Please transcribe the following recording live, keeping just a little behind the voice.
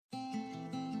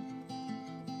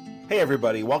Hey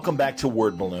everybody, welcome back to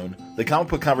Word Balloon, the comic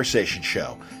book conversation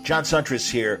show. John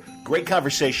Suntress here. Great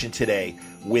conversation today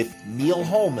with Neal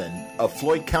Holman of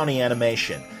Floyd County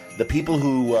Animation. The people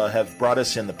who have brought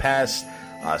us in the past,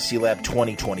 C-Lab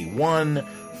 2021,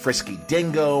 Frisky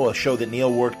Dingo, a show that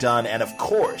Neal worked on, and of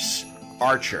course,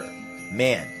 Archer.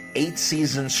 Man, 8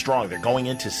 seasons strong. They're going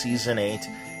into season 8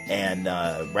 and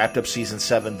wrapped up season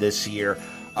 7 this year.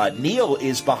 Neal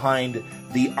is behind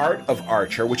the art of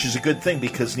Archer, which is a good thing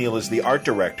because Neal is the art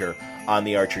director on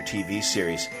the Archer TV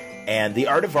series. And the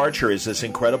Art of Archer is this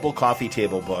incredible coffee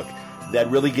table book that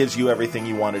really gives you everything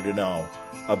you wanted to know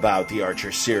about the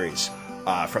Archer series.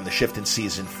 From the shift in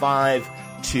season 5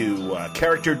 to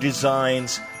character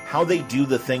designs, how they do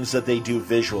the things that they do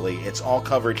visually. It's all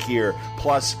covered here.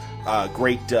 Plus,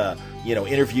 great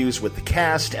interviews with the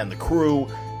cast and the crew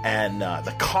and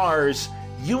the cars.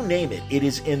 You name it, it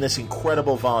is in this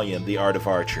incredible volume, The Art of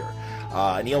Archer.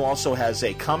 Neal also has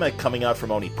a comic coming out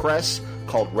from Oni Press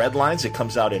called Redlines. It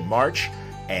comes out in March,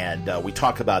 and we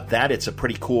talk about that. It's a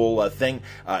pretty cool thing,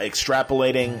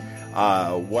 extrapolating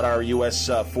what our U.S.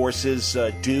 forces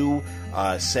do,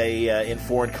 say, in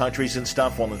foreign countries and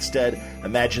stuff. Well, instead,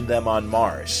 imagine them on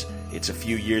Mars. It's a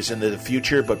few years into the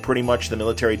future, but pretty much the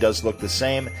military does look the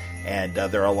same, and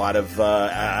there are a lot of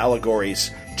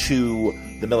allegories to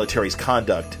the military's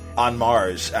conduct on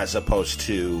Mars as opposed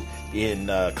to in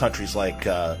countries like,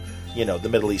 the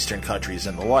Middle Eastern countries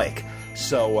and the like.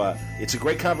 So it's a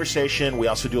great conversation. We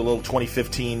also do a little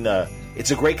 2015...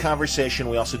 it's a great conversation.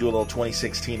 We also do a little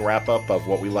 2016 wrap-up of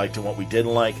what we liked and what we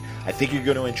didn't like. I think you're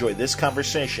going to enjoy this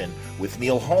conversation with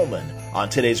Neal Holman on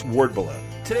today's Word Balloon.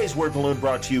 Today's Word Balloon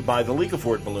brought to you by the League of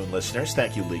Word Balloon listeners.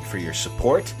 Thank you, League, for your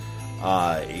support.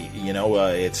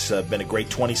 It's been a great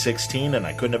 2016, and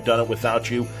I couldn't have done it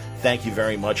without you. Thank you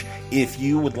very much. If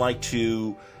you would like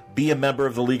to be a member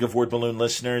of the League of Word Balloon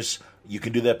listeners, you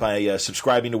can do that by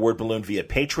subscribing to Word Balloon via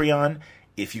Patreon.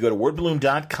 If you go to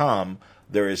wordballoon.com,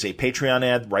 there is a Patreon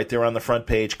ad right there on the front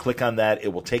page. Click on that.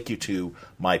 It will take you to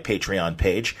my Patreon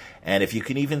page. And if you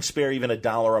can even spare even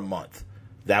 $1 a month,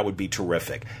 that would be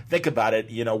terrific. Think about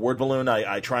it. Word Balloon,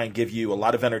 I try and give you a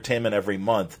lot of entertainment every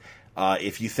month.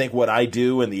 If you think what I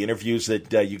do and the interviews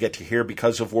that you get to hear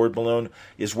because of Word Balloon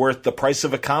is worth the price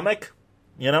of a comic,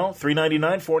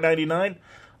 $3.99,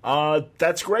 $4.99,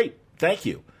 that's great. Thank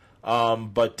you.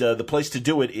 But the place to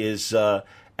do it is at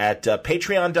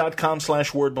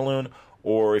patreon.com/wordballoon,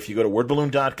 or if you go to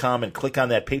wordballoon.com and click on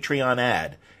that Patreon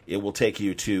ad, it will take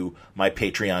you to my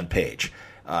Patreon page.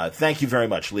 Thank you very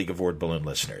much, League of Word Balloon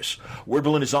listeners. Word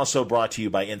Balloon is also brought to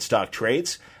you by In Stock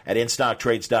Trades at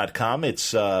instocktrades.com.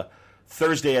 It's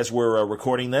Thursday as we're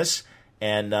recording this,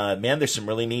 and there's some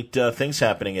really neat things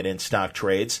happening at In Stock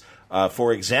Trades.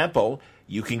 For example,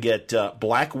 you can get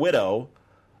Black Widow,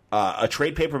 a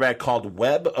trade paperback called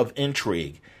Web of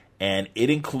Intrigue, and it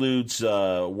includes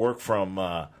work from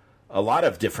a lot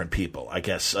of different people. I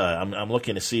guess I'm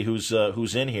looking to see who's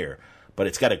in here, but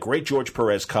it's got a great George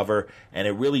Perez cover, and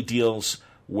it really deals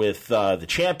with the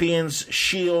Champions,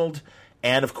 S.H.I.E.L.D.,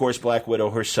 and of course Black Widow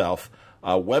herself.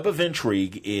 Web of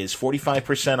Intrigue is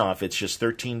 45% off. It's just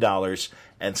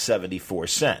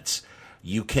 $13.74.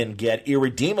 You can get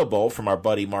Irredeemable from our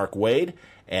buddy Mark Waid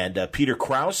and Peter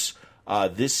Krause.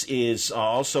 This is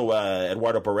also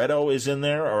Eduardo Barreto is in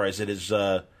there, or is it his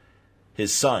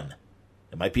son?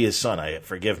 It might be his son.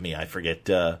 Forgive me. I forget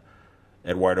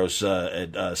Eduardo's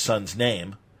son's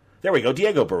name. There we go,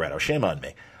 Diego Barreto. Shame on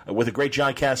me. With a great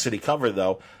John Cassidy cover,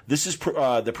 though. This is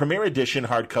the Premier Edition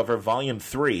hardcover, Volume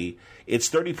 3. It's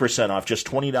 30% off, just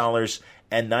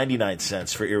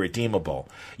 $20.99 for Irredeemable.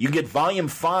 You get Volume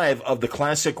 5 of the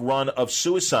classic run of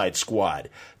Suicide Squad.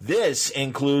 This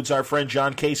includes our friend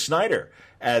John K. Snyder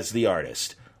as the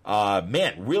artist.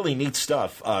 Really neat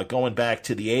stuff going back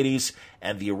to the 80s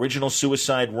and the original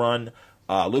Suicide run.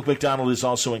 Luke McDonald is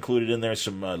also included in there,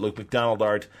 some Luke McDonald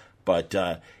art. But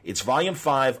it's Volume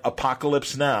 5,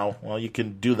 Apocalypse Now. Well, you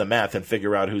can do the math and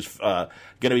figure out who's going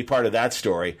to be part of that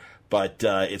story. But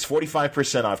it's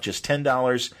 45% off, just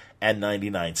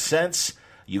 $10.99.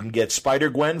 You can get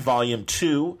Spider-Gwen, Volume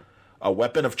 2, A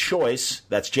Weapon of Choice.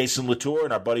 That's Jason Latour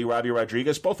and our buddy Robbie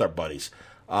Rodriguez, both our buddies.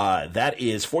 That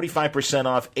is 45%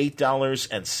 off,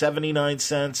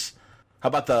 $8.79. How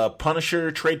about the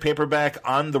Punisher trade paperback,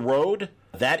 On the Road?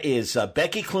 That is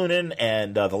Becky Cloonan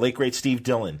and the late, great Steve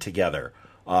Dillon together,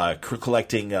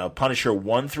 collecting Punisher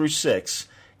 1 through 6.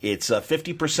 It's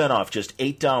 50% off, just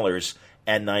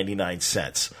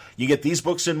 $8.99. You get these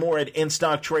books and more at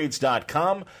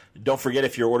InStockTrades.com. Don't forget,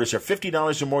 if your orders are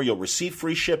 $50 or more, you'll receive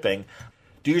free shipping.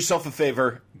 Do yourself a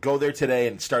favor, go there today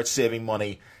and start saving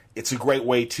money It's a great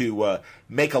way to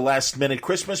make a last-minute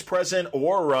Christmas present,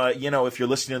 or if you're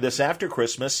listening to this after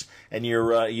Christmas and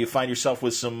you find yourself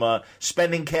with some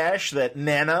spending cash that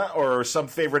Nana or some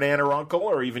favorite aunt or uncle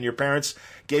or even your parents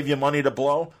gave you money to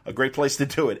blow, a great place to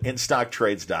do it,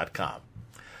 InStockTrades.com.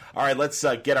 All right, let's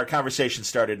get our conversation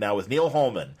started now with Neal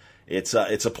Holman. It's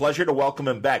a pleasure to welcome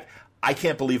him back. I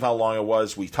can't believe how long it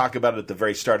was. We talked about it at the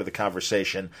very start of the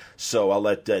conversation, so I'll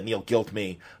let Neal guilt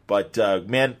me. But,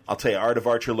 man, I'll tell you, Art of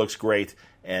Archer looks great,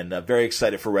 and very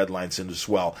excited for Redlines as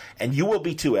well. And you will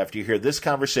be, too, after you hear this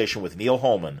conversation with Neal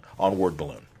Holman on Word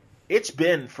Balloon. It's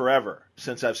been forever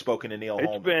since I've spoken to Neal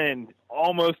Holman. It's been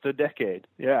almost a decade,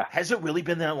 yeah. Has it really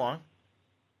been that long?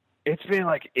 It's been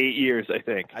like 8 years, I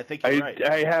think. I think you're right.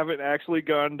 I haven't actually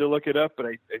gone to look it up, but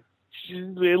at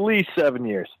least 7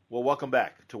 years. Well, welcome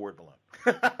back to Word Balloon.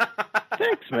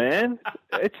 Thanks, man.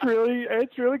 It's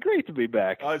really great to be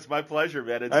back. Oh, it's my pleasure,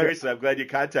 man. And seriously, I'm glad you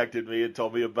contacted me and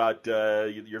told me about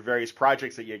your various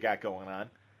projects that you got going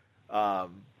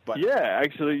on. But yeah,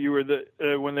 actually, you were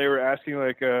when they were asking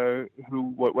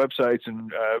what websites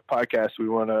and podcasts we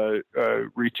want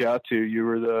to reach out to. You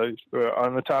were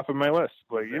on the top of my list.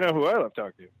 Like, you know who I love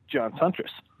talking to? John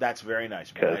Suntress. That's very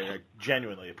nice, man. I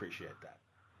genuinely appreciate that.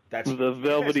 That's the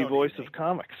velvety voice of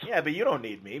comics. Yeah, but you don't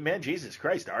need me, man. Jesus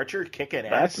Christ, Archer kicking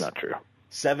ass. That's not true.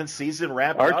 7th season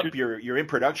wrapped up. You're in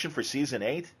production for season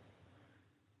 8.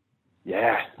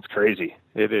 Yeah, it's crazy.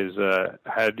 It is.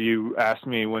 Had you asked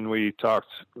me when we talked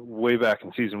way back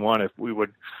in season 1 if we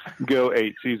would go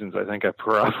 8 seasons, I think I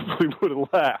probably would have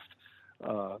laughed,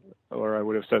 or I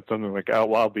would have said something like, "Oh,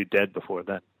 well, I'll be dead before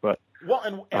then." But well,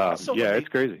 and also it's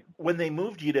crazy when they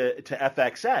moved you to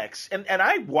FXX, and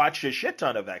I watched a shit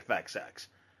ton of FXX.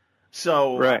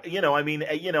 So right.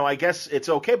 I guess it's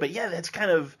okay, but yeah, that's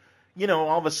kind of.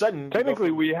 All of a sudden...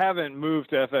 Technically, we haven't moved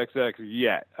to FXX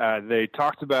yet. They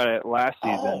talked about it last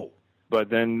season, but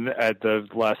then at the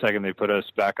last second, they put us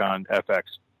back on FX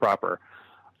proper.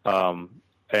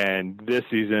 And this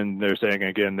season, they're saying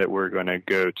again that we're going to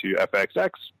go to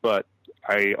FXX, but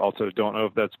I also don't know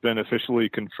if that's been officially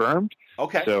confirmed.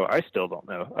 Okay. So I still don't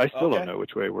know. I still don't know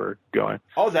which way we're going.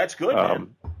 Oh, that's good,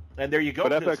 man. And there you go.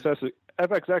 But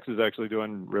FXX is actually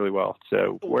doing really well.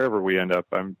 So wherever we end up,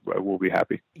 we'll be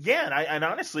happy. Yeah, and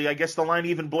honestly, I guess the line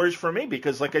even blurs for me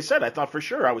because, like I said, I thought for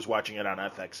sure I was watching it on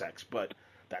FXX, but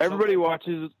everybody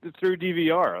watches it through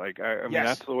DVR. Like I mean,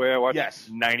 that's the way I watch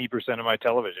 90% of my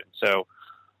television. So,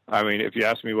 I mean, if you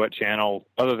ask me what channel,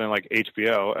 other than like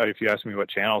HBO, if you ask me what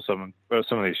channel some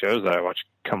of these shows that I watch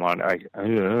come on,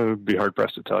 I'd be hard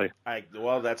pressed to tell you.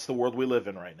 Well, that's the world we live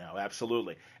in right now,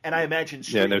 absolutely. And I imagine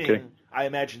streaming. Yeah, no I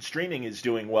imagine streaming is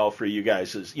doing well for you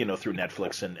guys, as through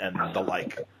Netflix and the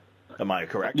like. Am I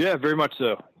correct? Yeah, very much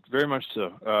so. Very much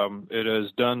so. It has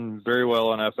done very well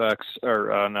on FX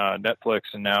or on Netflix,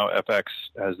 and now FX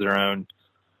has their own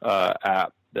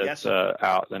app that's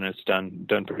out, and it's done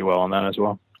pretty well on that as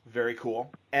well. Very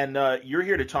cool. And you're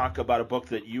here to talk about a book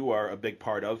that you are a big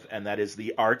part of, and that is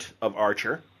The Art of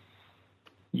Archer.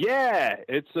 Yeah,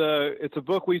 it's a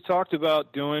book we talked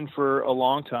about doing for a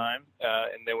long time,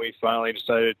 and then we finally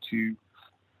decided to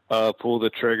pull the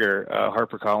trigger.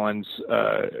 HarperCollins,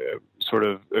 sort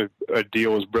of a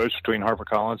deal was broached between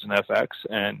HarperCollins and FX,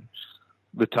 and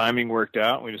the timing worked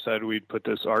out. We decided we'd put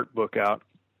this art book out,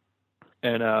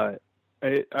 and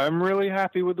I'm really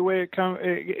happy with the way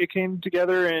it came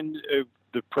together, and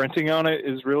the printing on it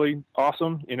is really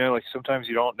awesome. Like sometimes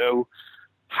you don't know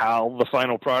how the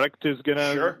final product is going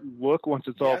to look once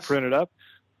it's all printed up,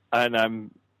 and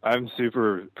I'm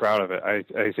super proud of it.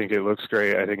 I think it looks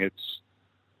great. I think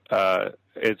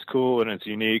it's cool and it's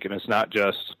unique, and it's not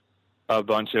just a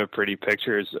bunch of pretty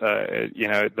pictures.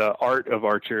 The art of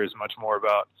Archer is much more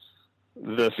about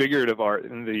the figurative art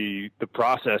and the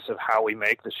process of how we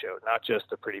make the show, not just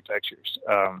the pretty pictures.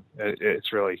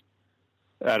 It's really,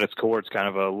 at its core, it's kind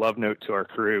of a love note to our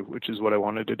crew, which is what I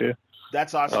wanted to do.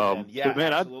 That's awesome, man. Yeah,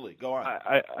 man, absolutely. Go on.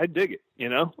 I dig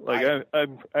it.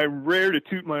 I'm rare to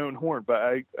toot my own horn, but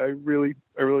I really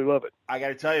love it. I got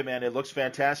to tell you, man, it looks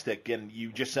fantastic. And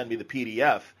you just sent me the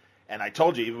PDF, and I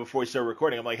told you even before we started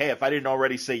recording, I'm like, hey, if I didn't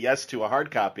already say yes to a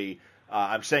hard copy,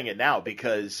 I'm saying it now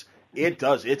because it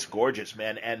does. It's gorgeous,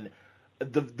 man. And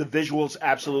the visuals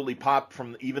absolutely pop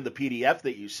from even the PDF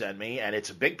that you send me, and it's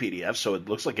a big PDF, so it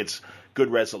looks like it's good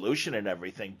resolution and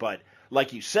everything. But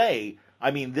like you say, I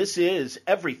mean, this is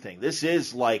everything. This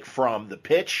is like from the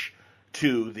pitch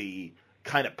to the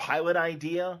kind of pilot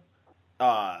idea,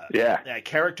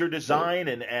 character design,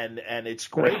 and it's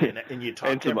great. And you talk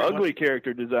and to some ugly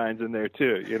character designs in there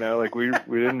too. Like we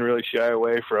didn't really shy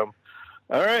away from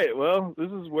All right. Well, this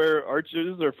is where Archer.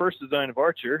 This is our first design of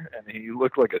Archer, and he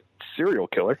looked like a serial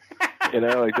killer.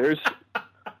 Like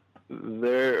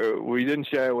we didn't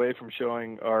shy away from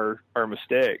showing our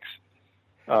mistakes,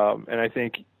 and I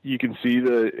think you can see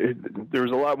there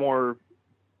was a lot more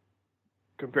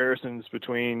comparisons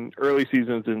between early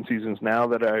seasons and seasons now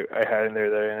that I had in there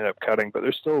that I ended up cutting, but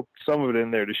there's still some of it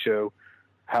in there to show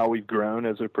how we've grown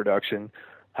as a production,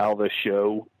 how the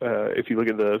show, if you look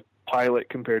at the pilot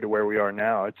compared to where we are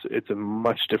now, it's a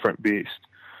much different beast.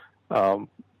 So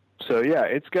yeah,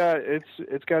 it's got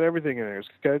everything in there. It's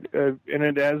got and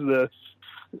it has the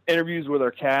interviews with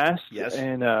our cast, yes,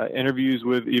 and interviews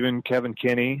with even Kevin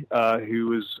Kinney, who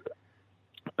was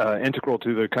integral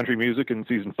to the country music in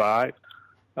season 5.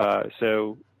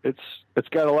 So it's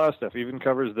got a lot of stuff. It even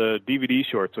covers the DVD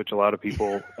shorts, which a lot of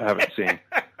people haven't seen.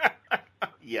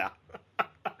 Yeah.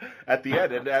 At the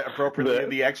end, and appropriately in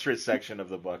the extras section of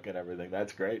the book and everything.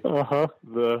 That's great.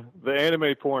 The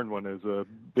anime porn one is a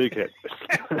big hit.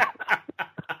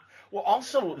 Well,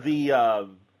 also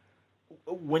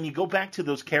when you go back to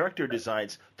those character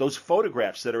designs, those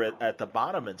photographs that are at the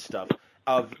bottom and stuff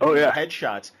of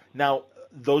headshots. Now,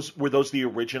 were those the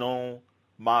original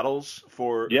models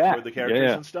for the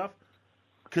characters and stuff?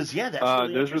 Because that's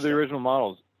really those were the original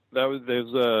models.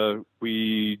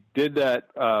 We did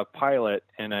that pilot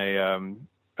in a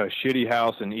shitty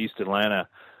house in East Atlanta,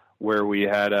 where we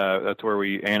had that's where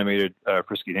we animated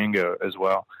Frisky Dingo as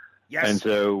well. Yes. And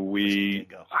so we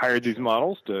hired these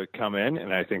models to come in,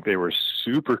 and I think they were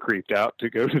super creeped out to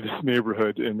go to this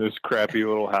neighborhood in this crappy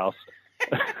little house.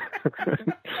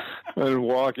 And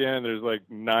walk in, there's like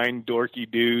 9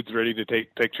 dorky dudes ready to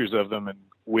take pictures of them in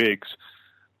wigs.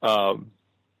 And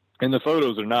the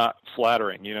photos are not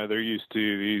flattering. They're used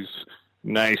to these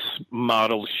nice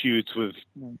model shoots with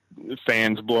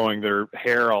fans blowing their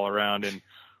hair all around, and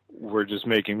we're just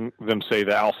making them say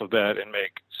the alphabet and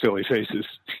make silly faces,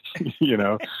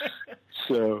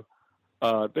 So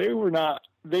they were not.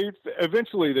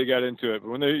 Eventually they got into it, but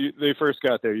when they first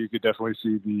got there, you could definitely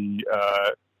see the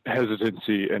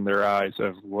hesitancy in their eyes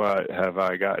of what have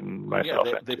I gotten myself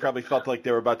into. They probably felt like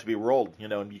they were about to be rolled,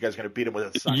 and you guys are going to beat them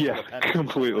with a sign. Yeah,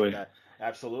 completely. Like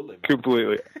absolutely.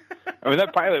 Completely. I mean,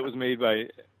 that pilot was made by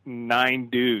 9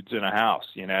 dudes in a house,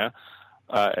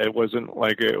 It wasn't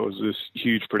like it was this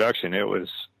huge production. It was,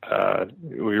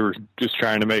 we were just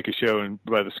trying to make a show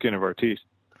by the skin of our teeth.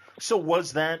 So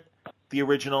was that the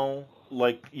original,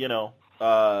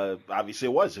 obviously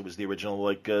it was the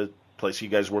original, place you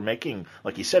guys were making,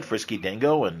 like you said, Frisky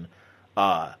Dingo and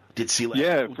did Sea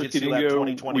Lab. Frisky Dingo.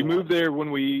 We moved there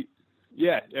when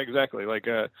exactly.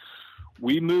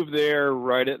 We moved there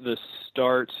right at the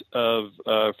start of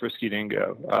Frisky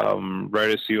Dingo.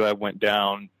 Right as Sea Lab went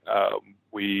down,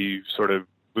 we sort of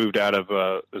moved out of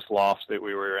this loft that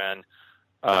we were in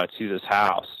to this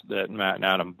house that Matt and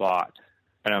Adam bought.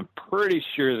 And I'm pretty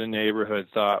sure the neighborhood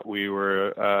thought we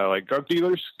were like drug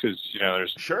dealers because,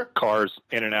 there's cars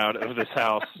in and out of this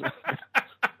house.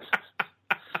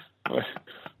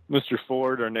 Mr.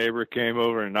 Ford, our neighbor, came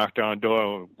over and knocked on the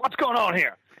door. What's going on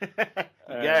here? You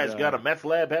guys got a meth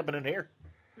lab happening here?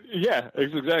 Yeah,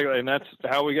 exactly. And that's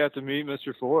how we got to meet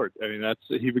Mr. Ford. I mean,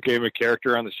 he became a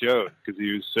character on the show because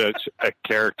he was such a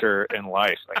character in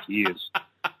life. Like he is.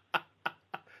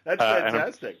 That's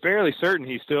fantastic. And I'm fairly certain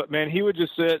he would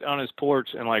just sit on his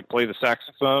porch and play the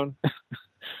saxophone.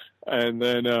 And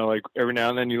then every now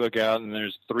and then you look out and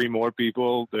there's 3 more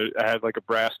people that had a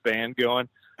brass band going.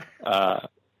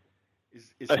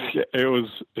 He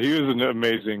was an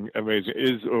amazing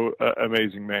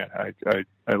man. I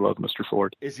love Mr.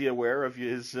 Ford. Is he aware of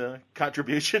his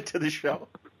contribution to the show?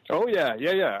 Oh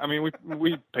yeah. I mean,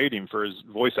 we paid him for his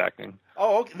voice acting.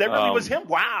 Oh, okay. That really was him.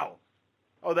 Wow.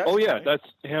 Oh, funny. That's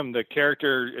him. The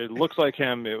character, it looks like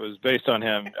him. It was based on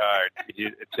him.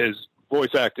 It's his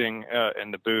voice acting in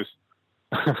the booth.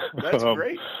 That's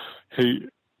great. He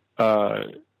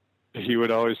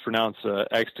would always pronounce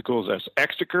exticles as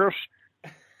exticles.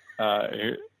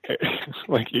 It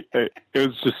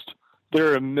was just, there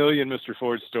are a million Mr.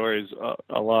 Ford stories,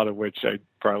 a lot of which I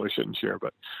probably shouldn't share,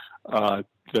 but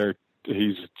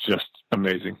he's just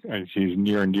amazing, and he's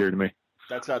near and dear to me.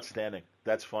 That's outstanding.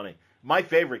 That's funny. My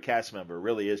favorite cast member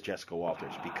really is Jessica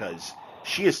Walters because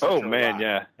she is such a rock.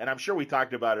 Yeah. And I'm sure we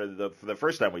talked about her for the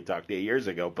first time we talked 8 years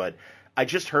ago, but I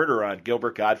just heard her on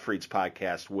Gilbert Gottfried's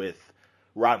podcast with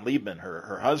Ron Liebman,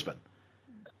 her husband.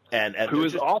 And who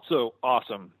is also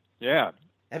awesome. Yeah.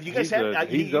 Have you guys you have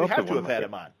to have had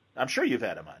him on. I'm sure you've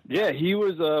had him on. Yeah, he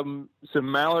was so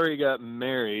Mallory got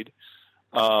married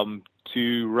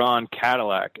to Ron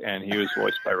Cadillac, and he was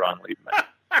voiced by Ron Liebman.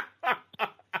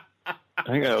 I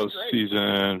think that was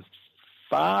season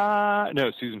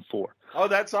season 4. Oh,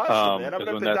 that's awesome, man! I'm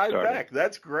going to have to dive started. back.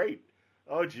 That's great.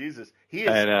 Oh, Jesus, he is.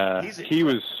 And he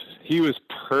was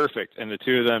perfect, and the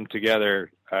two of them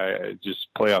together just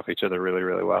play off each other really,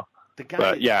 really well.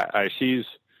 But she's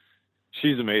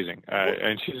amazing,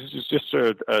 and she's just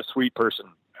a sweet person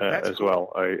as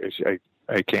cool. Well.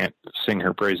 I can't sing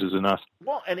her praises enough.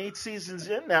 Well, and 8 seasons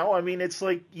in now, I mean, it's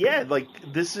like,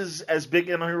 this is as big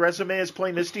in her resume as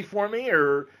Play Misty for me,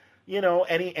 or,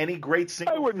 any great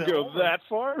single I wouldn't film. go that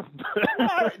far.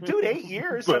 Dude, 8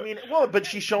 years. But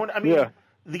she's shown,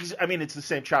 it's the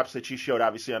same chops that she showed,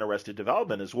 obviously, on Arrested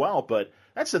Development as well, but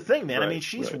that's the thing, man. Right, I mean,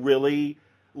 she's really,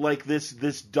 like,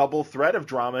 this double threat of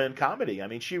drama and comedy. I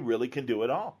mean, she really can do it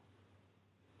all.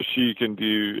 She can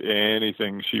do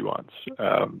anything she wants.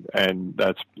 And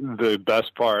that's the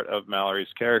best part of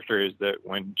Mallory's character, is that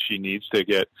when she needs to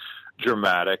get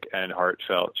dramatic and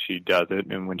heartfelt, she does it.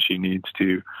 And when she needs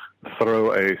to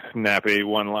throw a snappy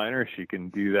one-liner, she can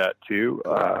do that too.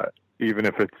 Even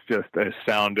if it's just a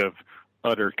sound of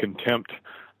utter contempt,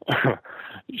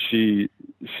 she's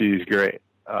great.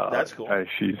 That's cool.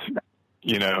 She's,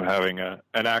 having an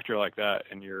actor like that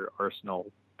in your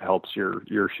arsenal helps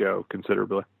your show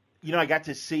considerably. I got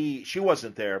to see, she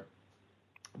wasn't there,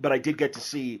 but I did get to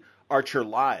see Archer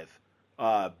live.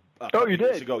 You did?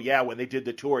 Years ago. Yeah, when they did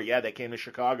the tour. Yeah, they came to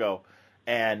Chicago.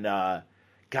 And,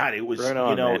 God, it was, right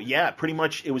on, man. pretty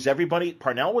much, it was everybody.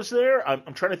 Parnell was there.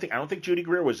 I'm trying to think. I don't think Judy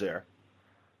Greer was there.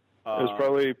 It was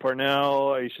probably Parnell,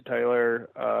 Aisha Tyler.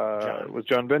 Was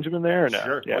John Benjamin there or no?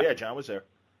 Sure. Yeah. Oh, yeah, John was there.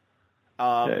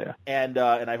 And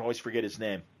I always forget his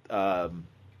name.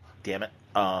 Damn it.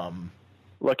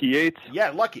 Lucky Yates. Yeah,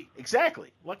 Lucky.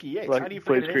 Exactly. Lucky Yates. How do you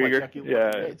forget a name like Lucky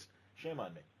Yates? Shame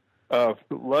on me.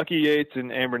 Lucky Yates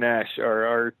and Amber Nash are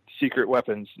our secret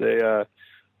weapons. They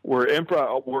were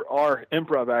our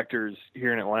improv actors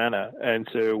here in Atlanta, and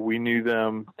so we knew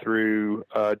them through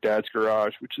Dad's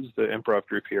Garage, which is the improv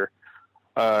group here.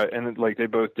 And they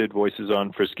both did voices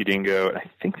on Frisky Dingo, and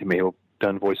I think they may have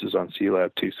done voices on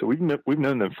C-Lab too. So we've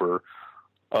known them for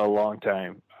a long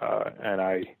time,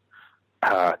 and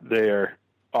they are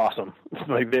awesome.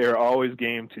 They are always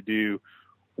game to do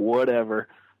whatever,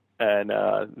 and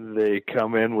they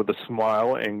come in with a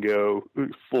smile and go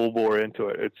full bore into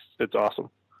it. It's awesome.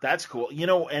 That's cool.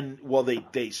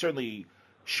 They certainly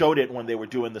showed it when they were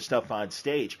doing the stuff on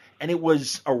stage, and it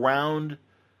was around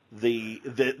the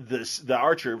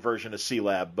Archer version of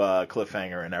C-Lab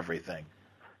cliffhanger and everything.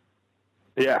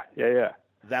 Yeah.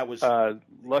 That was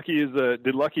Lucky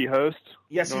did Lucky host?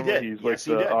 Yes, Normally he did. He's like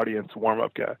the audience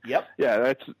warm-up guy. Yep.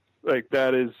 Yeah,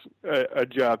 that is a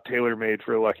job tailor-made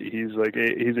for Lucky. He's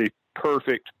a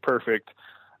perfect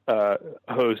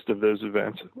host of those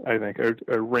events. I think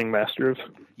a ringmaster of,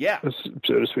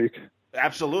 so to speak.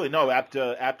 Absolutely, no,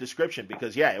 apt description,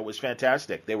 because it was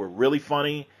fantastic. They were really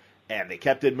funny, and they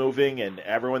kept it moving, and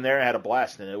everyone there had a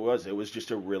blast, and it was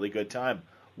just a really good time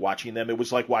watching them. It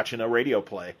was like watching a radio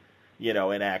play,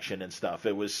 in action and stuff.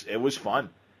 It was fun.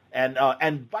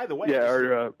 And by the way,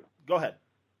 go ahead.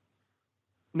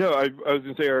 No, I was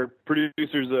going to say our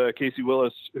producers, Casey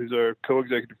Willis, who's our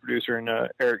co-executive producer, and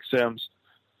Eric Sims,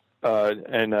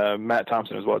 and Matt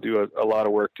Thompson as well, do a lot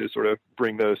of work to sort of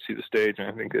bring those to the stage, and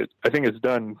I think it's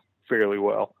done fairly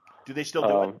well. Do they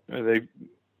still do it?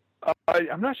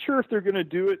 I'm not sure if they're going to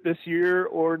do it this year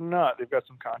or not. They've got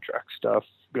some contract stuff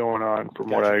going on, from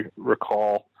what I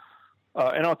recall.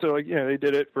 And also, they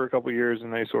did it for a couple of years,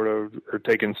 and they sort of are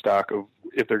taking stock of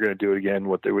if they're going to do it again,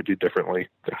 what they would do differently,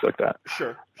 things like that.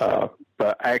 Sure.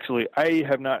 But actually, I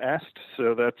have not asked,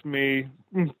 so that's me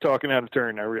talking out of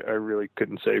turn. I really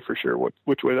couldn't say for sure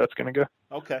which way that's going to go.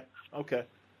 Okay.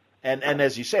 And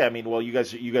as you say,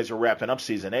 you guys are wrapping up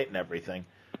season 8 and everything,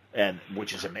 and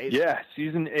which is amazing. Yeah,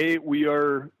 season 8.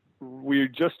 We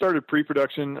just started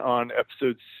pre-production on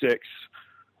episode 6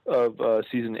 of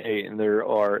season 8, and there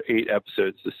are 8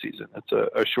 episodes this season. It's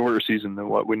a shorter season than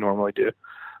what we normally do,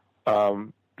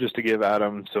 just to give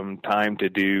Adam some time to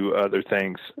do other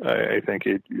things. I think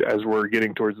as we're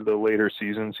getting towards the later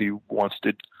seasons, he wants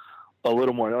to a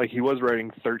little more. Like, he was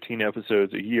writing 13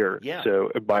 episodes a year, so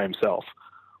by himself,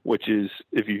 which is,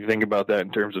 if you think about that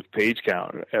in terms of page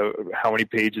count, how many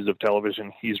pages of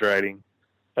television he's writing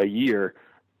a year,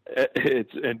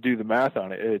 and do the math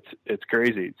on it, it's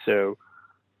crazy. So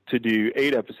to do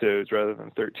 8 episodes rather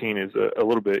than 13 is a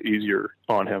little bit easier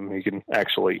on him. He can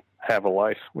actually have a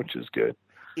life, which is good.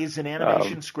 Is an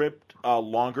animation script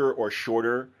longer or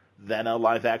shorter than a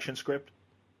live action script?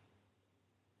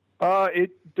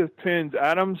 It depends.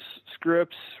 Adam's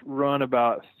scripts run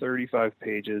about 35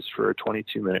 pages for a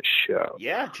 22-minute show.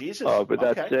 Yeah, Jesus. But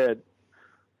that said,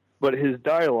 but his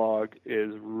dialogue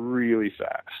is really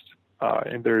fast.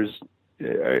 And there's,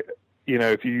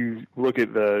 if you look at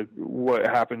what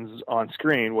happens on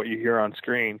screen, what you hear on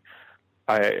screen,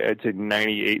 I'd say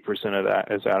 98% of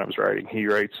that is Adam's writing. He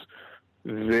writes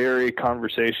very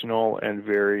conversational and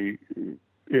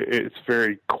it's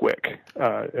very quick,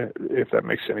 if that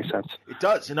makes any sense. It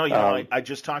does. I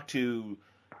just talked to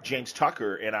James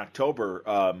Tucker in October,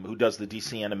 who does the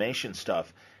DC animation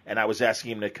stuff, and I was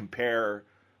asking him to compare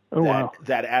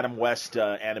that Adam West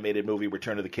animated movie,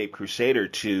 Return of the Cape Crusader,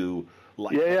 to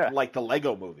like the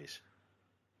Lego movies.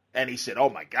 And he said, oh,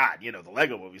 my God, the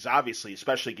Lego movies, obviously,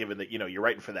 especially given that, you're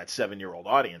writing for that 7-year-old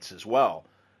audience as well.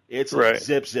 It's like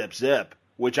zip, zip, zip,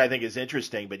 which I think is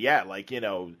interesting. But, yeah,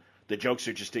 the jokes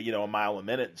are just, a mile a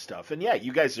minute and stuff. And, yeah,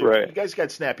 you guys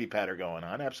got snappy patter going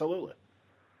on. Absolutely.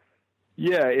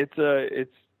 Yeah,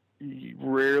 it's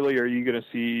rarely are you going to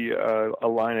see a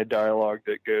line of dialogue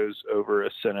that goes over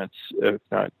a sentence.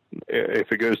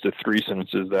 If it goes to 3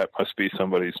 sentences, that must be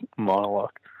somebody's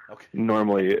monologue. Okay.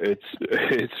 Normally,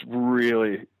 it's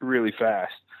really, really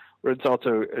fast. But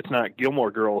it's not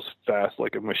Gilmore Girls fast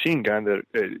like a machine gun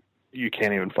that you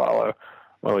can't even follow.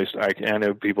 Well, at least I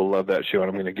know people love that show, and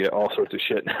I'm going to get all sorts of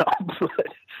shit now. But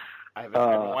I haven't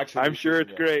watched it. I'm sure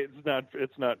it's great.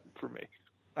 It's not for me.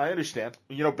 I understand.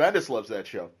 Bendis loves that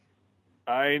show.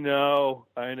 I know.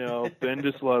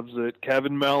 Bendis loves it.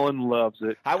 Kevin Mellon loves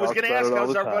it. I was going to ask,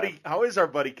 how is our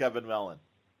buddy Kevin Mellon?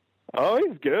 Oh,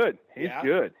 he's good. He's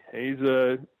good. He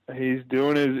does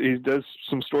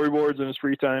some storyboards in his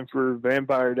free time for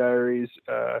Vampire Diaries.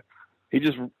 He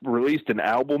just released an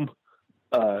album.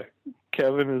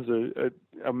 Kevin is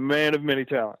a man of many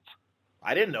talents.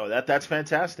 I didn't know that. That's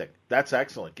fantastic. That's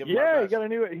excellent.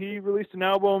 He released an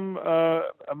album.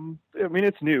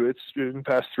 It's new. It's in the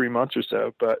past 3 months or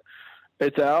so, but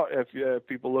it's out. If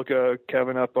people look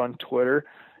Kevin up on Twitter,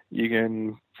 you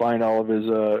can find all of his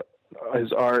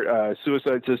art.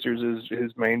 Suicide Sisters is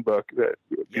his main book that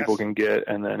people can get,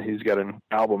 and then he's got an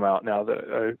album out now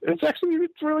that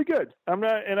it's really good. I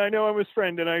know I'm his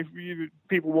friend, and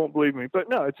people won't believe me, but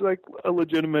no, it's like a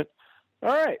legitimate. All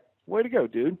right. Way to go,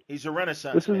 dude. He's a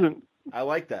Renaissance man. I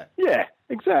like that. Yeah,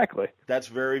 exactly. That's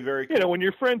very, very cool. When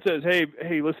your friend says, hey,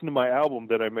 listen to my album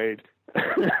that I made,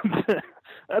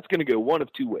 that's going to go one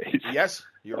of 2 ways. Yes,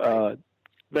 you're right.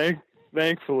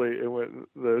 Thankfully, it went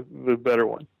the better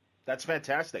one. That's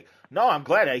fantastic. No, I'm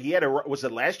glad. Was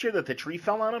it last year that the tree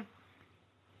fell on him?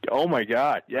 Oh, my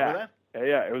God, yeah. Remember that?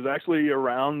 Yeah, it was actually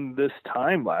around this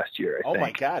time last year, I think.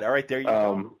 My God. All right, there you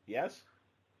go. Yes?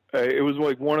 It was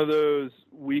like one of those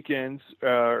weekends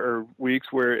or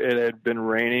weeks where it had been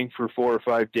raining for 4 or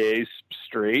 5 days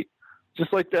straight.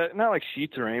 Just like that, not like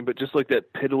sheets of rain, but just like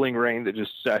that piddling rain that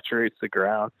just saturates the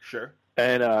ground. Sure.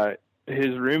 And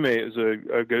his roommate was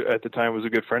at the time was a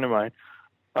good friend of mine.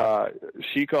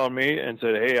 She called me and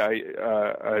said, hey,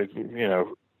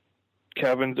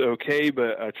 Kevin's okay,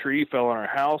 but a tree fell on our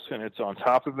house and it's on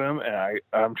top of him. And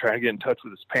I'm trying to get in touch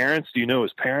with his parents. Do you know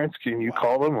his parents? Can you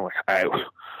call them? I'm like, I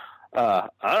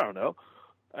don't know.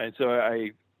 And so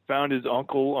I found his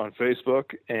uncle on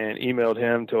Facebook and emailed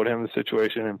him, told him the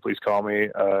situation, and please call me.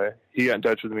 He got in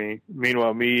touch with me.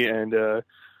 Meanwhile, me and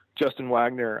Justin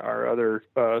Wagner, our other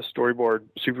storyboard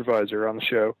supervisor on the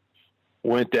show,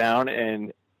 went down.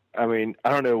 And I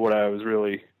don't know what I was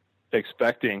really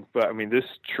expecting, but this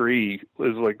tree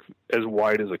is like as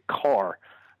wide as a car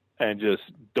and just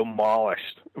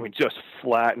demolished. Just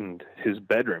flattened his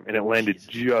bedroom, and it landed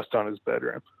just on his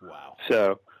bedroom. Wow.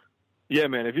 So, yeah,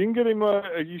 man, if you can get him,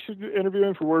 you should interview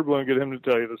him for Wordblow and get him to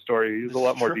tell you the story. He's a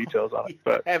lot more details on it.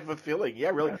 But I have a feeling, yeah,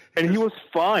 really. And he was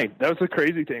fine. That was the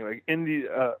crazy thing. Like in the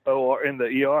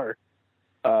ER,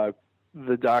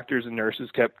 the doctors and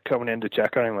nurses kept coming in to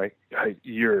check on him, like,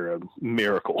 you're a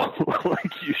miracle.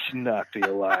 Like, you should not be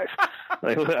alive.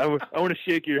 Like, I want to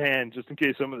shake your hand just in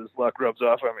case some of this luck rubs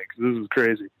off on me, because this is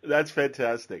crazy. That's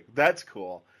fantastic. That's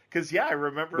cool. Because, I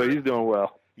remember. But he's doing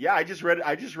well. Yeah, I just read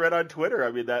on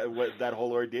Twitter, that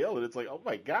whole ordeal, and it's like, oh,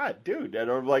 my God, dude. And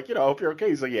I'm like, I hope you're okay.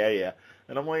 He's like, yeah.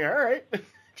 And I'm like, all right.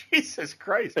 Jesus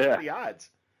Christ, what are the odds?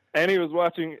 And he was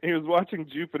watching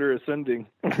Jupiter ascending.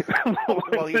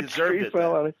 Well, he deserved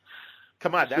it.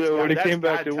 Come on, that's so when he came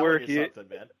back to work, man.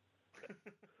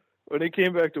 When he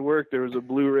came back to work, there was a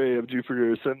Blu-ray of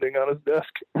Jupiter ascending on his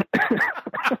desk.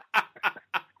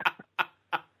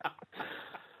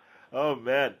 Oh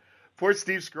man, poor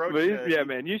Steve Scroach. But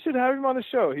man, you should have him on the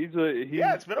show. He's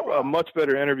it's been a much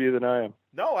better interview than I am.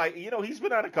 No, he's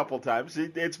been on a couple of times.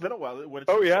 It's been a while.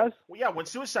 Yes? Yeah, when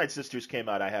Suicide Sisters came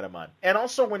out, I had him on, and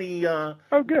also when he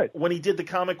good. when he did the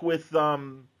comic with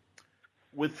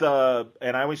with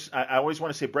and I always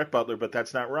want to say Brett Butler, but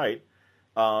that's not right.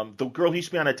 The girl who used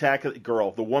to be on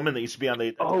the woman that used to be on the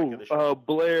Attack of the Show.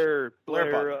 Blair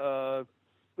Butler.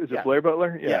 Is it Blair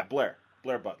Butler? Yeah, Blair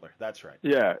Butler. That's right.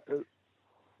 Yeah.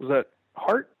 Was that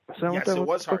Hart? Yes, it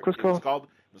was Hart. It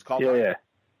was called yeah, Hart. Yeah.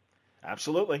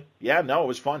 Absolutely. Yeah, no, it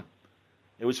was fun.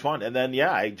 It was fun. And then,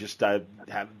 yeah, I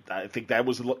think that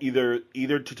was either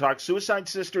to talk Suicide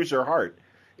Sisters or Hart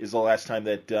is the last time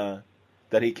that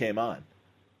he came on.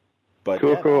 But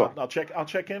cool. I'll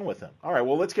check in with him. All right,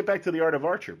 well, let's get back to the Art of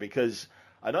Archer, because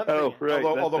another thing, right,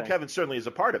 although Kevin certainly is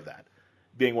a part of that,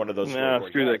 being one of those. No,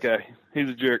 screw that guy. He's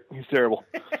a jerk. He's terrible.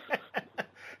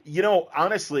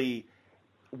 Honestly,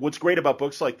 what's great about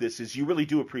books like this is you really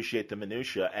do appreciate the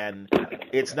minutia, and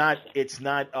it's not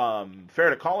fair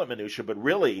to call it minutia, but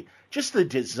really just the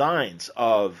designs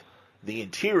of the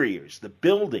interiors, the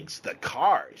buildings, the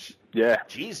cars. Yeah.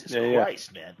 Jesus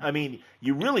Christ, man. I mean,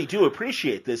 you really do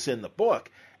appreciate this in the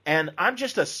book, and I'm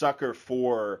just a sucker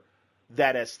for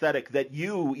that aesthetic that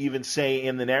you even say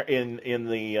in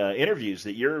the interviews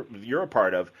that you're a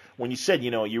part of, when you said,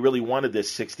 you really wanted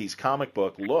this 60s comic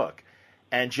book look,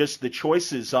 and just the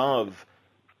choices of,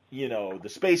 the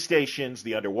space stations,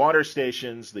 the underwater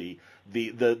stations, the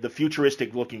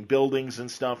futuristic looking buildings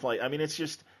and stuff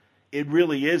it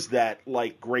really is that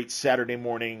great Saturday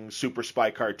morning super spy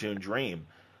cartoon dream,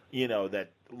 that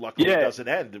luckily doesn't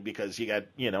end, because you got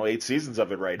 8 seasons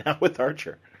of it right now with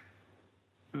Archer.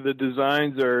 The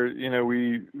designs are,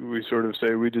 we sort of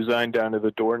say we design down to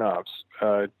the doorknobs,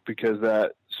 because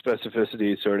that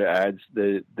specificity sort of adds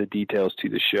the details to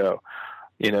the show.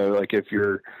 If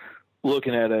you're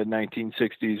looking at a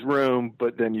 1960s room,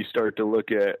 but then you start to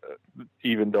look at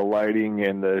even the lighting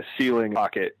and the ceiling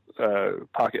pocket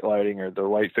lighting, or the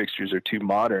light fixtures are too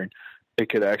modern, it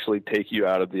could actually take you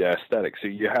out of the aesthetic. So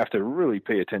you have to really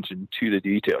pay attention to the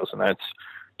details, and that's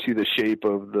to the shape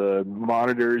of the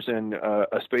monitors. And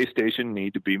a space station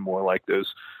need to be more like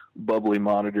those bubbly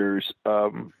monitors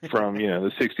from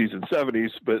the 60s and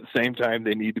 70s, but at the same time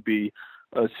they need to be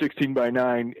a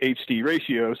 16:9 HD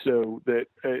ratio so that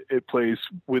it plays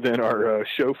within our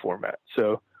show format.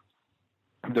 So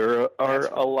there are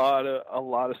a lot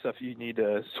of stuff you need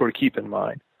to sort of keep in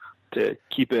mind to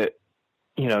keep it.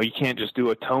 You can't just do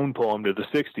a tone poem to the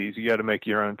 60s. You got to make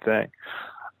your own thing.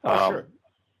 Sure.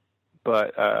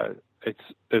 But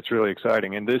it's really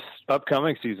exciting. And this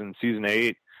upcoming season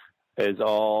 8, is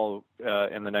all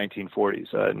in the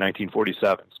 1940s,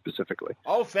 1947 specifically.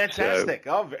 Oh, fantastic!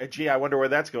 So, gee, I wonder where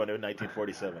that's going to in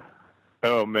 1947.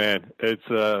 Oh man, it's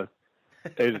so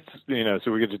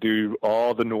we get to do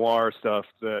all the noir stuff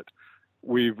that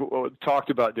we've talked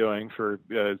about doing for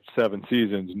 7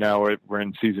 seasons. Now we're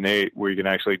in season 8, where you can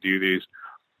actually do these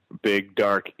big,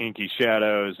 dark, inky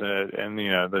shadows, and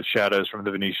the shadows from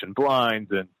the Venetian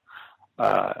blinds, and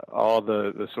all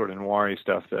the sort of noir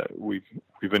stuff that we've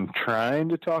been trying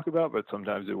to talk about, but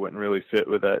sometimes it wouldn't really fit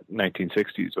with that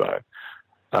 1960s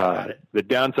vibe. The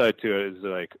downside to it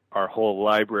is our whole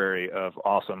library of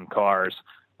awesome cars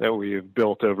that we've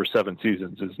built over 7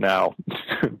 seasons is now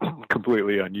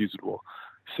completely unusable.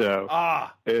 So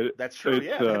that's true.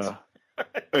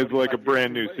 It's like a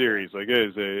brand new series. It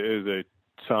is a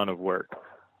ton of work.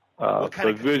 What kind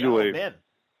of visually? Oh, man.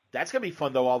 That's going to be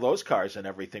fun, though, all those cars and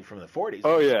everything from the 40s.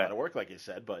 Oh, yeah. It's a lot of work, like you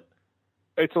said, but...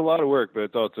 It's a lot of work, but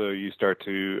it's also, you start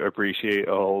to appreciate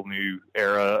a whole new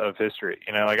era of history.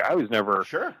 I was never...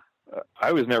 Sure.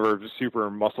 I was never a super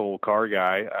muscle car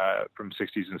guy from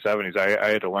 60s and 70s. I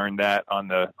had to learn that on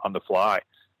the fly.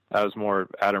 That was more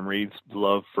Adam Reed's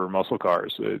love for muscle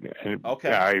cars. And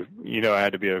okay. I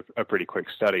had to be a pretty quick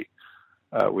study.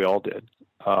 We all did.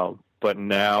 But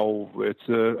now it's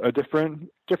a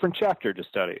different chapter to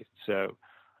study. So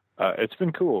it's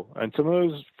been cool. And some of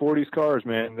those 40s cars,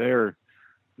 man,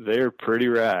 they're pretty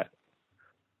rad.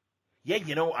 Yeah,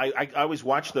 I always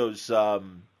watch those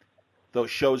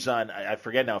shows on, I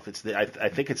forget now if it's I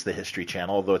think it's the History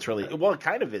Channel, although it's really, well, it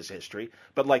kind of is history,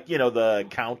 but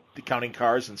the counting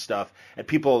cars and stuff, and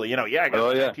people, I got a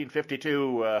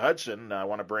 1952 Hudson I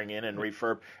want to bring in and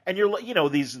refurb, and you're,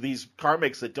 these car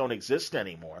makes that don't exist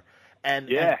anymore. And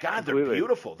God, they're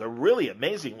beautiful. They're really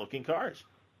amazing looking cars.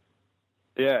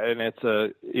 Yeah, and it's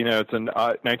it's an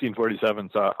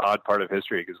 1947's odd part of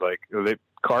history, because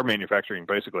car manufacturing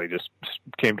basically just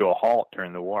came to a halt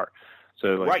during the war.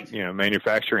 So right.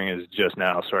 Manufacturing is just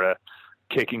now sort of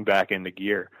kicking back into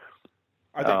gear.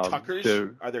 Are there Tuckers?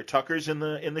 Are there Tuckers in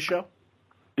the show?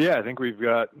 Yeah, I think we've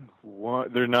got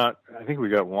one. They're not. I think we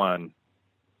got one.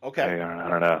 Okay. I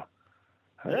don't know.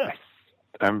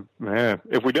 Yeah.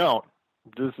 If we don't,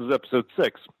 this is episode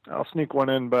 6. I'll sneak one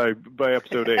in by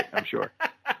episode 8. I'm sure.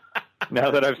 Now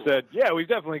that I've said, yeah, we've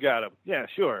definitely got him. Yeah,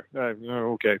 sure.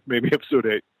 Okay, maybe episode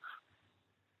 8.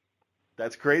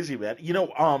 That's crazy, man.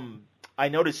 I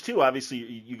noticed too. Obviously,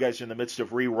 you guys are in the midst of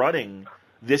rerunning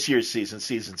this year's season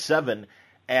 7,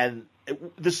 and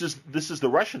this is the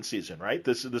Russian season, right?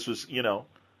 This was, I know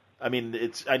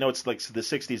it's like the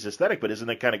 '60s aesthetic, but isn't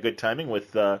it kind of good timing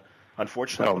with,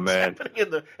 unfortunately, what's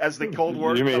happening as the Cold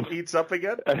War heats up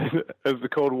again? As the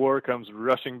Cold War comes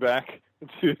rushing back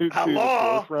to the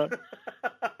forefront.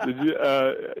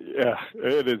 Yeah,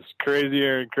 it is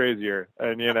crazier and crazier.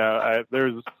 And,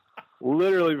 there's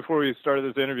literally, before we started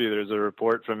this interview, there's a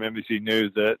report from NBC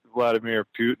News that Vladimir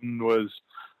Putin was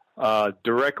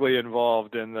directly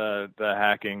involved in the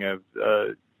hacking of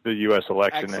the U.S.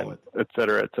 election. Excellent. And et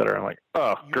cetera, et cetera. I'm like,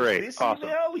 great, awesome.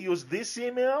 Use this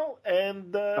email,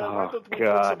 and why don't we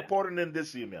put some important in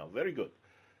this email? Very good.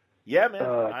 Yeah, man.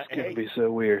 It's going to be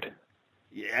so weird.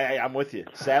 Yeah, I'm with you.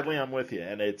 Sadly, I'm with you.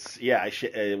 And it's,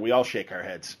 we all shake our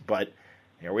heads. But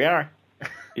here we are.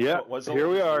 Yeah, here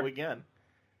we are. Again.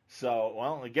 So,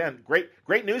 well, again,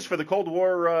 great news for the Cold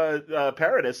War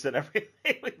parodists and everything.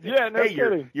 Yeah, no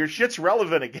kidding. Your shit's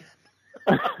relevant again.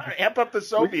 Amp up the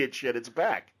Soviet shit. It's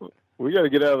back. We got to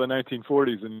get out of the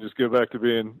 1940s and just go back to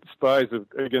being spies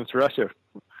against Russia.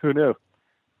 Who knew?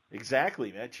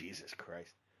 Exactly, man. Jesus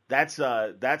Christ. That's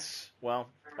well.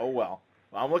 Oh well.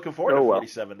 I'm looking forward to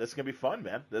 47. This is gonna be fun,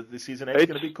 man. The season 8 is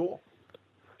gonna be cool.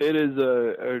 It is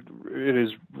a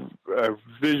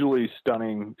visually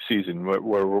stunning season.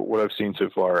 What I've seen so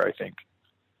far, I think.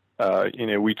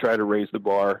 We try to raise the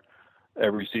bar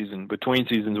every season. Between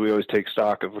seasons, we always take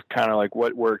stock of kind of like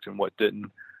what worked and what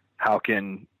didn't. How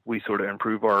can we sort of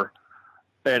improve our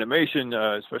animation,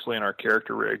 especially in our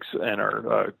character rigs and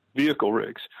our vehicle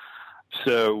rigs.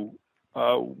 So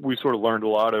we sort of learned a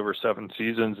lot over 7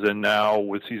 seasons, and now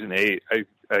with season 8,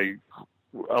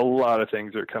 a lot of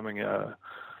things are coming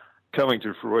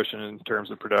to fruition in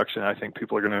terms of production. I think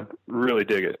people are going to really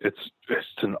dig it. It's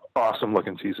an awesome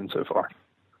looking season so far.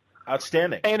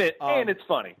 Outstanding, and it's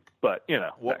funny, but you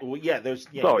got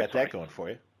that going for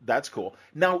you. That's cool.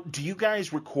 Now, do you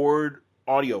guys record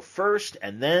audio first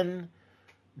and then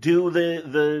do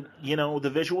the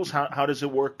visuals? How does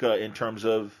it work in terms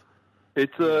of?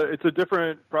 It's a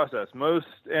different process. Most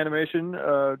animated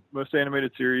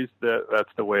series,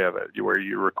 that's the way of it, where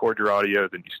you record your audio,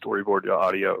 then you storyboard your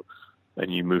audio,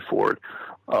 and you move forward.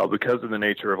 Because of the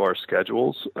nature of our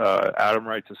schedules, Adam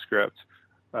writes a script.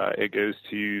 It goes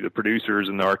to the producers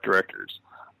and the art directors.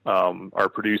 Our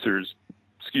producers,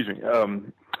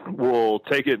 will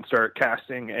take it and start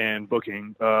casting and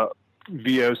booking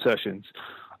VO sessions.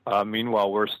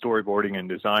 Meanwhile, we're storyboarding and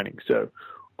designing. So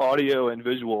audio and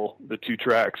visual, the 2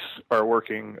 tracks are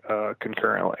working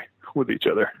concurrently with each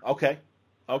other. Okay.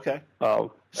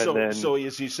 So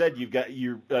as you said, you've got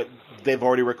they've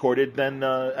already recorded then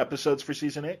episodes for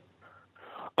season 8?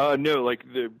 No,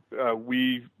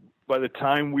 by the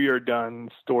time we are done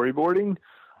storyboarding,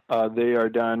 they are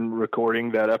done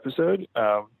recording that episode,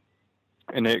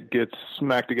 and it gets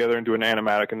smacked together into an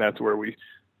animatic, and that's where we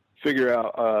figure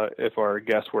out if our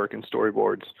guesswork and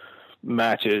storyboards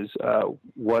matches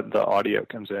what the audio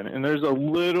comes in. And there's a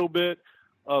little bit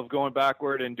of going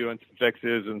backward and doing some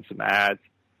fixes and some ads,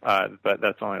 but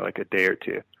that's only like a day or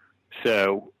 2.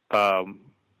 So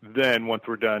then once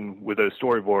we're done with those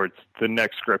storyboards, the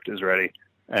next script is ready,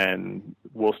 and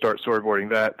we'll start storyboarding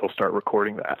that. They'll start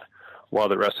recording that while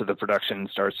the rest of the production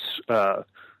starts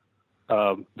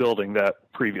building that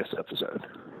previous episode.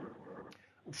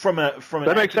 From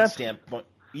an action standpoint,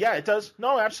 yeah, it does.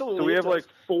 No, absolutely. So we have like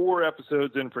 4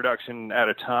 episodes in production at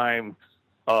a time,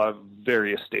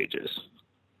 various stages.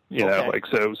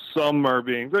 So some are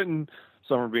being written,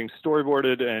 some are being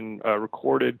storyboarded and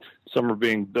recorded, some are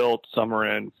being built, some are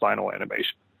in final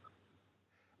animation.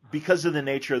 Because of the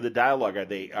nature of the dialogue,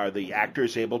 are the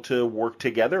actors able to work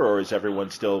together, or is everyone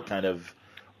still kind of,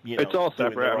 It's all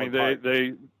separate. I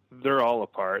mean, they're all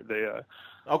apart.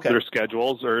 Their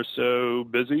schedules are so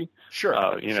busy. Sure.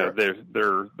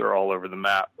 They're all over the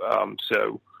map.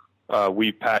 So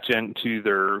we patch into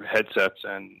their headsets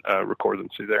and record them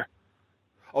through there.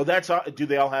 Oh, do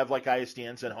they all have like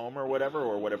ISDNs at home or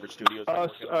whatever studios?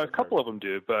 A couple of them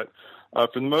do, but for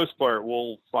the most part,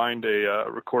 we'll find a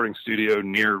recording studio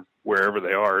near wherever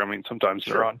they are. I mean, sometimes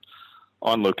they're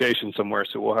on location somewhere,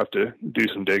 so we'll have to do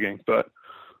some digging. But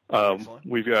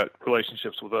we've got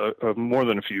relationships with more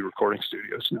than a few recording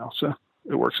studios now, so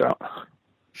it works out.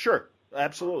 Sure,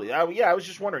 absolutely. I was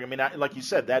just wondering. I mean, like you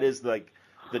said, that is like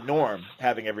the norm,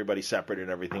 having everybody separate and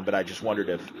everything, but I just wondered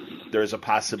if there's a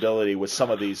possibility with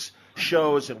some of these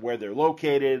shows and where they're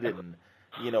located, and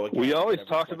we always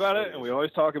talk about it, and we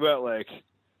always talk about like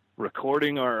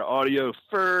recording our audio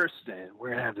first, and we're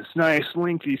going to have this nice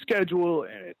lengthy schedule.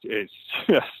 And it's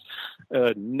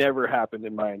just never happened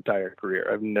in my entire career.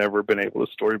 I've never been able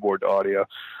to storyboard audio.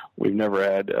 We've never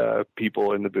had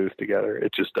people in the booth together.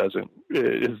 It just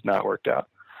it has not worked out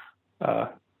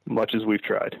much as we've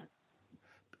tried.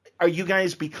 Are you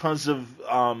guys, because of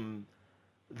I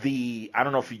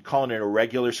don't know if you'd call it an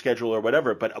irregular schedule or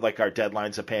whatever, but like our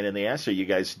deadline's a pain in the ass, are you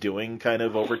guys doing kind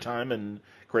of overtime and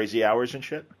crazy hours and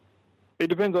shit? It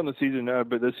depends on the season,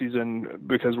 but this season,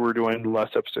 because we're doing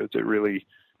less episodes,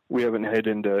 we haven't hit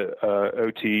into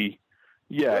OT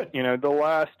yet. Good. The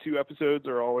last 2 episodes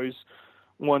are always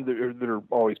ones that are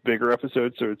always bigger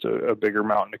episodes, so it's a bigger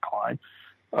mountain to climb.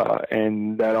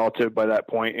 And that also, by that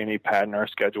point, any pad in our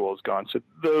schedule is gone. So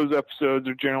those episodes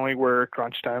are generally where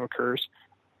crunch time occurs.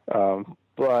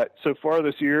 But so far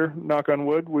this year, knock on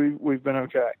wood, we've been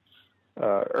okay.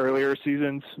 Earlier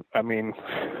seasons, I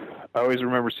always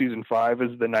remember season 5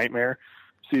 as the nightmare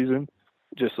season.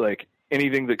 Just like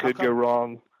anything that could go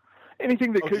wrong,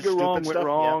 went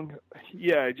wrong.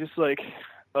 Yeah, just like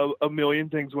a million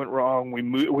things went wrong.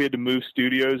 We had to move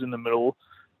studios in the middle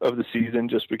of the season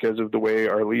just because of the way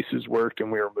our leases worked,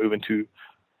 and we were moving to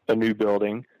a new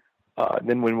building.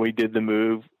 Then when we did the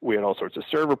move, we had all sorts of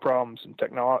server problems and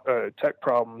tech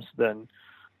problems. Then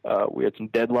we had some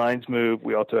deadlines move.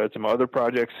 We also had some other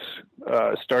projects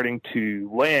starting to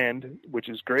land, which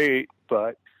is great,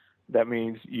 but that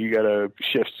means you got to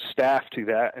shift staff to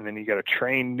that, and then you got to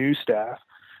train new staff.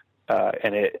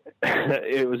 And it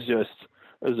was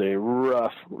a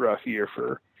rough year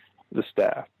for the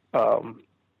staff.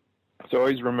 So I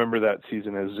always remember that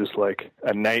season as just like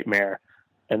a nightmare.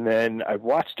 And then I've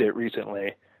watched it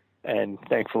recently, and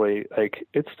thankfully, like,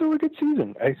 it's still a good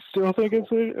season. I still think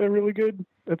it's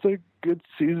a good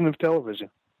season of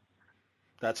television.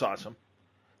 That's awesome.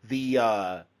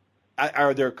 Are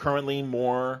there currently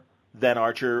more than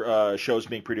Archer shows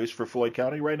being produced for Floyd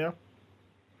County right now?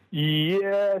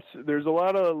 Yes, there's a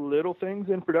lot of little things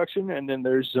in production, and then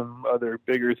there's some other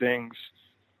bigger things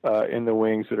in the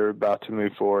wings that are about to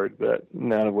move forward, but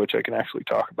none of which I can actually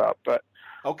talk about. But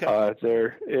okay,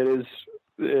 it is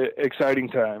exciting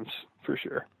times for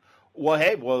sure. Well,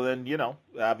 hey, then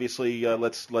obviously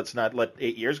let's not let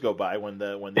 8 years go by when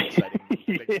the exciting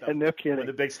big stuff, no kidding. When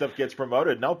the big stuff gets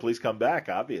promoted. No, please come back.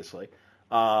 Obviously.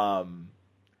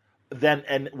 Then,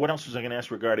 and what else was I going to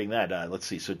ask regarding that? Let's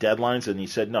see. So deadlines, and you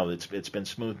said no. It's been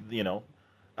smooth.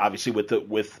 Obviously with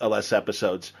less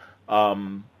episodes.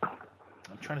 I'm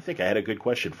trying to think. I had a good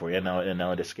question for you, and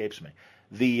now it escapes me.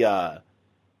 All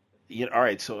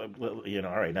right. So all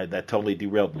right. That totally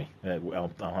derailed me.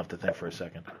 I'll have to think for a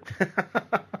second.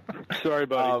 Sorry,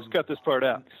 buddy. Just cut this part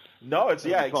out. No,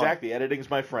 exactly. Editing's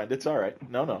my friend. It's all right.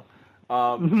 No.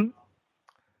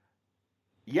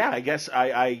 Yeah, I guess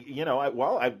back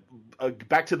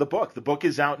to the book. The book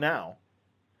is out now.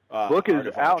 Book is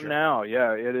out now.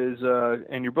 Yeah, it is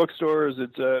in your bookstores.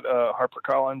 It's at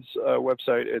HarperCollins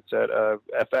website. It's at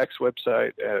FX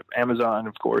website, at Amazon,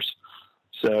 of course.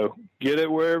 So get it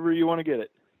wherever you want to get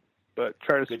it, but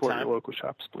try to support your local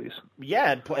shops, please.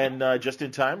 Yeah, and just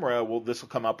in time. This will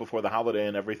come out before the holiday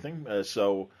and everything.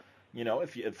 So,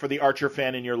 if for the Archer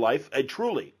fan in your life,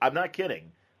 truly, I'm not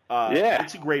kidding.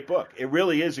 It's a great book. It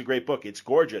really is a great book. It's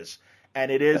gorgeous. And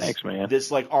it is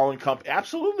this like all-encompassing.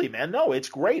 Absolutely, man. No, it's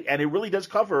great. And it really does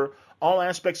cover all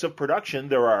aspects of production.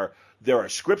 There are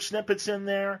script snippets in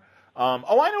there. I know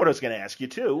what I was going to ask you,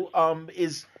 too,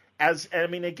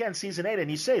 again, season 8,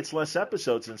 and you say it's less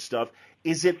episodes and stuff.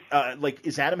 Is it,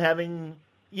 is Adam having,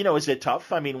 is it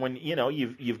tough? I mean, when,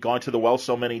 you've gone to the well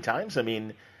so many times,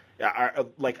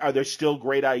 are there still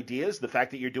great ideas? The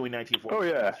fact that you're doing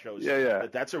 1940 shows,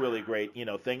 that's a really great,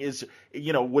 thing. Is,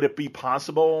 would it be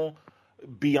possible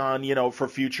beyond, for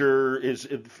future,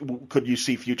 could you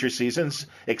see future seasons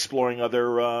exploring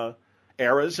other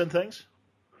eras and things?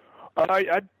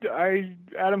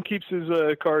 Adam keeps his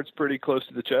cards pretty close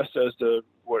to the chest as to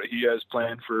what he has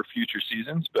planned for future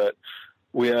seasons, but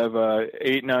we have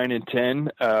 8, 9, and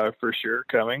 10 for sure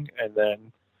coming, and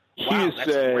then he has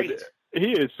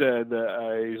said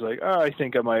that he's like, I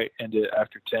think I might end it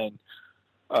after 10,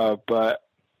 but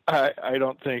I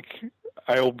don't think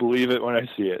I will believe it when I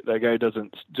see it. That guy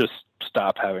doesn't just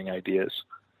stop having ideas.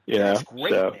 That's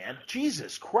great, man.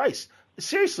 Jesus Christ,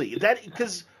 seriously,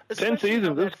 because 10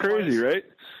 seasons, that's crazy, right?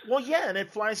 Well, yeah, and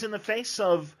it flies in the face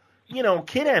of,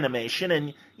 kid animation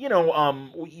and,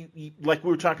 like we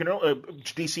were talking earlier,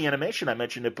 DC animation, I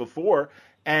mentioned it before,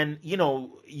 and,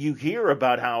 you hear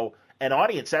about how an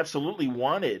audience absolutely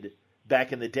wanted,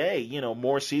 back in the day,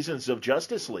 more seasons of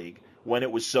Justice League, when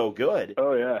it was so good.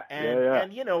 Oh yeah,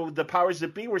 And you know, the powers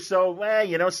that be were so,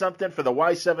 you know, something for the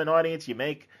Y7 audience. You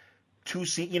make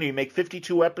you make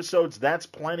 52 episodes. That's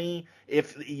plenty.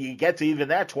 If you get to even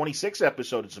that, 26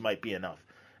 episodes might be enough.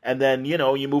 And then, you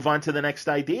know, you move on to the next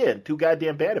idea. And too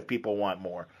goddamn bad if people want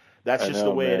more. That's just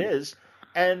the way it is.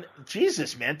 And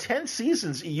Jesus, man, 10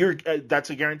 seasons. That's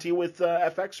a guarantee with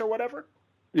FX or whatever.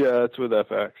 Yeah, that's with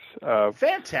FX.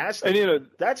 Fantastic. And you know,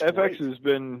 that's FX great. has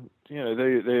been, you know,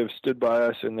 they have stood by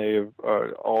us, and they have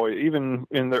always, even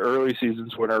in the early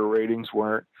seasons when our ratings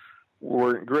weren't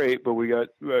great, but we got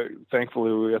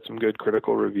thankfully we got some good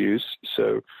critical reviews.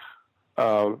 So,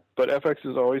 but FX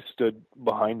has always stood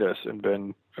behind us and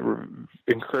been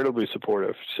incredibly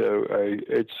supportive. So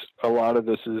it's a lot of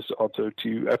this is also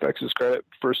to FX's credit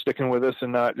for sticking with us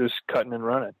and not just cutting and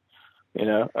running. You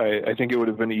know, I think it would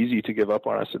have been easy to give up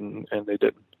on us, and they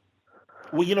didn't.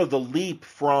 Well, you know, the leap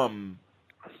from,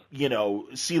 you know,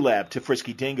 C-Lab to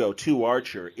Frisky Dingo to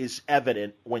Archer is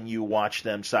evident when you watch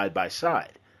them side by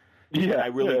side. Yeah, and I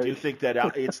really do think that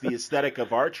it's the aesthetic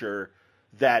of Archer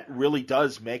that really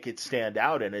does make it stand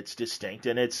out, and it's distinct,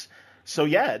 and it's so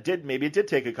yeah. It did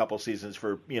take a couple seasons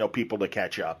for, you know, people to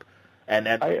catch up, and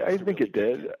I think it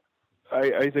did.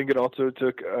 I think it also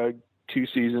took 2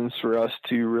 seasons for us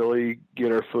to really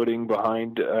get our footing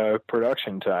behind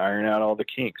production, to iron out all the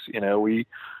kinks. You know,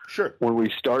 when we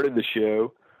started the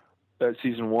show at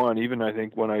season 1, even I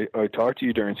think when I talked to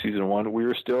you during season 1, we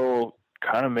were still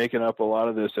kind of making up a lot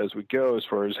of this as we go, as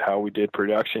far as how we did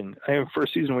production. I mean,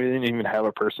 first season, we didn't even have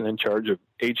a person in charge of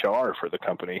HR for the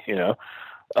company, you know,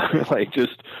 like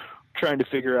just trying to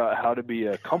figure out how to be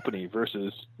a company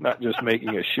versus not just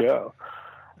making a show.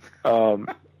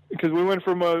 Because we went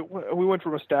from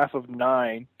a staff of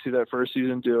 9 to that first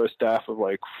season to a staff of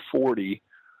like 40.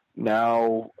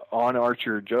 Now on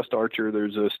Archer, just Archer,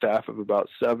 there's a staff of about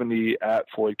 70. At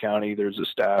Floyd County, there's a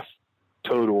staff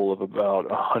total of about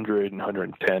 100 and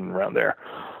 110 around there.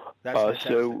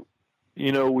 So,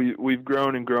 you know, we've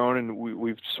grown and grown, and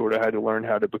we've sort of had to learn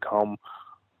how to become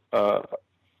a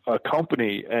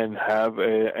company and have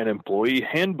an employee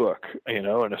handbook, you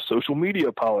know, and a social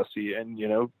media policy, and, you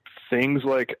know, things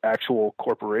like actual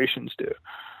corporations do,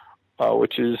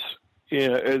 which is, you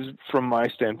know, as from my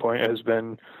standpoint, has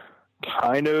been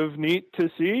kind of neat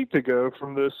to see, to go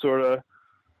from this sort of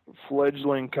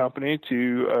fledgling company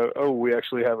to we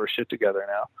actually have our shit together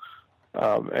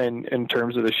now. And in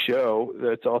terms of the show,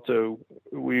 that's also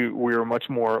we are much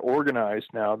more organized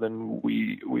now than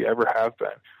we ever have been.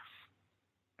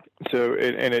 So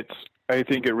I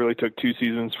think it really took 2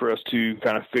 seasons for us to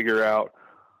kind of figure out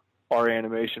our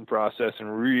animation process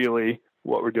and really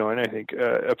what we're doing. I think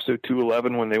episode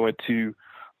 211, when they went to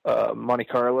Monte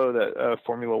Carlo, that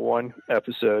Formula One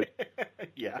episode,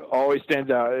 yeah, always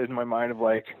stands out in my mind of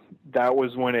like, that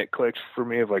was when it clicked for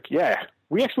me of like, yeah,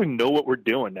 we actually know what we're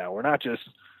doing now. We're not just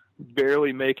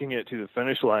barely making it to the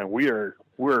finish line. We're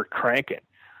cranking.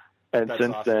 And That's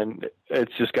since awesome. then,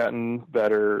 it's just gotten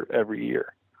better every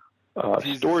year.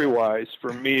 Story-wise,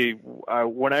 for me,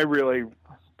 when I really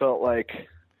felt like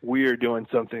we are doing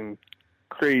something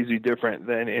crazy different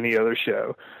than any other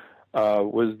show,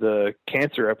 was the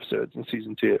cancer episodes in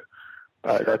season 2.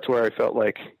 That's where I felt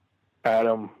like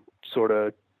Adam sort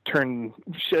of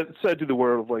said to the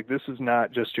world, like, this is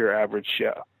not just your average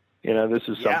show. You know, this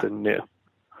is something new.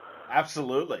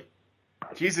 Absolutely.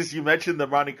 Jesus, you mentioned the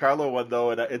Monte Carlo one,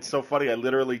 though, and it's so funny. I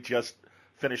literally just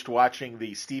finished watching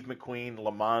the Steve McQueen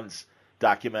Le Mans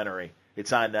documentary.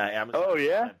 It's on Amazon. Oh,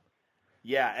 yeah?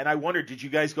 Yeah, and I wondered, did you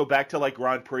guys go back to like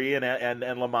Grand Prix and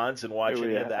Le Mans and watch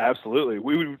any of that? Absolutely.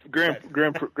 We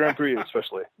Grand Prix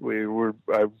especially.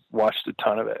 I watched a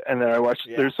ton of it, and then I watched.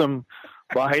 Yeah. There's some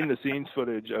behind the scenes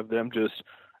footage of them just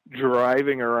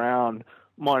driving around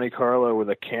Monte Carlo with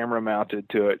a camera mounted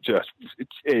to it.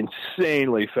 It's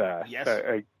insanely fast. Yes.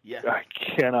 I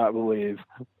cannot believe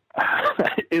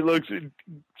it looks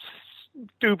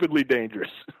stupidly dangerous.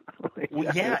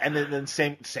 Well, yeah, and then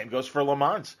same goes for Le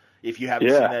Mans. If you haven't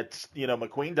seen that, you know,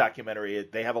 McQueen documentary,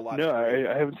 they have a lot. No,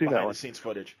 I haven't seen that behind the scenes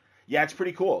footage. Yeah, it's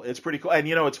pretty cool. And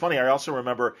you know, it's funny. I also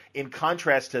remember, in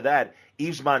contrast to that,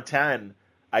 Yves Montand,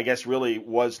 I guess, really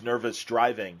was nervous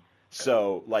driving.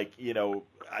 So, like, you know,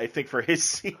 I think for his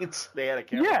scenes, they had a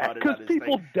camera mounted on his thing.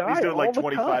 People die. He's doing like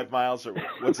 25 time. miles or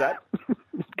what's that?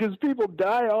 Because people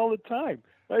die all the time.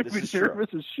 I'd be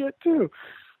nervous as shit too.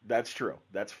 That's true.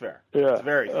 That's fair. Yeah, it's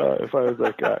very fair. If I was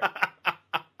that guy.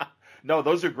 No,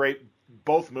 those are great.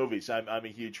 Both movies I'm a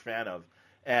huge fan of.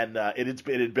 And it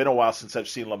had been a while since I've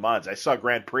seen Le Mans. I saw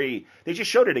Grand Prix. They just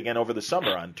showed it again over the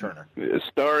summer on Turner.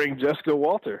 Starring Jessica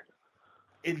Walter.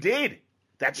 Indeed.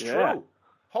 That's true.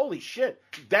 Holy shit.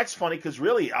 That's funny because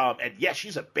really, and yeah,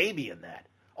 she's a baby in that.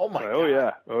 Oh, my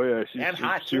God. Oh, yeah. She's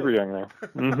hot, super young now.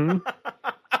 Mm-hmm.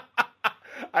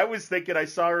 I was thinking I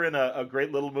saw her in a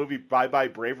great little movie, Bye Bye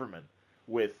Braverman,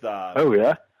 with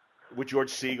with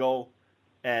George Segal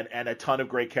and a ton of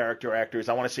great character actors.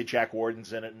 I want to say Jack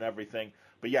Warden's in it and everything.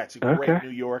 But yeah, it's a great New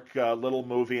York little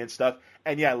movie and stuff.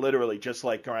 And yeah, literally just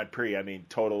like Grand Prix. I mean,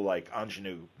 total like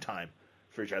ingenue time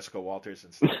for Jessica Walters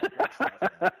and stuff.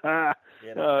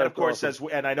 You know? And of course, awesome.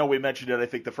 and I know we mentioned it, I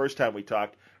think the first time we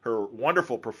talked, her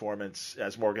wonderful performance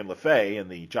as Morgan Le Fay in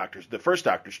the first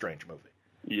Doctor Strange movie.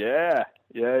 Yeah.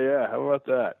 How about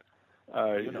that?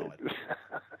 You know it.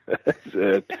 That's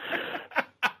it.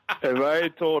 If I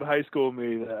had told high school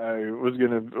me that I was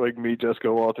gonna like meet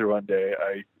Jessica Walter one day,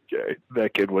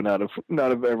 that kid would not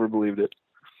have ever believed it.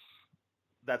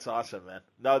 That's awesome, man.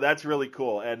 No, that's really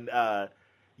cool. And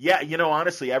yeah, you know,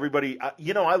 honestly, everybody,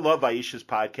 you know, I love Aisha's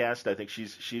podcast. I think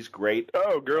she's great.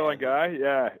 Oh, Girl and Guy,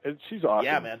 yeah, and she's awesome.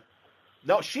 Yeah, man.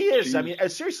 No, she is. I mean,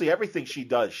 seriously, everything she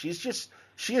does,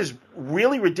 she is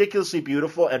really ridiculously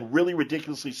beautiful and really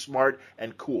ridiculously smart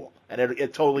and cool, and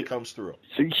it totally comes through.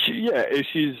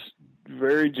 She's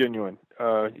very genuine.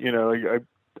 You know, like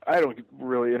I don't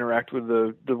really interact with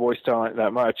the voice talent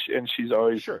that much, and she's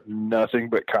always nothing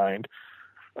but kind,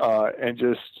 and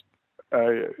just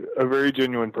a very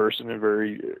genuine person and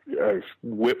very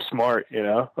whip smart. You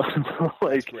know,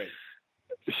 like That's great.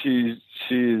 she's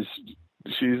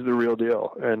the real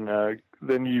deal. And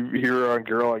then you hear her on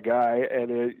Girl and Guy,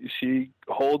 and she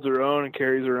holds her own and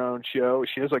carries her own show.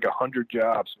 She has like 100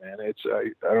 jobs, man.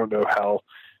 I don't know how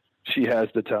she has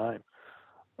the time.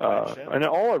 And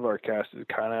all of our cast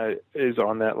is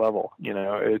on that level. You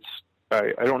know,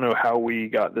 I don't know how we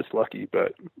got this lucky,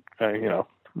 but you know,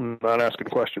 I'm not asking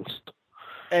questions.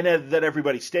 And that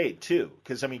everybody stayed too,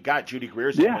 because I mean, God, Judy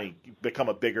Greer's only become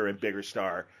a bigger and bigger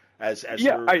star as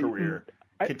her career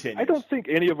continues. I don't think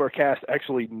any of our cast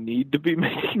actually need to be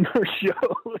making our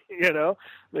show. You know,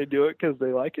 they do it because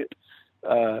they like it.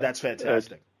 That's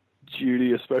fantastic.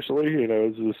 Judy, especially, you know,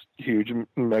 is this huge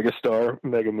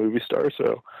mega movie star.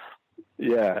 So,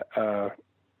 yeah.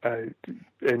 And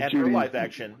Judy, her live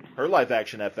action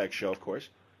FX show, of course.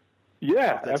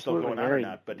 Yeah, that's absolutely. Still going on or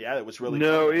not? But yeah, it was really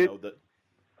fun.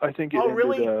 I think it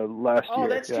ended last year. Oh,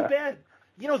 that's too bad.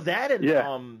 You know that,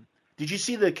 and did you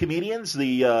see the Comedians,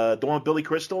 the one with Billy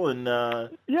Crystal and?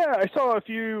 Yeah, I saw a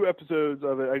few episodes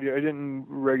of it. I didn't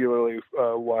regularly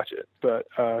watch it, but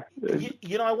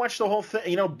you know, I watched the whole thing.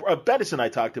 You know, Bettis and I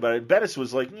talked about it. Bettis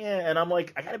was like, yeah, and I'm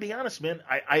like, I got to be honest, man.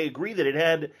 I agree that it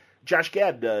had Josh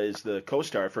Gad is the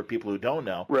co-star for people who don't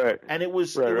know, right? And it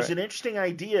was an interesting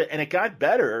idea, and it got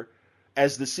better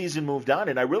as the season moved on,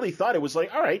 and I really thought it was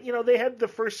like, all right, you know, they had the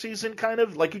first season kind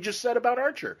of like you just said about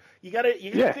Archer. You gotta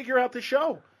figure out the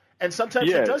show, and sometimes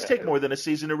it does take more than a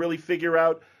season to really figure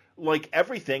out like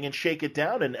everything and shake it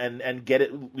down and get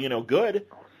it, you know, good.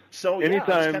 So I was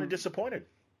kind of disappointed.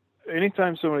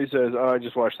 Anytime somebody says, "Oh, I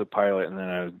just watched the pilot and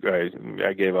then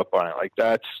I gave up on it," like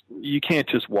you can't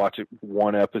just watch it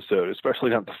one episode,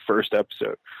 especially not the first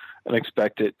episode, and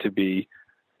expect it to be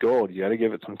gold. You got to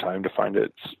give it some time to find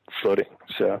its footing.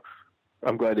 So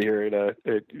I'm glad to hear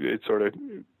it sort of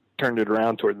turned it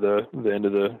around toward the end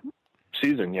of the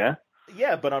season.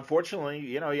 Yeah, but unfortunately,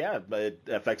 you know, but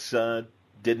FX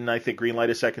didn't, I think, greenlight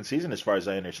a second season as far as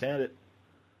I understand it.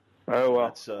 Oh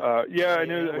well, I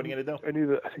knew that. What are you gonna do? I knew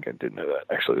that. I think I did know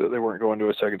that actually, that they weren't going to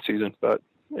a second season. But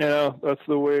you know, that's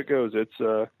the way it goes. It's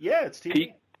it's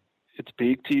TV. It's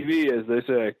peak TV, as they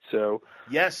say. So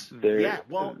yes,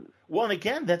 Well, and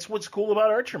again, that's what's cool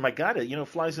about Archer. My God, it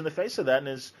flies in the face of that, and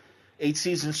is 8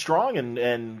 seasons strong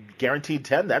and guaranteed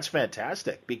 10. That's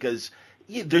fantastic because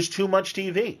there's too much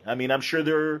TV. I mean, I'm sure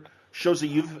there are shows that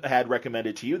you've had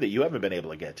recommended to you that you haven't been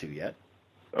able to get to yet.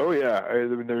 Oh yeah, I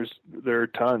mean, there are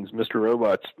tons. Mr.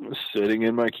 Robot's sitting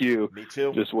in my queue. Me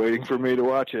too. Just waiting for me to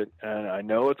watch it, and I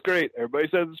know it's great. Everybody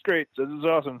says it's great. Says it's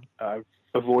awesome. I've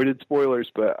avoided spoilers,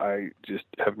 but I just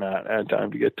have not had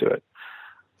time to get to it.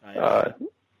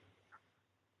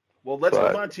 Well, let's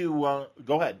move on to.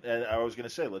 Go ahead. I was going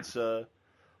to say let's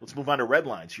move on to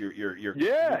Redlines. Your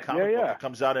new comic book that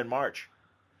comes out in March.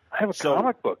 I have a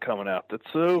comic book coming out. That's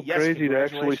so crazy to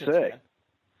actually say. Man.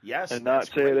 Yes, and not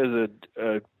say it as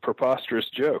a preposterous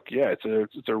joke. Yeah,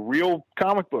 it's a real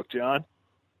comic book, John.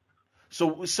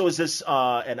 So is this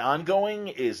an ongoing?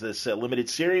 Is this a limited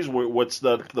series? What's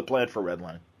the plan for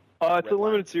Redline? It's a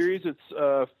limited series.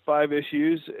 It's 5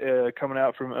 issues coming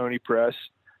out from Oni Press.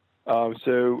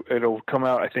 So it'll come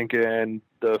out, I think, in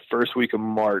the first week of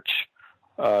March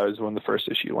is when the first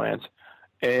issue lands.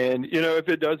 And, if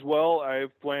it does well, I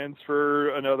have plans for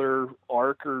another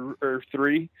arc or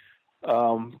 3.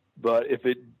 But if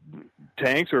it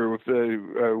tanks, or if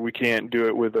we can't do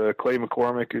it with Clay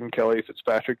McCormick and Kelly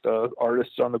Fitzpatrick, the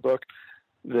artists on the book,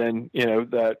 then,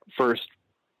 that first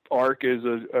arc is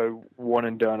a one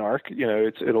and done arc.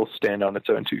 It'll stand on its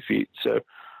own 2 feet. So,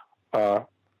 I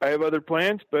have other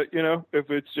plans, but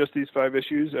if it's just these 5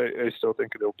 issues, I still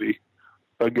think it'll be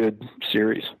a good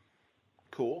series.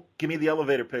 Cool. Give me the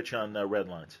elevator pitch on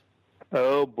Redlines.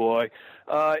 Oh boy,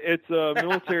 it's a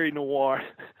military noir.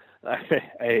 I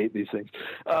hate these things.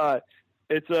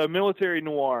 It's a military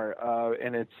noir,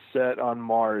 and it's set on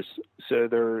Mars. So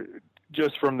they're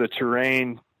just from the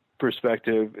terrain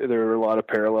perspective, there are a lot of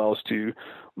parallels to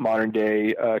modern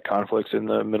day conflicts in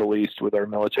the Middle East with our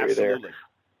military. Absolutely. There.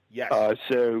 Yes.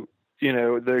 So,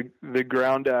 the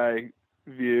ground eye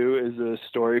view is a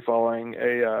story following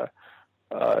a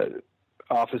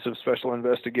Office of Special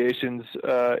Investigations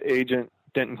agent,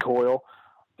 Denton Coyle,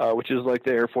 which is like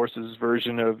the Air Force's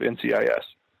version of NCIS.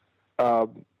 So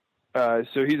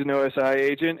he's an OSI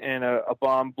agent, and a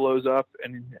bomb blows up,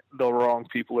 and the wrong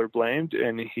people are blamed,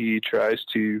 and he tries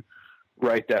to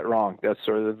right that wrong. That's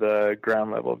sort of the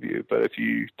ground level view. But if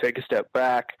you take a step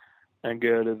back and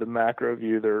go to the macro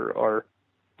view, there are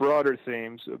broader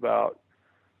themes about,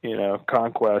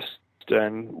 conquest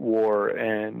and war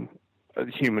and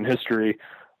human history,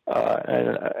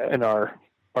 and our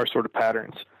sort of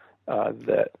patterns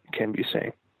that can be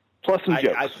seen. Plus some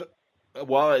jokes.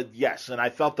 Yes, and I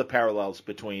felt the parallels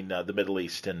between the Middle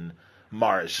East and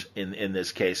Mars in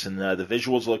this case, and the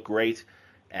visuals look great,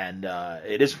 and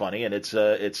it is funny, and it's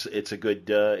a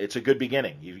good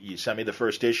beginning. You sent me the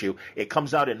first issue. It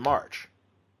comes out in March.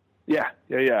 Yeah.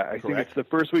 I think it's the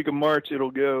first week of March.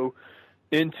 It'll go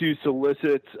into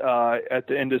solicits at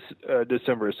the end of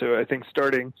December. So I think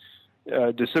starting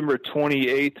December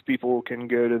 28th, people can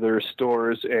go to their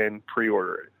stores and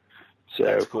pre-order it. So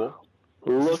that's cool.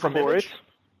 Look for it.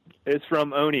 It's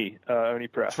from Oni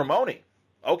Press. It's from Oni.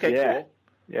 Okay, yeah. Cool.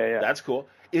 Yeah. That's cool.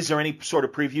 Is there any sort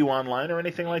of preview online or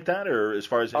anything like that, or as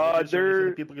far as images or anything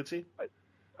that people can see?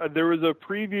 There was a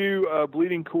preview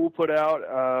Bleeding Cool put out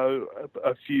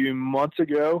a few months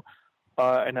ago,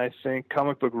 and I think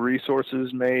Comic Book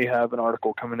Resources may have an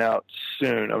article coming out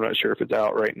soon. I'm not sure if it's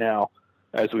out right now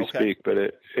as we speak, but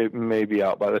it may be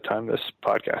out by the time this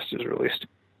podcast is released.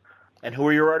 And who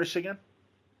are your artists again?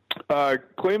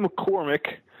 Clay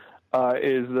McCormick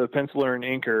is the penciler and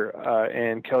inker,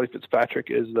 and Kelly Fitzpatrick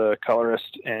is the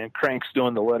colorist, and Crank's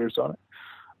doing the letters on it.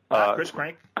 Chris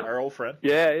Crank, our old friend.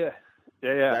 Yeah.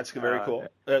 That's very cool.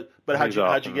 But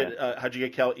how'd you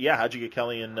get Kelly? Yeah, how'd you get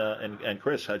Kelly and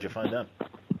Chris? How'd you find them?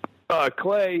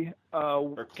 Clay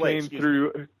came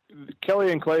through.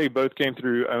 Kelly and Clay both came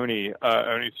through Oni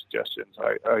suggestions.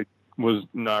 I was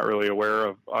not really aware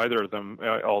of either of them,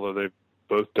 although they've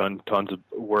both done tons of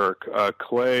work.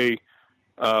 Clay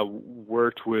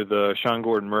worked with Sean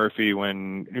Gordon Murphy you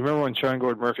remember when Sean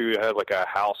Gordon Murphy had like a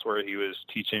house where he was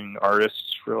teaching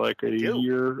artists for like a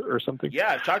year or something? Yeah,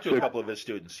 I've talked to a couple of his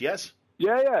students, yes.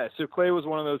 Yeah. So Clay was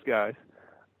one of those guys.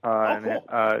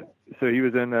 Cool. So he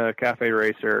was in Cafe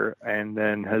Racer and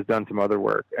then has done some other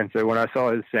work. And so when I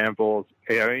saw his samples,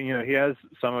 he has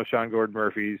some of Sean Gordon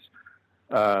Murphy's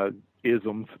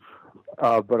isms,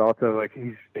 but also like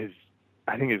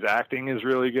I think his acting is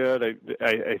really good.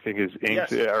 I think his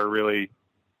inks are really.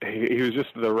 He was just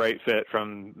the right fit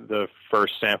from the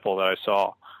first sample that I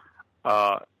saw,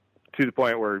 to the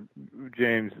point where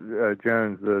James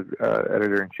Jones, the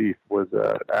editor in chief, was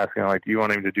asking like, "Do you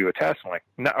want him to do a test?" I'm like,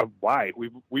 "No, why?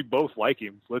 We both like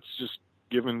him. Let's just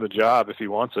give him the job if he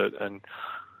wants it, and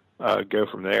go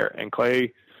from there." And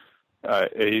Clay,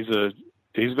 he's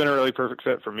been a really perfect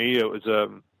fit for me. It was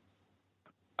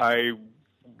I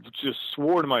just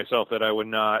swore to myself that I would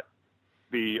not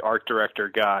be art director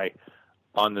guy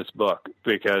on this book,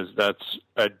 because that's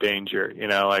a danger,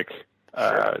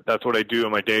 that's what I do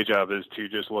in my day job, is to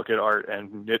just look at art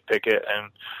and nitpick it.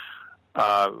 And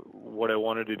what I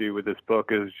wanted to do with this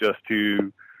book is just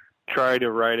to try to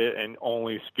write it and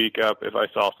only speak up if I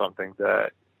saw something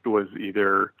that was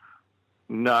either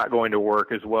not going to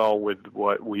work as well with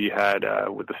what we had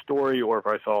with the story, or if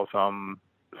I saw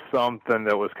something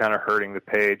that was kind of hurting the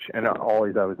page. And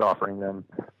always I was offering them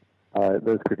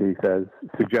those critiques as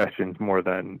suggestions more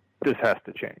than this has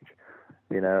to change.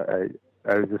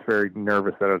 I was just very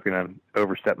nervous that I was going to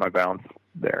overstep my bounds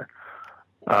there,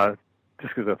 just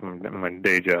because that's my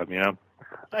day job,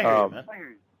 I hear you, man.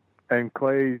 And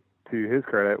Clay, to his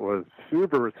credit, was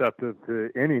super receptive to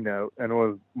any note and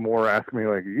was more asking me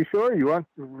like, "Are you sure you want?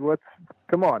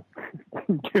 Come on,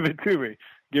 give it to me.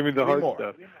 Give me the hard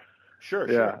stuff." Sure.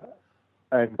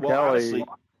 And well, honestly,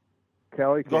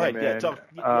 Kelly go came ahead. in Talk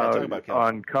about Kelly.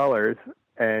 on colors,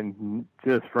 and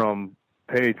just from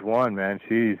page one, man,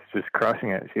 she's just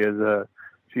crushing it. She's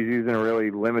using a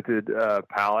really limited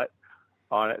palette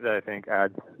on it that I think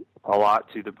adds a lot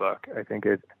to the book. I think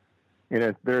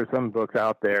there are some books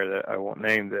out there that I won't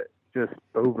name that just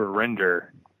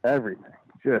over-render everything,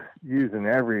 just using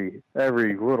every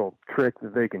little trick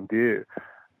that they can do.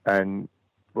 And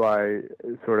by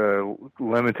sort of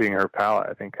limiting her palette,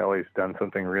 I think Kelly's done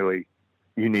something really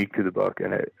unique to the book,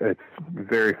 and it's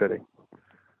very fitting.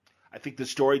 I think the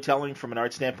storytelling from an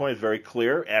art standpoint is very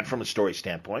clear, and from a story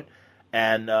standpoint.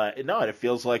 And it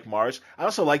feels like Mars. I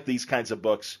also like these kinds of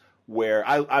books where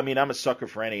I mean, I'm a sucker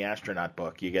for any astronaut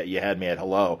book. You had me at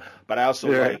hello, but I also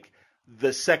like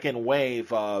the second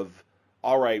wave of,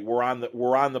 all right, we're on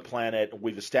the planet,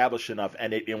 we've established enough,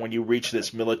 and when you reach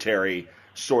this military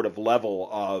sort of level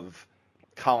of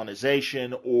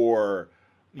colonization or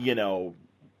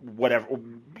whatever,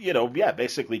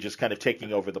 basically just kind of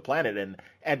taking over the planet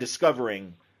and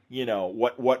discovering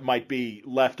what might be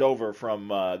left over from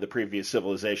the previous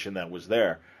civilization that was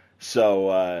there.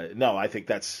 So no, I think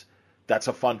that's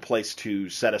a fun place to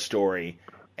set a story.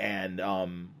 And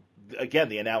again,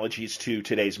 the analogies to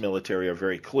today's military are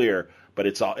very clear, but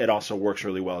it also works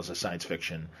really well as a science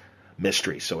fiction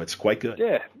mystery. So it's quite good.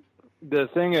 Yeah. The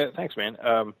thing, thanks, man.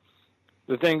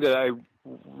 The thing that I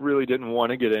really didn't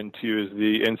want to get into is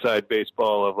the inside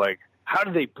baseball of, like, how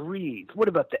do they breathe? What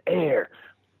about the air?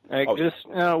 Like,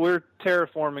 we're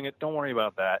terraforming it. Don't worry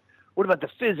about that. What about the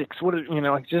physics?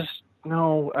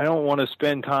 No, I don't want to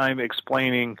spend time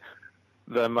explaining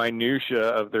the minutia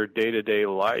of their day-to-day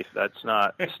life. That's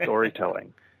not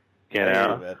storytelling,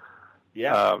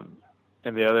 Yeah.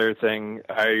 And the other thing,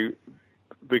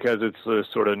 because it's a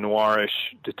sort of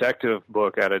noirish detective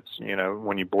book at its,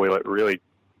 when you boil it really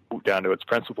down to its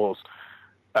principles,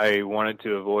 I wanted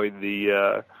to avoid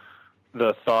the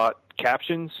thought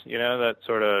captions, that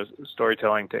sort of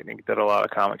storytelling technique that a lot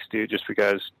of comics do, just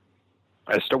because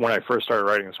when I first started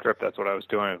writing the script, that's what I was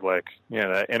doing, is like,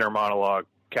 that inner monologue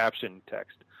caption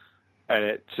text. And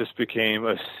it just became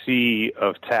a sea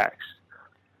of text.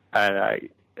 And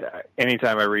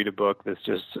anytime I read a book that's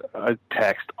just a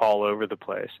text all over the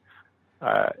place,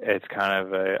 it's kind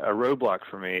of a roadblock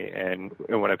for me and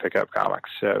when I pick up comics.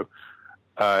 So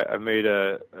I made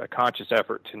a conscious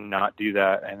effort to not do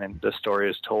that, and then the story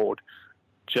is told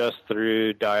just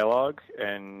through dialogue,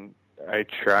 and I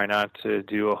try not to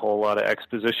do a whole lot of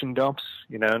exposition dumps,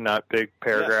 not big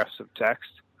paragraphs of text.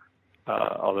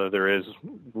 Although there is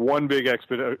one big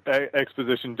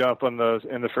exposition dump in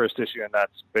the first issue, and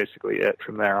that's basically it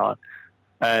from there on.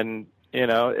 And,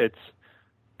 it's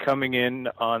coming in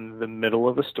on the middle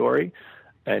of a story,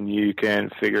 and you can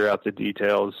figure out the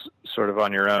details sort of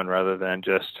on your own rather than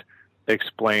just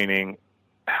explaining,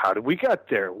 how did we get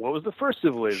there? What was the first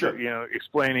civilization? Sure.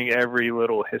 Explaining every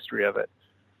little history of it.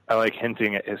 I like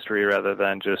hinting at history rather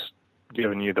than just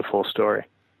giving you the full story.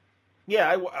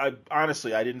 Yeah, I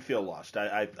honestly, I didn't feel lost.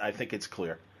 I think it's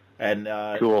clear. And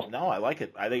cool. No, I like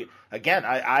it. I think, again,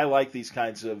 I like these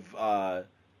kinds of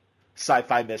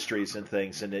sci-fi mysteries and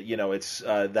things, and it's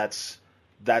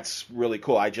that's really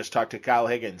cool. I just talked to Kyle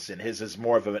Higgins, and his is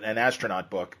more of an astronaut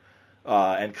book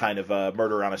and kind of a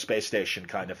murder on a space station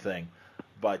kind of thing.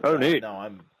 But neat.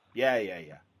 No,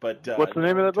 yeah. But what's the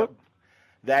name of that book?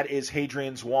 That is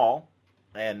Hadrian's Wall,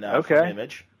 and from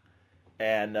Image.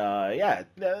 And,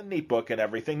 neat book and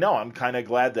everything. No, I'm kind of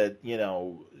glad that,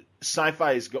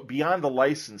 sci-fi is beyond the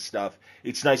license stuff.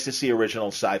 It's nice to see original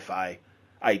sci-fi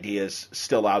ideas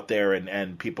still out there,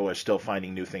 and people are still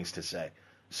finding new things to say.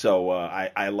 So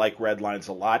I like Redlines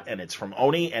a lot, and it's from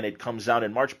Oni, and it comes out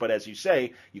in March. But as you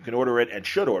say, you can order it and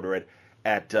should order it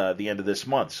at the end of this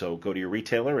month. So go to your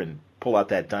retailer and pull out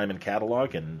that diamond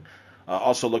catalog, and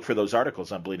also look for those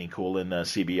articles on Bleeding Cool in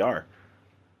CBR.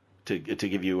 To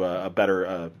give you a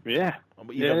better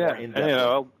more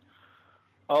in-depth.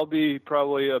 I'll be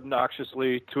probably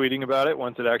obnoxiously tweeting about it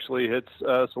once it actually hits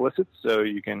solicits, so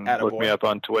you can look me up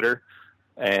on Twitter.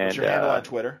 And what's your handle on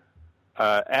Twitter?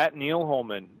 At Neal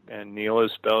Holman, and Neal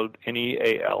is spelled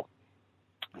Neal.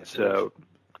 Yes, so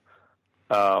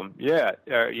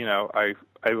I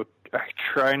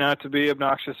try not to be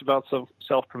obnoxious about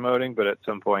self-promoting, but at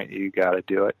some point you got to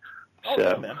do it.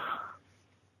 Yeah, man.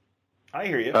 I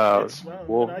hear you.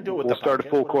 We'll start a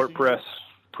full court press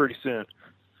pretty soon.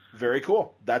 Very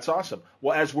cool. That's awesome.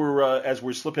 Well, as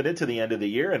we're slipping into the end of the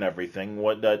year and everything,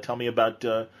 tell me about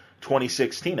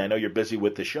 2016. I know you're busy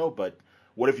with the show, but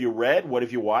what have you read? What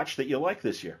have you watched that you like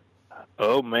this year?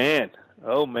 Oh man.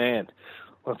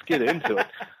 Let's get into it.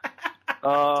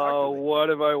 What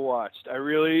have I watched? I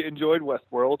really enjoyed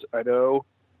Westworld. I know.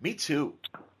 Me too.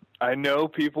 I know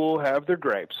people have their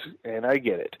gripes, and I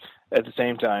get it. At the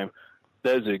same time,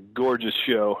 that is a gorgeous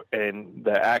show, and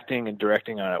the acting and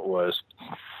directing on it was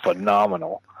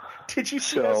phenomenal. Did you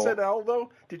see SNL,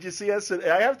 though? Did you see SNL?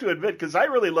 I have to admit, because I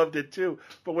really loved it, too.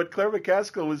 But when Claire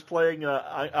McCaskill was playing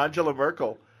Angela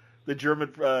Merkel, the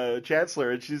German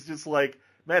chancellor, and she's just like,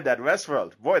 man, that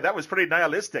Westworld, boy, that was pretty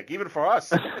nihilistic, even for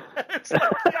us. It's like,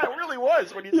 yeah, it really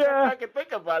was, when you step back and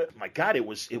think about it. My God, it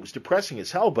was depressing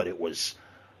as hell, but it was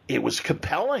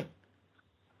compelling.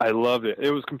 I loved it.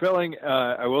 It was compelling.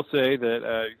 I will say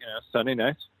that Sunday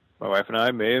nights, my wife and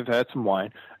I may have had some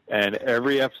wine, and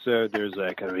every episode there's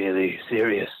like a really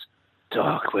serious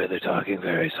talk where they're talking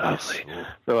very softly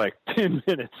for like 10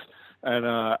 minutes, and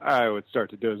I would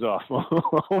start to doze off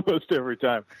almost every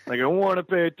time. Like, I want to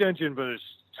pay attention, but it's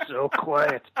so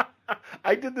quiet.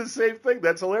 I did the same thing.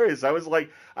 That's hilarious. I was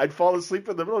like, I'd fall asleep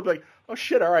in the middle and be like, oh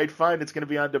shit, all right, fine, it's going to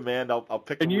be on demand. I'll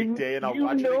pick a weekday and I'll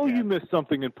watch it again. You know you missed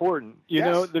something important. You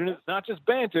know, there's not just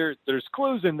banter. There's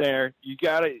clues in there. You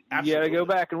gotta go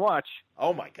back and watch.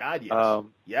 Oh my God, yes.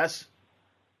 Yes.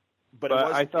 But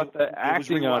I thought the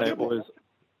acting on it was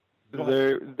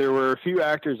there were a few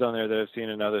actors on there that I've seen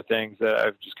in other things that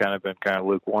I've just kind of been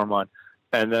lukewarm on.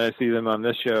 And then I see them on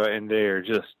this show and they are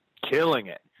just killing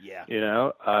it. Yeah. You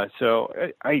know, so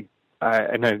I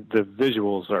the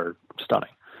visuals are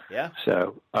stunning. Yeah.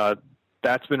 So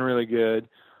that's been really good.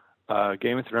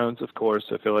 Game of Thrones, of course.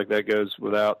 I feel like that goes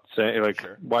without saying. Like,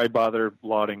 why bother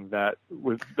lauding that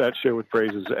show with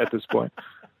praises at this point?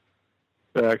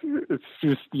 It's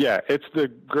just, it's the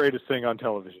greatest thing on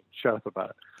television. Shut up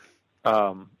about it.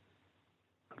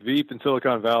 Veep and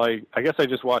Silicon Valley. I guess I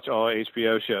just watch all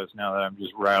HBO shows now that I'm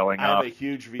just rattling off. I'm a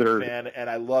huge Veep fan, and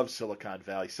I love Silicon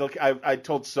Valley. I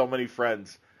told so many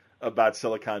friends about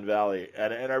Silicon Valley,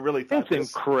 and I really thought it's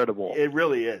incredible. It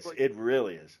really is. It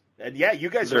really is. And you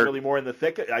guys are really more in the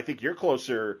thick. I think you're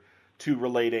closer to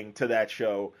relating to that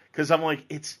show because I'm like,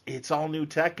 it's all new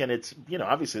tech, and it's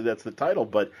obviously that's the title,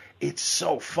 but it's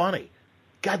so funny.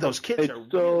 God, those kids are really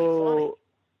funny.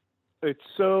 It's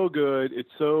so good. It's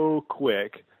so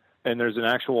quick, and there's an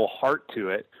actual heart to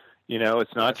it. You know,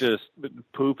 it's not just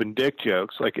poop and dick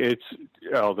jokes. Like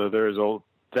although there's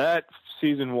that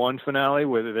season 1 finale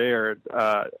where they are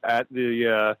at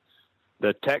the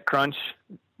TechCrunch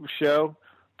show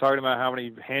talking about how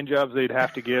many hand jobs they'd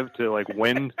have to give to like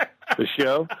win the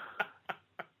show.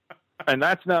 And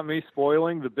that's not me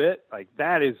spoiling the bit. Like,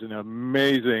 that is an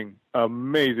amazing,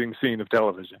 amazing scene of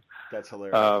television. That's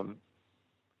hilarious.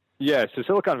 So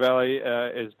Silicon Valley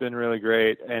has been really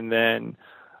great. And then,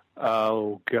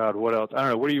 oh God, what else? I don't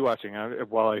know. What are you watching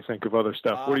while I think of other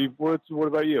stuff? What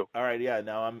about you? All right,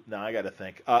 now I got to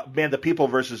think. Man, The People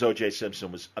versus O.J.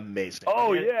 Simpson was amazing.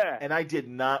 Oh, and I did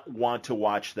not want to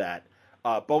watch that.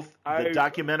 Both the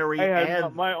documentary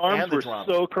and my arms and the were drama.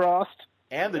 So crossed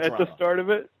and the at drama. The start of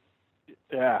it.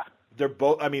 Yeah, they're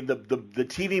both. I mean, the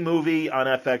TV movie on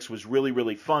FX was really,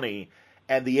 really funny,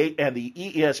 and the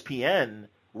ESPN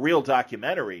real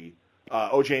documentary,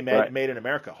 O.J. Made in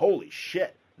America. Holy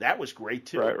shit, that was great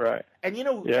too. Right. And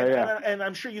and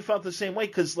I'm sure you felt the same way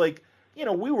because, like,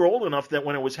 we were old enough that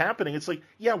when it was happening, it's like,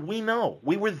 we know,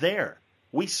 we were there,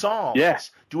 we saw all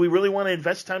this. Do we really want to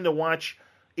invest time to watch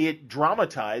it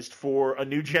dramatized for a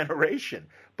new generation?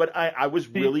 But I was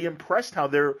really impressed how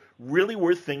there really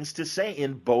were things to say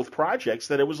in both projects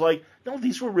that it was like, no,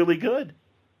 these were really good.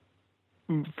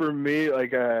 For me,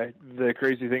 like the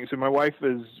crazy thing, so my wife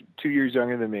is 2 years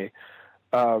younger than me,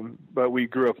 but we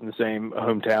grew up in the same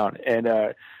hometown.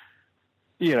 And,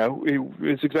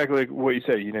 it's exactly like what you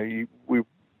said. We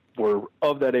were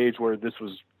of that age where this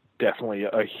was definitely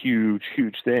a huge,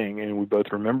 huge thing, and we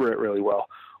both remember it really well.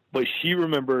 But she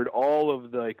remembered all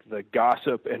of the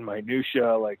gossip and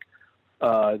minutia, like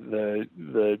the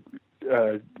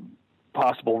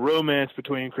possible romance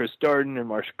between Chris Darden and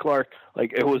Marcia Clark.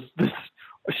 Like, it was this.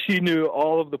 She knew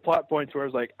all of the plot points where I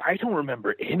was like, I don't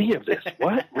remember any of this.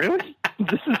 What? Really?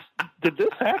 Did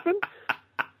this happen?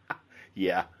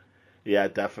 Yeah,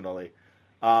 definitely.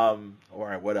 All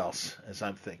right, what else? As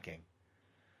I'm thinking.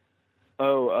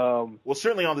 Well,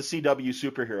 certainly on the CW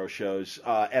superhero shows,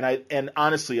 and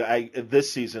honestly,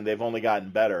 this season they've only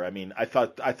gotten better. I mean, I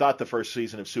thought the first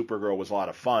season of Supergirl was a lot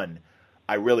of fun.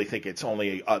 I really think it's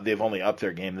only they've only upped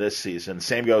their game this season.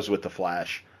 Same goes with the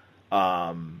Flash.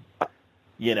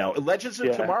 Legends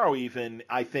of Tomorrow, even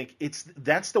I think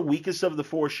that's the weakest of the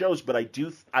 4 shows, but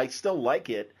I still like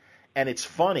it, and it's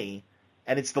funny,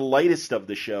 and it's the lightest of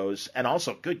the shows, and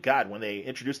also, good God, when they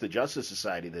introduced the Justice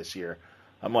Society this year.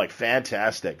 I'm like,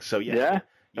 fantastic. So,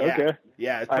 Yeah. Okay.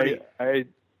 Yeah, it's pretty.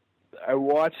 I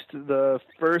watched the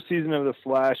first season of The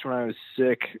Flash when I was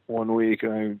sick one week,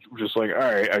 and I was just like, all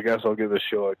right, I guess I'll give this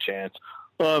show a chance.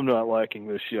 Well, I'm not liking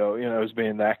this show. I was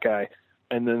being that guy.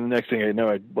 And then the next thing I know,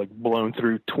 I'd blown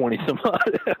through 20 some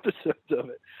odd episodes of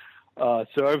it.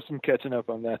 So I have some catching up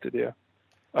on that to do.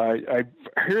 I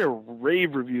hear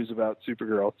rave reviews about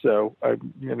Supergirl, so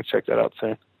I'm going to check that out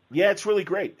soon. Yeah, it's really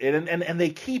great. And they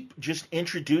keep just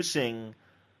introducing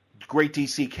great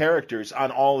DC characters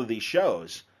on all of these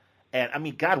shows. And, I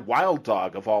mean, God, Wild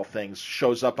Dog, of all things,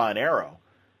 shows up on Arrow.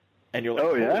 And you're like,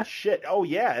 holy shit. Oh,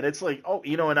 yeah. And it's like,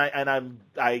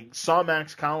 I saw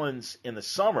Max Collins in the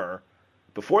summer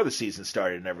before the season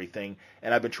started and everything,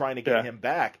 and I've been trying to get him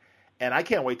back. And I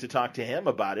can't wait to talk to him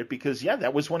about it because,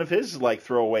 that was one of his,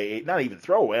 throwaway, not even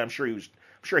throwaway. I'm sure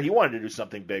he wanted to do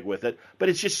something big with it. But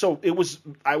it's just it was,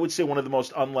 I would say, one of the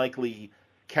most unlikely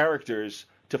characters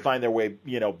to find their way,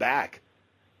 back.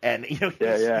 And,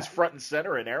 he's front and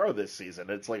center in Arrow this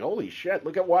season. It's like, holy shit,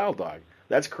 look at Wild Dog.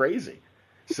 That's crazy.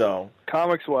 So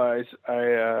comics wise,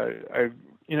 I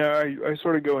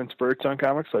sort of go in spurts on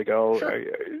comics.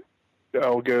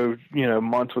 I'll go,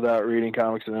 months without reading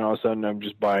comics, and then all of a sudden I'm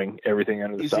just buying everything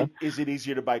under the sun. Is it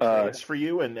easier to buy trades for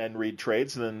you and read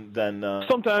trades than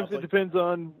sometimes it depends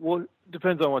on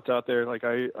what's out there.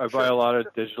 I buy a lot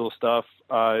of digital stuff.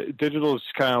 Digital is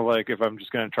kind of like if I'm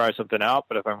just going to try something out,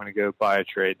 but if I'm going to go buy a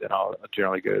trade, then I'll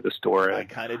generally go to the store. I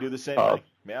kind of do the same thing.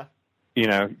 Yeah.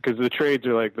 Because the trades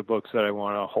are like the books that I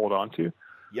want to hold on to.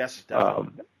 Yes,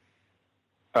 definitely.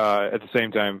 At the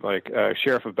same time,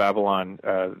 Sheriff of Babylon,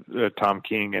 Tom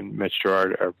King and Mitch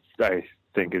Gerard I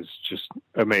think is just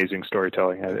amazing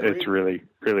storytelling. Agreed. It's really,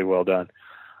 really well done.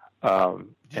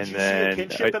 Did you see a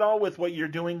kinship at all with what you're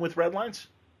doing with Redlines?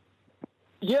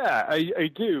 Yeah,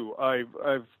 I do.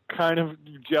 I've kind of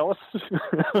jealous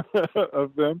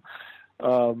of them.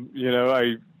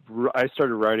 I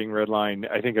started writing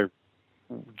Redline. I think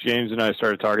James and I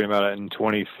started talking about it in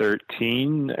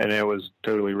 2013, and it was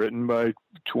totally written by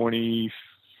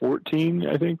 2014,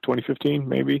 I think, 2015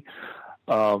 maybe.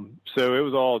 So it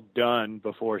was all done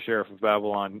before Sheriff of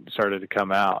Babylon started to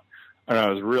come out. And I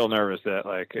was real nervous that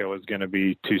it was going to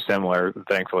be too similar.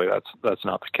 Thankfully, that's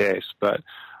not the case. But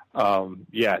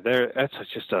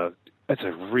that's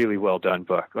a really well done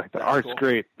book. The art's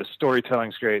great, the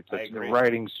storytelling's great, the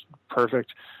writing's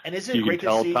perfect. And isn't you it great can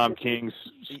tell to see Tom King's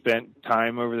spent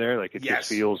time over there? It just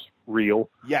feels real.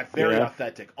 Yeah, very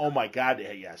authentic. Oh my God,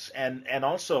 yes. And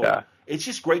also, it's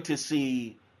just great to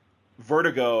see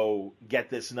Vertigo get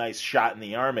this nice shot in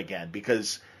the arm again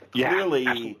because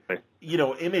clearly,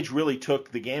 Image really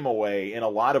took the game away in a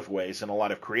lot of ways and a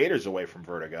lot of creators away from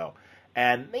Vertigo.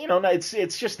 And,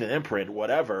 it's just an imprint,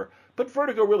 whatever. But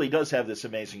Vertigo really does have this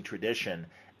amazing tradition.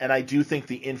 And I do think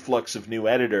the influx of new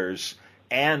editors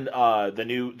and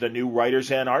the new writers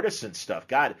and artists and stuff.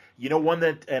 God, one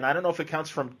that, and I don't know if it counts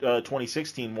from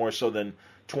 2016 more so than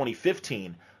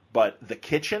 2015, but The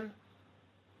Kitchen.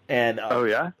 And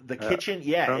The Kitchen,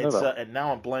 it's and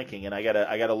now I'm blanking, and I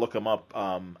gotta look them up.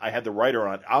 I had the writer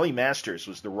on. Ollie Masters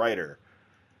was the writer.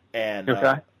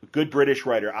 And good British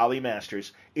writer, Ollie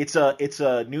Masters. It's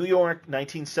a New York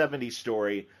 1970s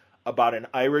story about an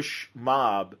Irish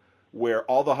mob where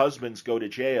all the husbands go to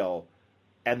jail,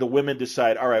 and the women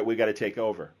decide, all right, we got to take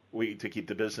over to keep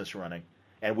the business running,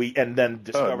 and then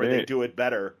discover they do it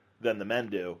better than the men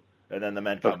do, and then the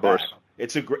men come back.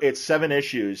 It's 7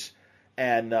 issues,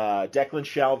 and Declan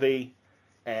Shalvey,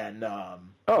 and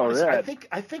I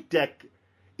think Deck.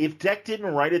 If Deck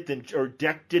didn't write it, or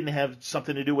Deck didn't have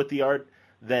something to do with the art,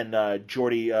 then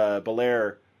Jordi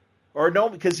Belair, or no,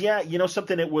 because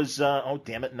something. It was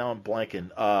damn it, now I'm blanking.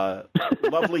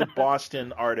 Lovely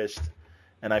Boston artist,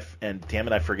 and damn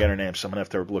it, I forget her name. So I'm gonna have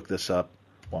to look this up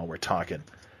while we're talking.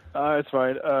 It's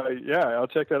fine. I'll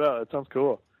check that out. That sounds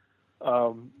cool.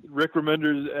 Rick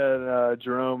Remenders and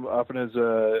Jerome Offen's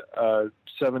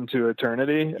 7 to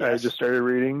Eternity. Yes. I just started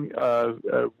reading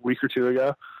a week or two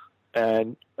ago.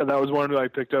 And that was one that I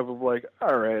picked up of all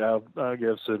right, I'll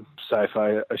give some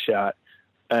sci-fi a shot.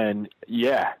 And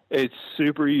it's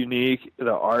super unique.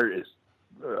 The art is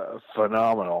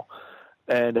phenomenal.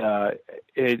 And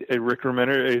Rick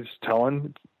Remender is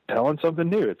telling something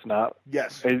new. It's not.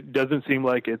 Yes. It doesn't seem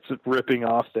like it's ripping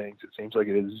off things. It seems like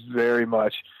it is very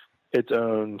much its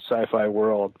own sci-fi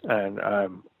world, and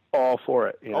I'm all for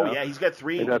it. He's got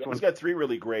 3. He's got 3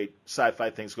 really great sci-fi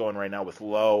things going right now with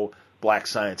Low, Black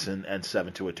Science, and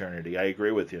 7 to Eternity. I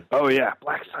agree with you. Oh yeah,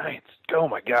 Black Science. Oh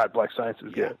my God, Black Science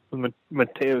is good.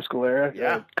 Mateo Scalera.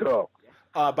 Yeah. Cool.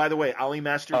 By the way, Ollie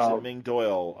Masters and Ming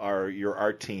Doyle are your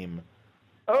art team.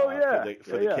 For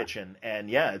the Kitchen, and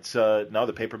it's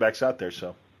the paperback's out there.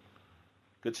 So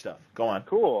Good stuff. Go on.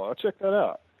 Cool. I'll check that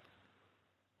out.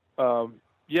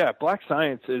 Yeah, Black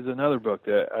Science is another book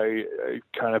that I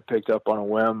kind of picked up on a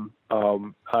whim.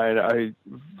 I've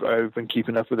been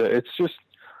keeping up with it.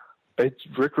 It's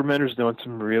Rick Remender's doing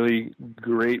some really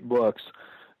great books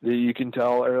that you can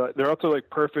tell they're also like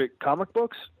perfect comic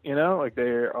books. You know, like they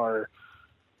are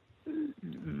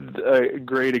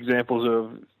great examples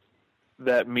of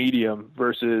that medium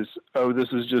versus, oh,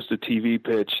 this is just a TV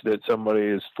pitch that somebody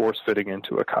is force fitting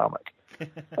into a comic.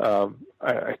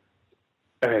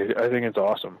 I think it's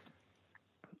awesome.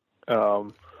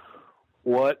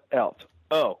 What else?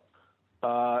 Oh,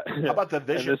 how about The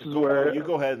Vision? This is where you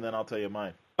go ahead, and then I'll tell you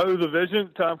mine. Oh, The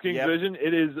Vision, Tom King's Vision.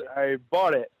 It is. I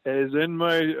bought it. It is in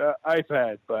my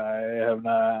iPad, but I have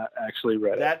not actually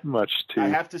read it much. I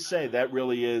have to say that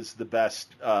really is the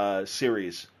best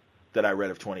series that I read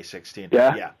of 2016.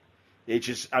 Yeah. It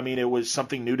just, I mean, it was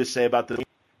something new to say about The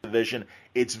Vision.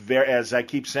 It's very, as I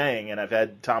keep saying, and I've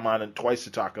had Tom on twice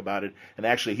to talk about it, and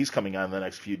actually he's coming on in the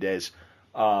next few days,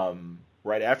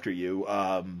 right after you.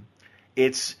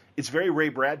 It's very Ray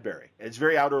Bradbury. It's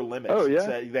very Outer Limits. Oh, yeah.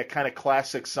 It's that kind of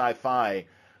classic sci-fi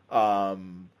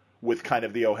with kind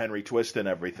of the O. Henry twist and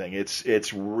everything.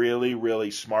 It's really,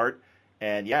 really smart,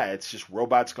 and it's just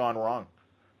robots gone wrong.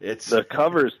 The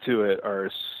covers to it are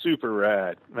super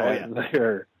rad, man. Oh,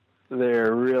 yeah.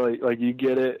 They're really, like, you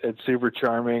get it. It's super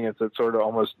charming. It's a sort of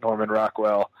almost Norman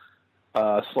Rockwell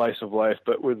slice of life,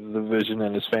 but with the Vision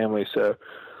and his family. So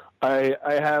I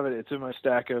have it. It's in my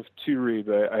stack of to read,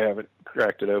 but I haven't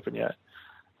cracked it open yet.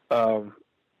 I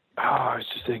was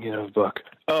just thinking of a book.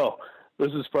 Oh,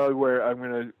 this is probably where I'm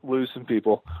going to lose some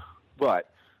people. But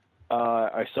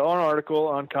I saw an article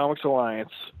on Comics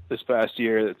Alliance this past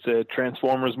year that said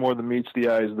Transformers More Than Meets the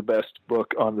Eye is the best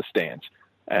book on the stands.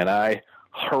 And I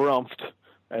harumphed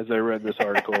as I read this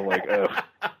article, like, oh,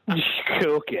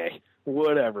 okay,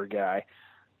 whatever, guy.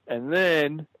 And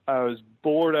then I was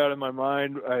bored out of my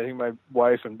mind. I think my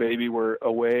wife and baby were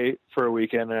away for a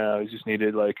weekend, and I just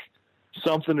needed, like,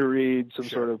 something to read, some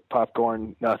sort of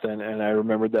popcorn, nothing. And I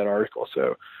remembered that article,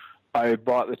 so I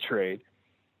bought the trade.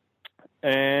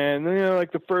 And then,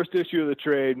 like the first issue of the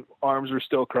trade, arms were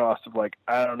still crossed of like,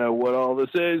 I don't know what all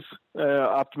this is.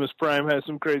 Optimus Prime has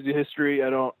some crazy history. I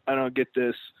don't get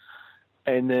this.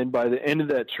 And then by the end of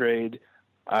that trade,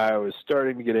 I was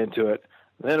starting to get into it.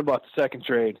 And then I bought the second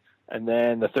trade, and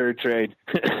then the third trade,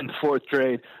 and the fourth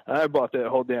trade. And I bought that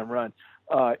whole damn run.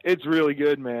 It's really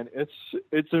good, man.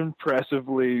 It's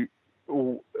impressively.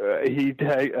 James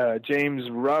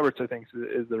Roberts, I think,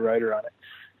 is the writer on it.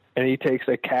 And he takes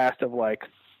a cast of like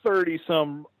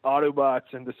 30-some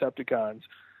Autobots and Decepticons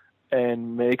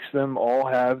and makes them all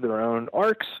have their own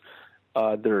arcs.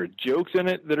 There are jokes in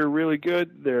it that are really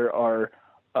good. There are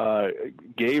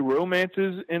gay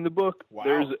romances in the book. Wow.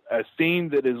 There's a scene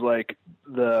that is like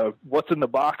the What's in the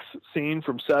Box scene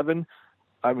from Seven.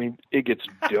 I mean, it gets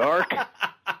dark.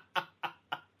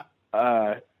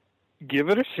 Give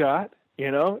it a shot.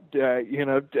 I'm going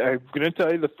to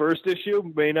tell you the first issue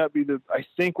may not be I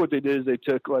think what they did is they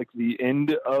took like the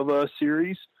end of a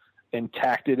series and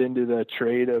tacked it into the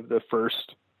trade of the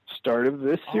first start of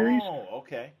this series. Oh,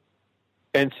 okay.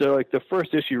 And so like the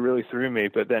first issue really threw me,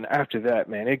 but then after that,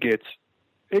 man, it gets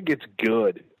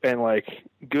good and like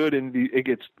good. And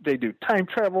they do time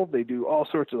travel. They do all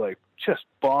sorts of like just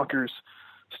bonkers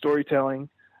storytelling.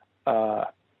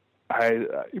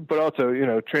 But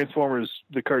also, Transformers,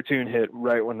 the cartoon hit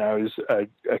right when I was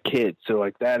a kid. So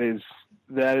like that is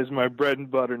my bread and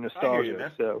butter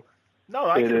nostalgia.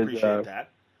 I can appreciate that.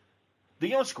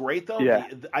 You know what's great though? Yeah.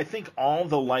 I think all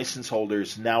the license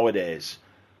holders nowadays,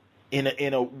 in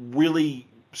a really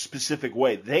specific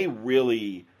way, they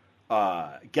really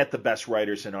get the best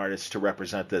writers and artists to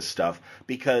represent this stuff.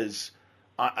 Because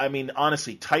I mean,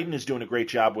 honestly, Titan is doing a great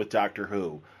job with Doctor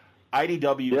Who.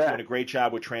 IDW is doing a great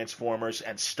job with Transformers,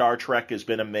 and Star Trek has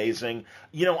been amazing.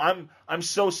 I'm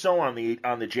so on the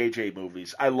JJ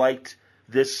movies. I liked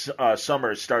this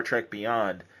summer's Star Trek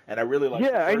Beyond, and I really liked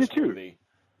the first movie.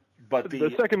 But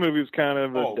the second movie was kind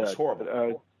of it was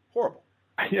horrible. Horrible.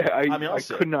 Yeah, I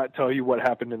could not tell you what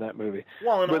happened in that movie.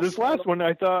 Well, but this last one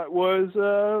I thought was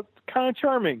kind of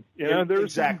charming. There were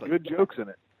some good jokes in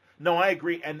it. No, I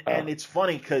agree, and it's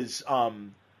funny because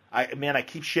I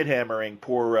keep shit-hammering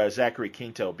poor Zachary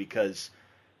Quinto because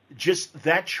just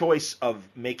that choice of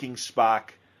making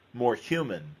Spock more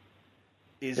human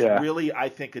is really, I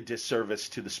think, a disservice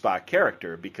to the Spock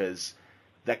character because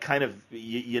that kind of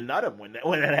you nut him when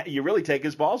you really take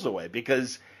his balls away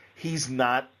because he's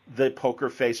not the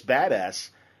poker face badass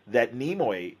that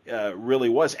Nimoy really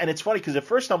was. And it's funny because at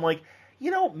first I'm like,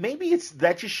 maybe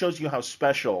that just shows you how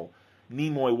special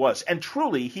Nimoy was, and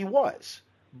truly he was.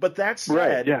 But that said,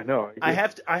 right? Yeah, no, I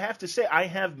have to say I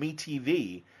have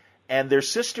MeTV, and their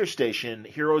sister station,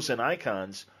 Heroes and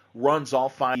Icons, runs all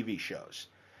 5 TV shows.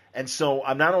 And so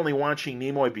I'm not only watching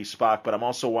Nimoy be Spock, but I'm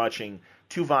also watching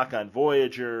Tuvok on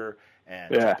Voyager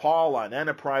and T'Pol on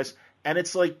Enterprise. And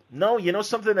it's like, no, you know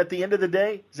something? At the end of the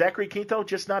day, Zachary Quinto,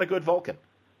 just not a good Vulcan.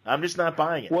 I'm just not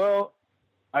buying it. Well,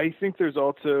 I think there's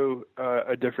also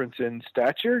a difference in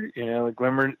stature. You know, like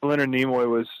Leonard Nimoy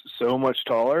was so much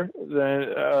taller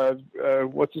than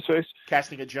what's his face?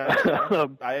 Casting a giant.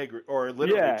 I agree, or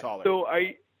literally taller. So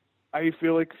I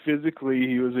feel like physically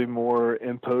he was a more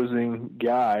imposing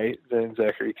guy than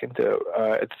Zachary Quinto.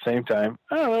 At the same time,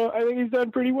 I don't know. I think he's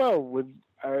done pretty well with.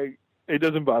 It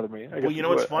doesn't bother me. Well, you know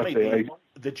what's funny?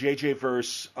 The JJ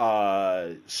verse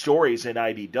stories in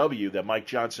IDW that Mike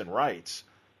Johnson writes,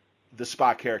 the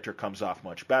Spock character comes off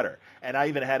much better. And I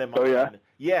even had him on.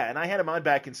 Yeah, and I had him on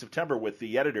back in September with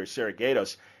the editor, Sarah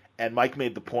Gatos, and Mike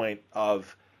made the point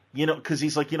of, you know, because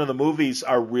he's like, you know, the movies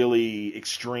are really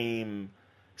extreme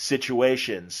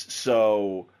situations.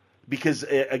 So, because,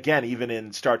 again, even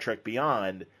in Star Trek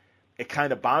Beyond, it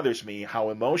kind of bothers me how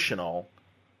emotional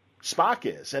Spock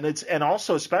is. And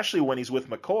also, especially when he's with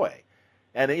McCoy.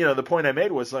 And, you know, the point I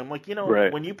made was, I'm like, you know,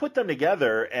 when you put them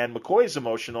together and McCoy is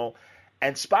emotional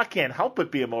and Spock can't help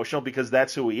but be emotional because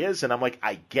that's who he is. And I'm like,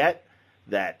 I get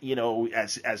that, you know,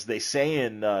 as they say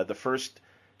in the first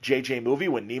JJ movie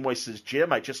when Nimoy says,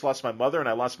 Jim, I just lost my mother and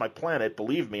I lost my planet.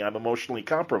 Believe me, I'm emotionally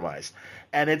compromised.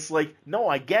 And it's like, no,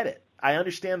 I get it. I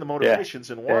understand the motivations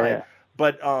and why. Yeah.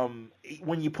 But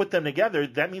when you put them together,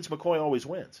 that means McCoy always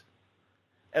wins.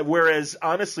 Whereas,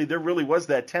 honestly, there really was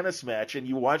that tennis match, and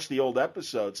you watch the old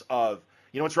episodes of,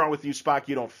 you know, what's wrong with you, Spock,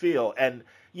 you don't feel. And,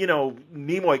 you know,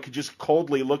 Nimoy could just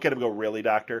coldly look at him and go, really,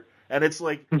 doctor? And it's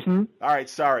like, all right,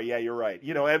 sorry, yeah, you're right.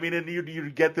 You know, I mean, and you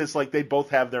get this, like, they both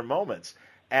have their moments.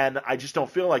 And I just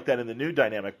don't feel like that in the new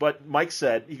dynamic. But Mike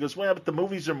said, he goes, well, but the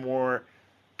movies are more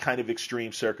kind of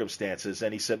extreme circumstances.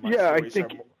 And he said, my stories are,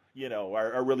 you know,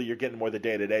 are really, you're getting more the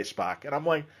day-to-day Spock. And I'm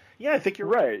like, yeah, I think you're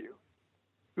right.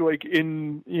 Like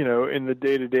in, you know, in the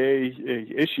day-to-day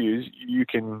issues, you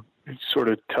can sort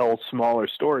of tell smaller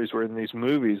stories, where in these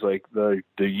movies, like the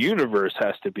universe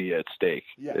has to be at stake,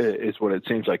 is what it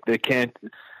seems like. They can't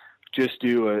just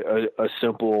do a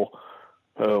simple,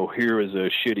 oh, here is a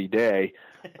shitty day.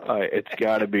 It's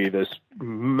got to be this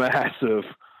massive,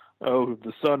 oh,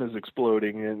 the sun is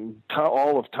exploding and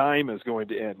all of time is going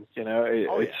to end. You know,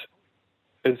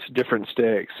 it's different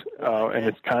stakes, and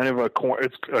it's kind of a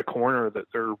corner that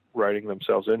they're writing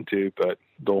themselves into, but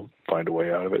they'll find a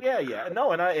way out of it. Yeah.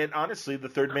 No, and honestly, the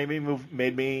third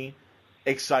made me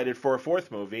excited for a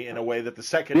fourth movie in a way that the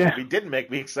second movie didn't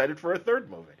make me excited for a third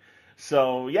movie.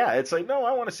 So yeah, it's like, no,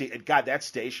 I want to see it. God, that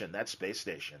space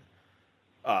station.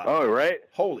 Right.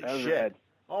 Holy shit! Rad.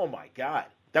 Oh my God,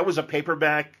 that was a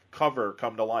paperback cover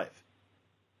come to life.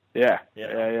 Yeah.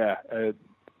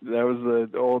 That was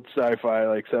the old sci-fi,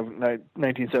 like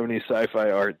 1970s sci-fi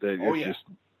art. That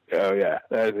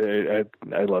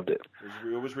I loved it.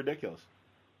 It was ridiculous.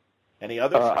 Any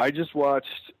others? I just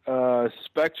watched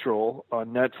Spectral on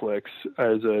Netflix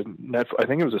I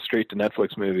think it was a straight to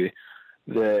Netflix movie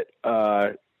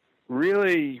that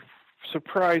really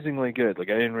surprisingly good.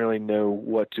 Like I didn't really know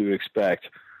what to expect.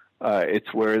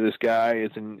 It's where this guy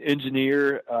is an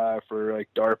engineer for like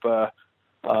DARPA.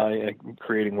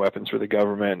 Creating weapons for the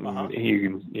government, and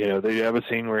they have a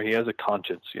scene where he has a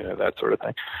conscience, you know, that sort of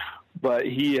thing. But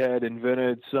he had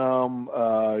invented some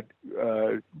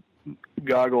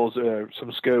goggles,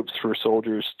 some scopes for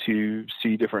soldiers to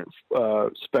see different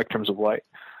spectrums of light.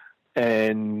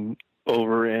 And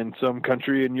over in some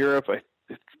country in Europe, I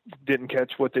didn't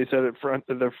catch what they said at the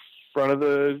front of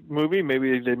the movie.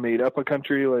 Maybe they made up a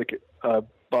country like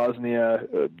Bosnia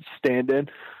stand-in.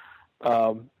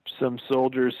 Some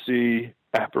soldiers see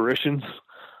apparitions,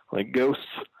 like ghosts,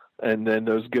 and then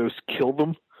those ghosts kill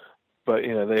them. But,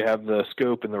 you know, they have the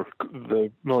scope, and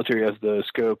the military has the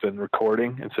scope and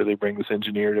recording, and so they bring this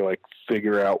engineer to, like,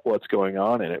 figure out what's going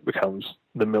on, and it becomes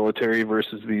the military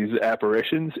versus these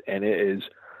apparitions, and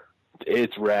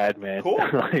it's rad, man. Cool.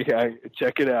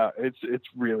 Check it out. It's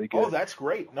really good. Oh, that's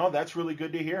great. No, that's really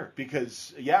good to hear,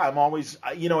 because, yeah, I'm always,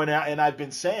 you know, and I've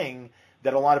been saying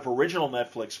that a lot of original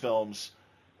Netflix films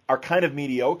are kind of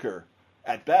mediocre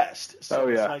at best. So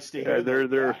it's nice to hear.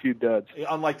 There are a few duds.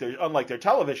 Unlike their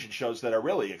television shows that are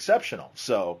really exceptional.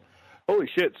 So, holy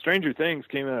shit, Stranger Things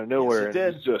came out of nowhere. Yes, it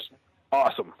did. It's just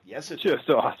awesome. Yes, it's just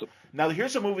awesome. Now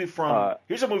here's a movie from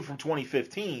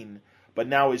 2015, but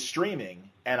now is streaming,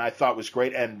 and I thought was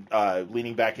great. And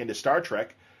leaning back into Star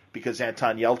Trek, because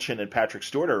Anton Yelchin and Patrick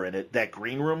Stewart are in it. That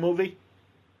Green Room movie.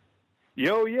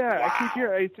 Yo, yeah, Wow. I keep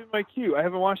hearing it's in my queue. I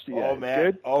haven't watched it yet. Oh man,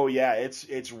 Good? oh yeah,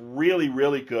 it's really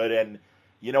really good. And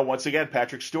once again,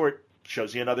 Patrick Stewart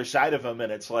shows you another side of him,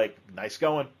 and it's like nice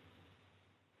going.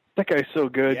 That guy's so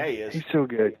good. Yeah, he is. He's so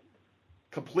good.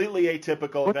 Completely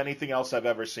atypical of anything else I've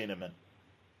ever seen him in.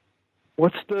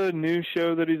 What's the new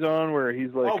show that he's on where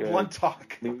he's like Blunt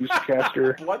Talk.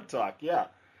 newscaster? Blunt Talk, yeah.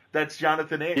 That's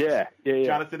Jonathan Ames. Yeah.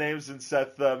 Jonathan Ames and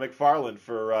Seth MacFarlane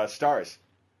for Stars.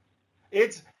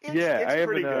 It's pretty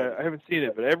good. I haven't seen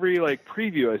it, but every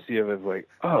preview I see of it is like,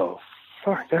 oh,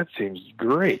 fuck, that seems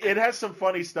great. It has some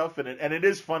funny stuff in it, and it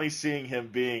is funny seeing him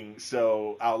being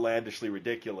so outlandishly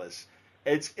ridiculous.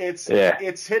 It's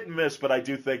hit and miss, but I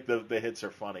do think the hits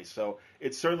are funny, so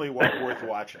it's certainly worth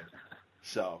watching.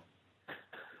 So,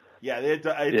 yeah, it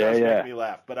does make me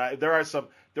laugh. But there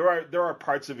are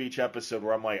parts of each episode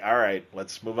where I'm like, all right,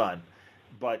 let's move on.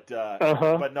 But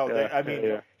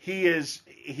no,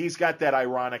 he's got that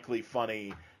ironically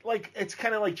funny, it's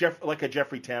kind of like a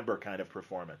Jeffrey Tambor kind of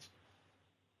performance.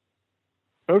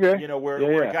 Okay.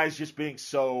 Where a guy's just being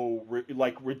so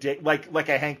like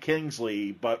a Hank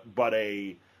Kingsley, but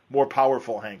a more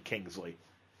powerful Hank Kingsley.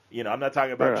 I'm not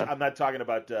talking about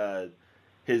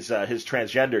his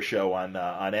transgender show on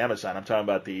Amazon. I'm talking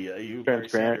about the Larry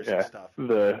Sanders and stuff.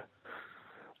 The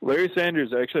Larry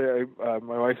Sanders. Actually,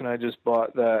 my wife and I just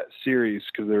bought that series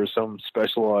because there was some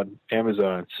special on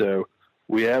Amazon. So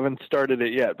we haven't started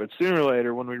it yet, but sooner or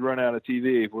later, when we run out of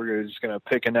TV, we're just going to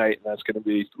pick a night, and that's going to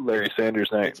be Larry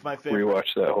Sanders night. It's my favorite.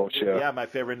 Rewatch that whole show. Yeah, my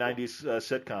favorite '90s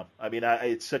sitcom. I mean,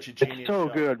 it's such a genius. It's so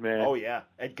show. good, man. Oh yeah,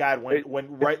 and God,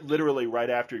 literally right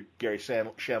after Gary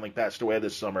Shandling passed away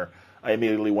this summer, I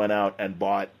immediately went out and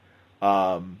bought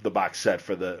the box set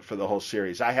for the whole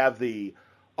series. I have the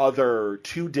other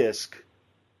 2-disc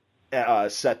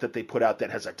set that they put out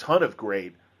that has a ton of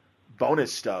great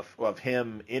bonus stuff of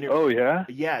him interviewing. Oh yeah,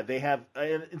 yeah. They have,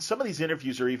 and some of these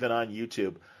interviews are even on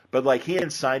YouTube. But he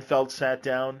and Seinfeld sat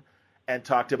down and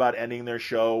talked about ending their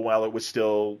show while it was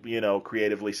still,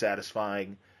 creatively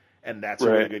satisfying, and that's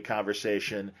a really good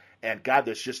conversation. And God,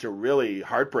 there's just a really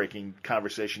heartbreaking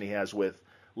conversation he has with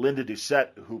Linda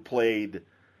Doucette, who played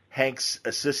Hank's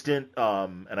assistant,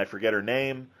 and I forget her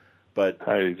name, but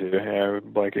I do. Yeah, I'm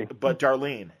blanking. But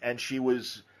Darlene, and she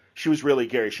was really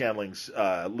Gary Shandling's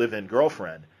live-in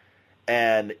girlfriend.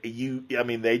 And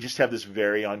they just have this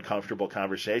very uncomfortable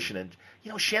conversation. And,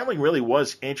 Shandling really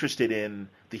was interested in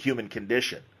the human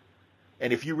condition.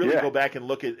 And if you really go back and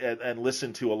look at and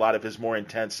listen to a lot of his more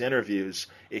intense interviews,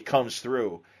 it comes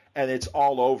through. And it's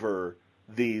all over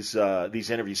these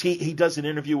interviews. He does an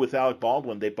interview with Alec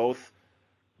Baldwin. They both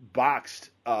boxed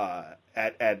at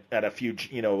a few,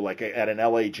 at an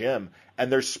LA gym,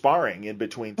 and they're sparring in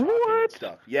between talking and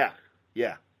stuff. Yeah.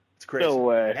 It's crazy. No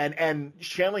way. And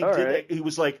Shandling did it. He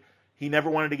was like, he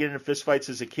never wanted to get into fistfights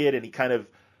as a kid, and he kind of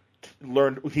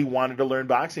he wanted to learn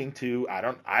boxing too. I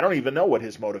don't even know what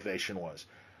his motivation was,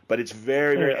 but it's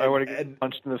very, very. I want to get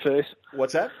punched in the face.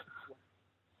 What's that?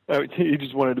 He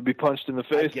just wanted to be punched in the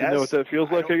face. You know what that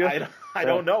feels like, I guess? I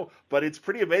don't know, but it's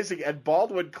pretty amazing. And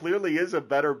Baldwin clearly is a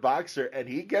better boxer, and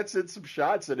he gets in some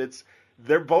shots, and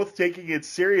they're both taking it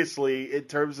seriously in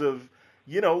terms of,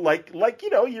 you're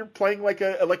playing like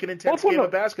an intense game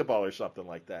of basketball or something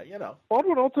like that,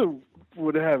 Baldwin also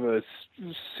would have a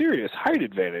serious height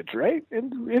advantage, right?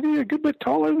 And isn't he a good bit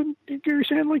taller than Gary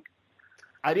Shandling?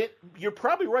 You're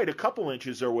probably right, a couple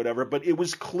inches or whatever, but it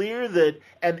was clear that,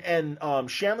 and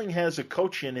Shandling has a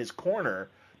coach in his corner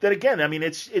that, again, I mean,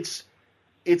 it's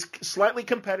slightly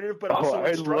competitive, but also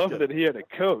instructive. I love that he had a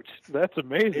coach. That's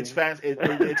amazing. It's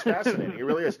fascinating. It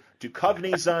really is.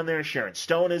 Duchovny's on there. Sharon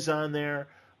Stone is on there.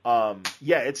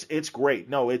 It's great.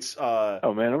 No, it's.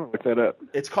 Oh man, I'm gonna look that up.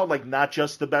 It's called Not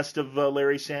Just the Best of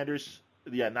Larry Sanders.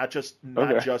 Yeah, not just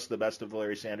the Best of the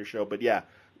Larry Sanders Show, but yeah,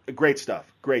 great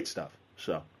stuff. Great stuff.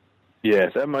 So.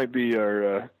 Yes, that might be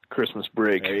our Christmas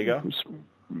break. There you go.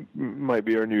 Might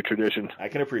be our new tradition. I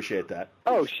can appreciate that.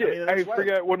 Oh shit! I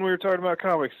forgot when we were talking about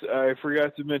comics. I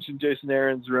forgot to mention Jason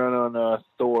Aaron's run on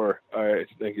Thor. I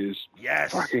think is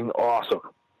fucking awesome.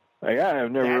 I've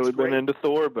never really been into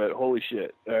Thor, but holy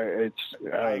shit, I'm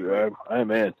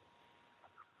in.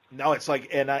 No, it's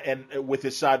and with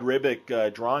Assad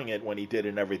Ribic drawing it when he did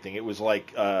and everything, it was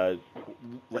like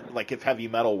if heavy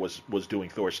metal was doing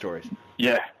Thor stories.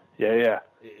 Yeah.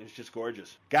 It was just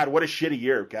gorgeous. God, what a shitty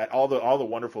year. God, all the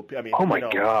wonderful. I mean, oh my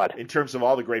God! In terms of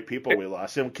all the great people we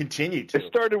lost, and continue to. It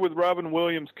started with Robin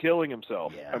Williams killing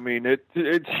himself. Yeah. I mean, it's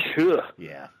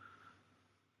yeah.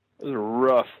 It was a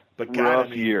rough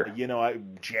year.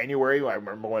 January. I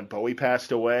remember when Bowie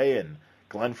passed away, and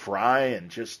Glenn Fry and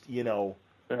just,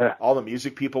 all the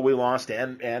music people we lost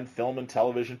and film and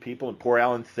television people and poor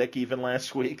Alan Thicke even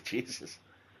last week. Jesus.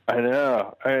 I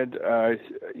know. And,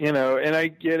 and I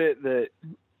get it that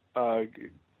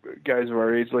guys of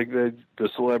our age, like the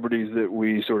celebrities that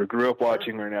we sort of grew up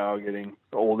watching are now getting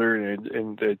older,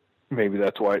 and that maybe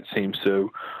that's why it seems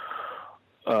so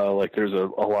like there's a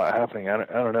lot happening. I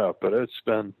don't know, but it's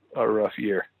been a rough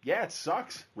year. Yeah, it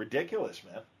sucks. Ridiculous,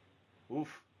 man.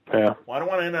 Oof. Yeah. Well, I don't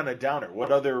want to end on a downer.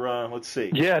 What other? Let's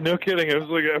see. Yeah, no kidding.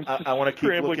 I want to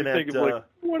keep looking at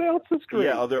what else is great.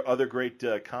 Yeah, other great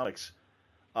comics.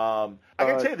 I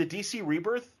gotta tell you, the DC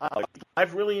Rebirth,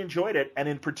 I've really enjoyed it, and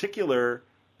in particular,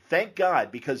 thank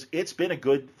God, because it's been a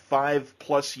good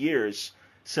 5+ years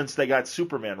since they got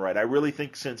Superman right. I really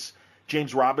think since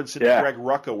James Robinson and Greg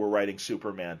Rucka were writing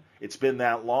Superman, it's been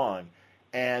that long.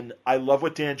 And I love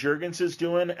what Dan Jurgens is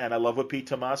doing, and I love what Pete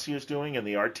Tomasi is doing, and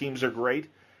the art teams are great.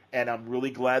 And I'm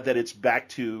really glad that it's back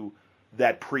to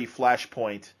that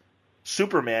pre-Flashpoint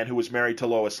Superman who was married to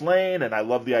Lois Lane, and I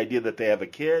love the idea that they have a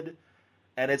kid.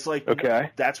 And it's like,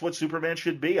 that's what Superman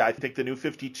should be. I think the New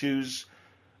 52's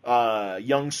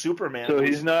young Superman. So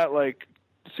he's not like,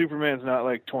 Superman's not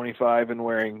like 25 and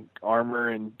wearing armor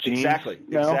and jeans? Exactly.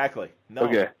 No.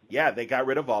 Okay. Yeah, they got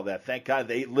rid of all that. Thank God.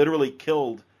 They literally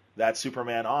killed that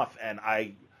Superman off. And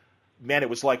it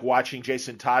was like watching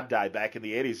Jason Todd die back in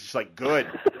the 80s. It's like, good.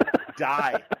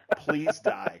 Die. Please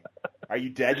die. Are you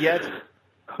dead yet?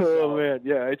 Oh, man.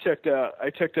 Yeah, I checked out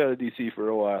of DC for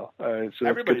a while. So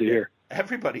that's good to hear.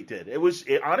 Everybody did.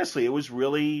 Honestly, it was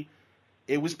really,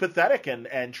 it was pathetic.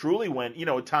 And truly when,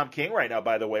 Tom King right now,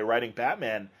 by the way, writing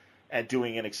Batman and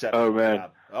doing an exceptional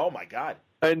job. Oh, my God.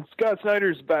 And Scott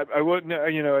Snyder's I wouldn't,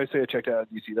 I say I checked out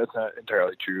DC. That's not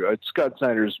entirely true. Scott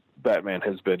Snyder's Batman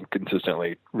has been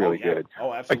consistently really good.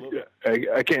 Oh, absolutely.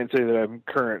 I can't say that I'm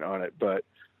current on it, but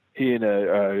he and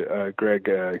Greg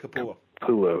Capullo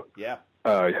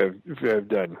have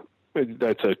done.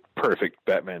 That's a perfect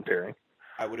Batman pairing.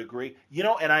 I would agree.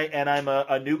 And I'm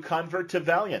a new convert to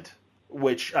Valiant,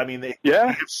 which they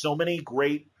have so many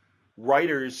great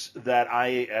writers that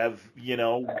I have,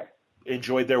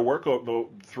 enjoyed their work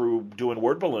through doing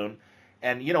Word Balloon.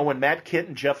 And, when Matt Kitt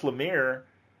and Jeff Lemire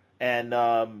and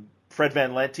Fred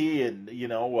Van Lente and,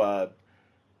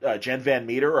 Jen Van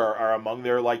Meter are among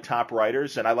their top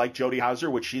writers. And I like Jodie Hauser,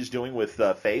 what she's doing with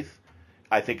Faith,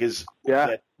 I think has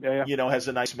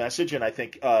a nice message, and I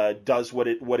think does what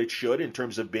it should in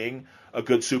terms of being a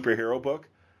good superhero book.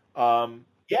 I'm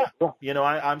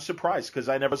surprised because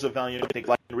I never was a Valiant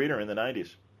reader in the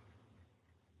 90s.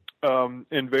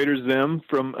 Invader Zim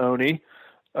from Oni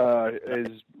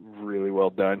is really well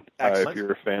done. If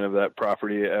you're a fan of that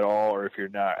property at all, or if you're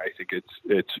not, I think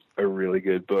it's a really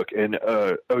good book. And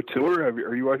Auteur,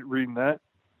 are you reading that?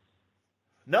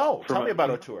 No, tell me about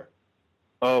Auteur.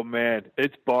 Oh man,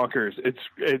 it's bonkers. It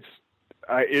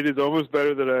is almost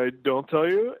better that I don't tell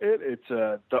you it. It's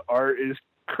the art is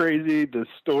crazy, the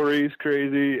story's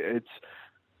crazy. It's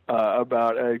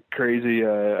about a crazy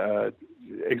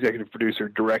executive producer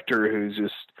director who's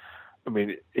just,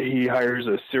 he hires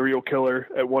a serial killer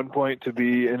at one point to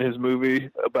be in his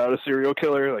movie about a serial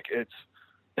killer. Like it's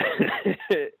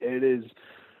it is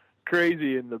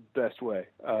crazy in the best way.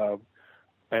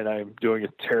 And I'm doing a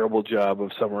terrible job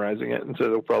of summarizing it, and so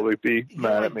they'll probably be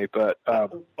mad at me. But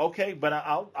okay, but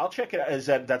I'll check it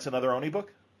out. That's another Oni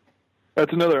book?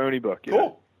 That's another Oni book. Yeah.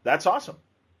 Cool. That's awesome.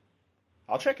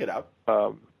 I'll check it out.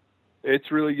 It's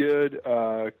really good.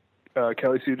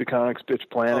 Kelly Sue DeConnick's Bitch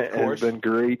Planet has been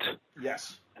great.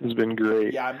 Yes. Has been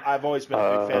great. Yeah, I've always been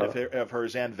a big fan of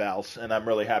hers and Val's, and I'm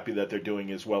really happy that they're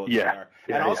doing as well as they are.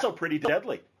 And also Pretty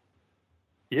Deadly.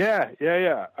 Yeah.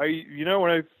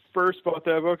 When I first bought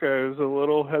that book, I was a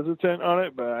little hesitant on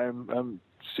it, but I'm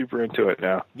super into it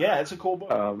now. Yeah, it's a cool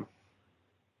book.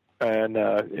 And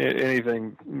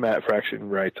anything Matt Fraction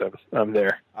writes, I'm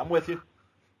there. I'm with you.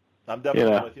 I'm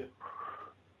definitely with you.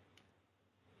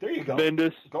 There you go.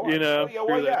 Bendis,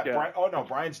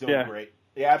 Brian's doing great.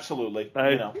 Yeah, absolutely.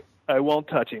 I won't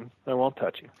touch him. No,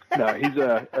 he's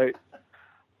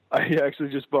I actually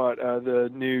just bought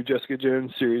the new Jessica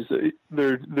Jones series that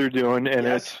they're doing, and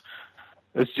it's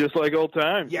just like old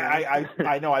times. Yeah,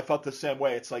 I know. I felt the same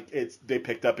way. It's like they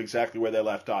picked up exactly where they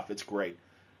left off. It's great.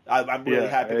 I'm really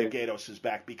happy that Gatos is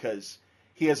back because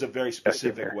he has a very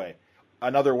specific way.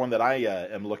 Another one that I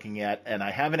am looking at, and I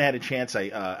haven't had a chance.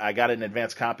 I got an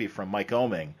advance copy from Mike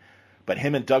Oming, but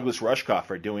him and Douglas Rushkoff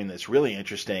are doing this really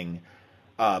interesting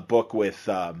book with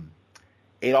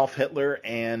Adolf Hitler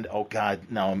and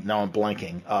now I'm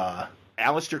blanking.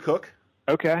 Alistair Cook.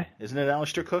 Okay, isn't it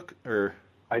Alistair Cook or?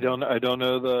 I don't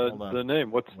know the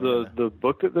name. What's the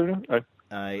book that they're doing?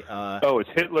 It's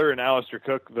Hitler and Alistair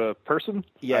Cook, the person.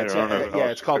 Yeah,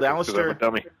 it's called Alistair. I'm a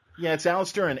dummy. Yeah, it's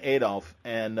Alistair and Adolf,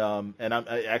 and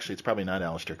actually it's probably not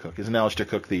Alistair Cook. Isn't Alistair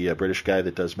Cook the British guy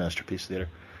that does Masterpiece Theater?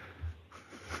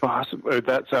 Possibly.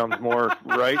 That sounds more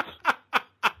right.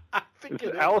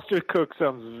 Alistair Cook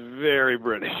sounds very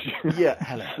British. Yeah,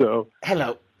 hello.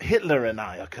 Hitler and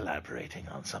I are collaborating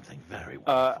on something very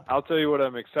wonderful. I'll tell you what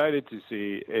I'm excited to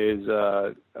see is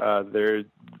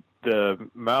the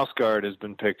Mouse Guard has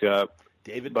been picked up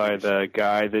by the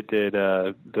guy that did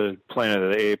the Planet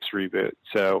of the Apes reboot.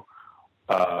 So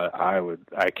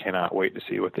I cannot wait to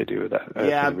see what they do with that.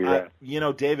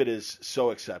 David is so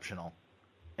exceptional,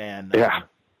 and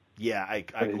I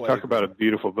talk about a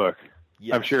beautiful book.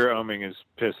 Yes. I'm sure Oming is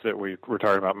pissed that we're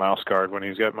talking about Mouse Guard when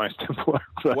he's got Mice Templar.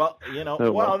 Well,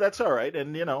 that's all right.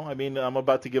 And, I'm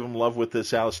about to give him love with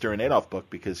this Alistair and Adolf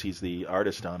book because he's the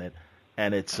artist on it.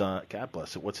 And it's, God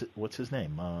bless it, what's his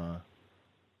name?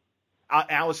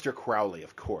 Alistair Crowley,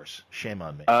 of course. Shame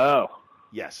on me. Oh.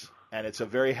 Yes. And it's a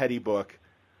very heady book,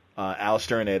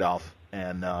 Alistair and Adolf.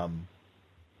 And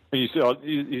you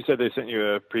said they sent you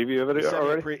a preview of it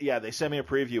already? They sent me a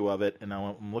preview of it, and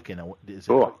now I'm looking at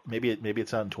maybe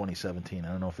it's out in 2017. I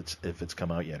don't know if it's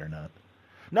come out yet or not.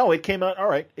 No, it came out. All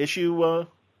right, issue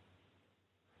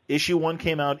 1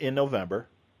 came out in November.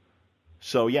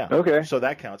 So yeah, okay. So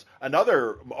that counts.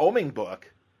 Another Oming book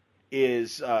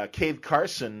is Cave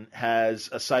Carson has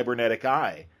a cybernetic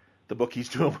eye. The book he's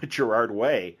doing with Gerard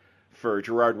Way. For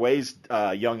Gerard Way's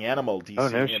Young Animal DC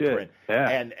imprint. Shit.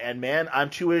 Yeah. And man,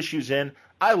 I'm 2 issues in.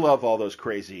 I love all those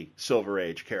crazy Silver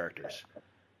Age characters.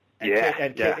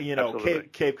 And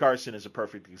Cave Carson is a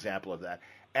perfect example of that.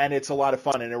 And it's a lot of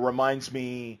fun, and it reminds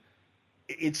me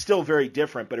it's still very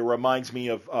different, but it reminds me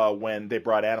of when they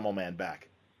brought Animal Man back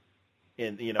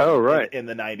in the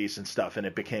 90s and stuff, and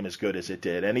it became as good as it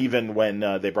did. And even when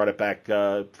they brought it back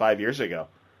 5 years ago.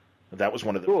 That was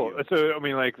one of the cool. few. So I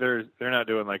mean, like they're not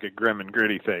doing like a grim and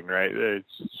gritty thing, right?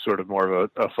 It's sort of more of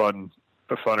a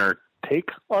funner take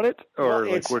on it, or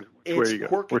where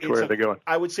are they going?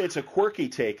 I would say it's a quirky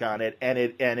take on it, and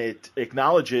it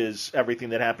acknowledges everything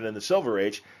that happened in the Silver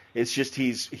Age. It's just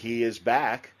he is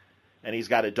back, and he's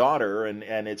got a daughter, and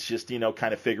it's just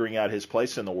kind of figuring out his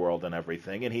place in the world and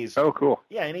everything. And he's cool.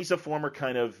 Yeah, and he's a former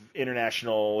kind of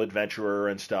international adventurer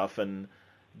and stuff, and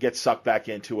gets sucked back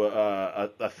into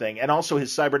a thing. And also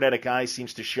his cybernetic eye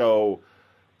seems to show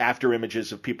after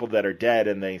images of people that are dead,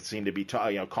 and they seem to be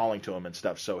calling to him and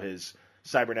stuff. So his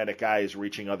cybernetic eye is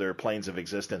reaching other planes of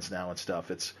existence now and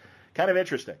stuff. It's kind of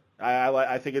interesting.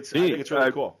 I think it's really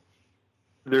cool.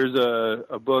 There's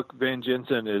a book. Van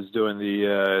Jensen is doing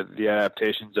the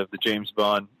adaptations of the James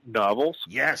Bond novels.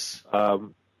 Yes.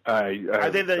 Wait a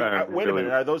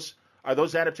minute. Are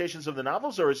those adaptations of the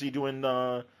novels, or is he doing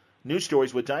news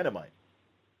stories with Dynamite?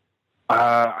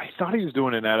 I thought he was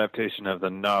doing an adaptation of the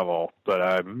novel, but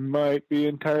I might be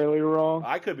entirely wrong.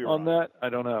 I could be wrong on that. I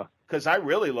don't know. Because I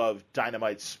really love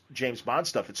Dynamite's James Bond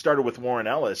stuff. It started with Warren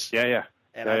Ellis. Yeah.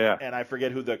 And I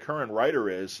forget who the current writer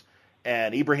is.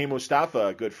 And Ibrahim Mustafa,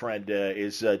 a good friend,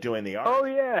 is doing the art. Oh,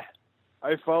 yeah.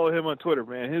 I follow him on Twitter,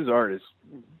 man. His art is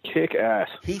kick-ass.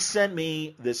 He sent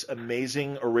me this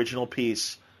amazing original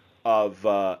piece of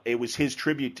it was his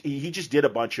tribute. He just did a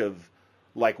bunch of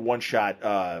like one-shot,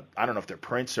 I don't know if they're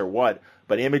prints or what,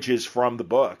 but images from the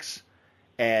books.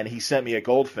 And he sent me a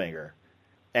Goldfinger.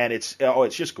 And it's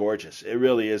just gorgeous. It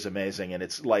really is amazing. And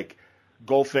it's like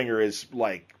Goldfinger is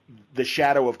like the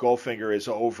shadow of Goldfinger is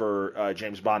over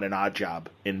James Bond and Oddjob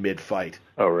in mid-fight.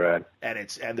 Oh, rad. And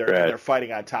they're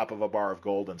fighting on top of a bar of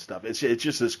gold and stuff. It's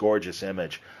just this gorgeous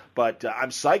image. But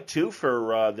I'm psyched too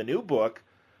for the new book,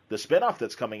 the spinoff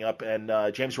that's coming up, and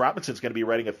James Robinson's going to be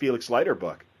writing a Felix Leiter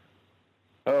book.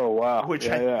 Oh, wow. Which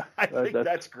I think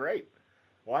that's great.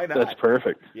 Why not? That's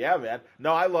perfect. Yeah, man.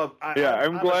 No, I love.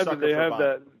 I'm glad that they have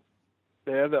that.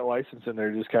 They have that license and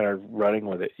they're just kind of running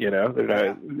with it. They're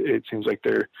not. It seems like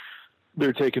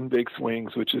they're taking big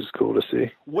swings, which is cool to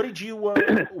see. What did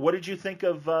you think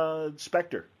of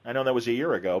Spectre? I know that was a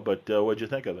year ago, but what did you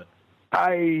think of it?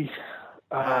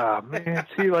 Man,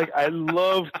 see, like I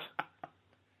loved.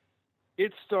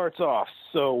 It starts off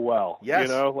so well. Yes.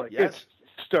 It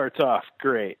starts off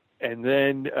great, and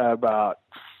then about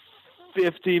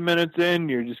 50 minutes in,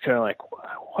 you're just kind of like,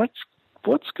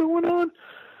 what's going on?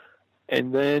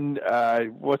 And then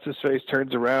what's his face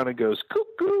turns around and goes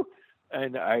cuckoo,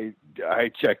 and I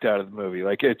checked out of the movie.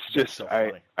 Like it's just so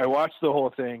I watched the whole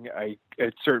thing.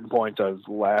 At certain points I was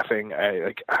laughing.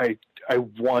 I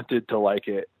wanted to like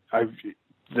it.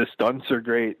 the stunts are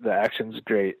great, the action's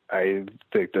great. I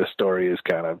think the story is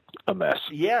kind of a mess.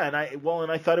 Yeah, and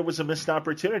I thought it was a missed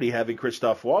opportunity having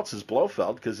Christoph Waltz as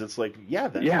Blofeld, because it's like,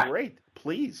 that's great.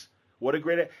 Please. What a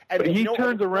great... And but he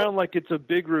turns around like it's a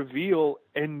big reveal,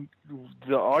 and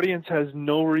the audience has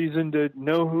no reason to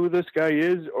know who this guy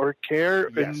is or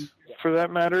care. Yes. And for that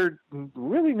matter,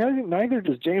 really neither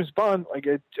does James Bond. Like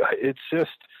it's just,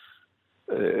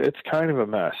 it's kind of a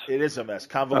mess. It is a mess.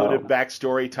 Convoluted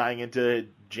backstory tying into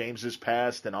James's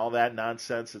past and all that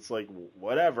nonsense. It's like,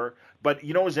 whatever. But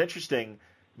you know what was interesting,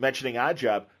 mentioning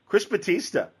Oddjob, Chris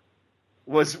Bautista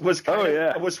was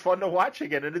fun to watch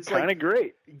again, and it's kind of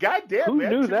great. Goddamn, who man.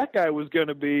 knew that guy was going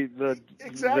to be the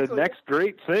next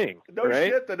great thing? No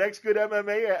shit, the next good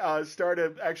MMA star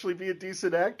to actually be a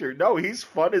decent actor. No, he's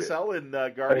fun as hell in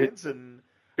Guardians and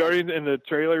the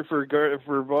trailer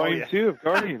for Volume 2 of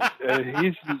Guardians.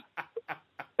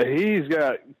 He's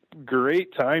got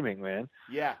great timing, man.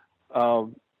 Yeah.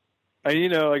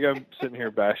 And like I'm sitting here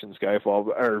bashing Skyfall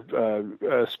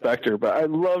or Spectre, but I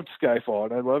loved Skyfall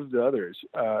and I loved the others.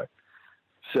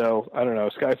 So I don't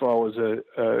know. Skyfall was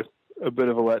a bit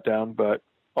of a letdown, but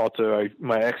also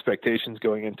my expectations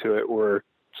going into it were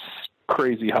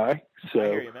crazy high. So I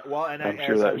hear you, man. Well, and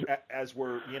as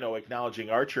we're acknowledging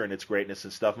Archer and its greatness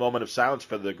and stuff, moment of silence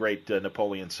for the great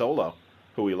Napoleon Solo,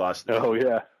 who we lost. Oh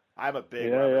yeah, I'm a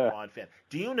big Robert Vaughn fan.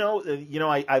 Do you know?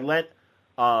 I let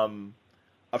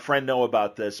a friend know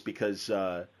about this because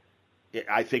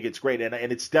I think it's great, and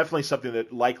it's definitely something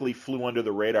that likely flew under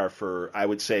the radar for, I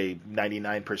would say,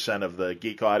 99% of the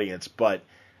geek audience. But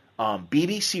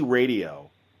BBC Radio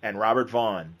and Robert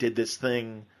Vaughn did this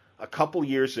thing a couple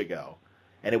years ago,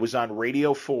 and it was on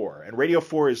Radio 4. And Radio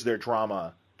 4 is their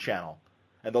drama channel,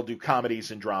 and they'll do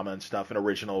comedies and drama and stuff and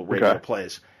original radio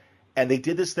plays. And they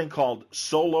did this thing called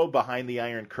Solo Behind the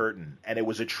Iron Curtain, and it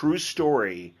was a true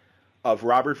story of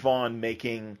Robert Vaughn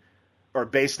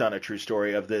based on a true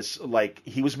story of this, like,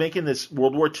 he was making this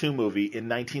World War II movie in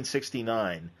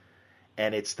 1969,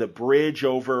 and it's the bridge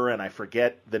over, and I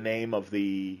forget the name of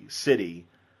the city,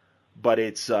 but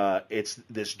it's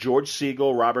this George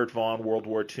Segal, Robert Vaughn World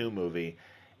War II movie,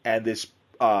 and this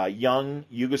young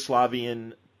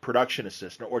Yugoslavian production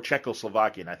assistant, or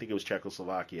Czechoslovakian, I think it was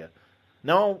Czechoslovakia.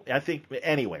 No, I think,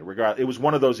 anyway, regardless, it was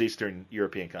one of those Eastern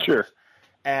European countries. Sure.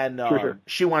 And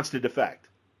she wants to defect,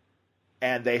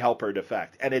 and they help her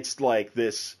defect. And it's like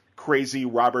this crazy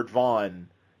Robert Vaughn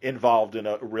involved in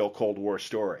a real Cold War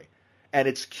story. And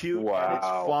it's cute, and it's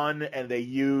fun, and they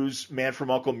use Man from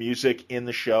U.N.C.L.E. music in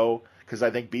the show, because I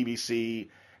think BBC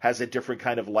has a different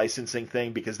kind of licensing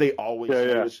thing, because they always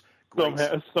use...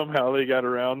 Somehow they got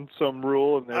around some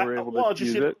rule and they were able to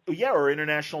use it. Yeah, or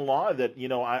international law that,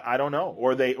 I don't know.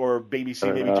 Or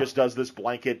BBC maybe just does this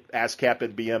blanket ASCAP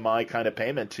and BMI kind of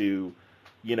payment to,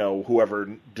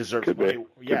 whoever deserves money.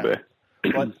 Yeah.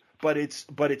 But it's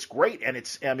great, and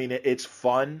it's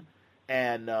fun,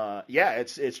 and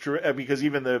it's true, because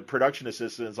even the production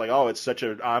assistant is like, oh, it's such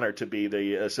an honor to be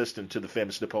the assistant to the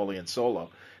famous Napoleon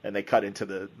Solo, and they cut into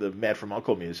the Man from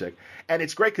U.N.C.L.E. music, and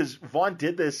it's great because Vaughn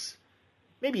did this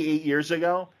maybe 8 years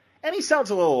ago, and he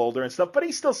sounds a little older and stuff, but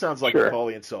he still sounds like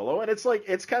Napoleon Solo, and it's like,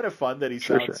 it's kind of fun that he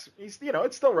sounds, he's,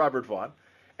 it's still Robert Vaughn.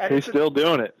 And he's still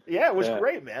doing it. Yeah, it was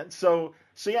great, man. So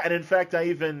yeah, and in fact, I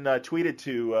even tweeted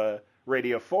to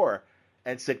Radio 4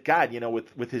 and said, God,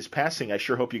 with his passing, I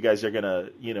sure hope you guys are going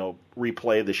to,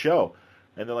 replay the show.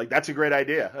 And they're like, that's a great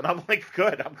idea. And I'm like,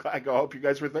 good. I hope you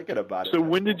guys were thinking about it. So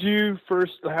how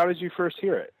did you first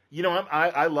hear it?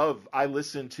 I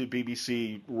listen to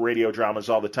BBC radio dramas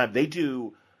all the time. They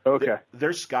do,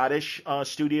 their Scottish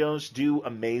studios do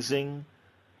amazing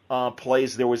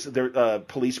plays. There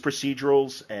police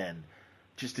procedurals and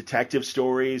just detective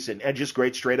stories and just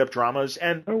great straight up dramas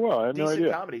and I had decent no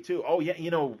idea. Comedy too. Oh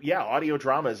yeah, audio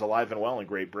drama is alive and well in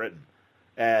Great Britain.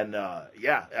 And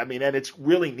and it's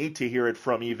really neat to hear it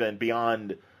from even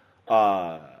beyond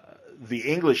the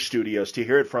English studios, to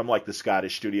hear it from like the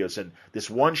Scottish studios. And this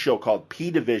one show called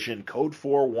P Division Code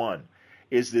 4-1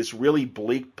 is this really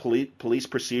bleak police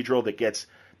procedural that gets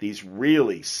these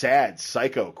really sad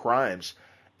psycho crimes.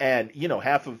 And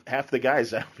half the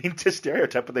guys, I don't mean to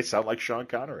stereotype, but they sound like Sean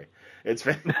Connery. It's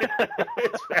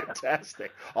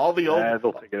fantastic. All the old,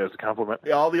 they'll take it as a compliment.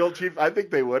 Yeah, all the old chief, I think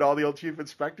they would. All the old chief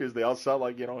inspectors, they all sound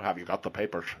like, have you got the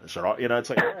papers? Is it all, it's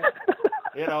like,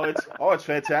 it's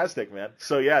fantastic, man.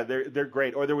 So yeah, they're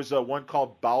great. Or there was one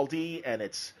called Baldi, and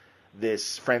it's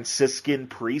this Franciscan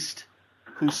priest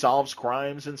who solves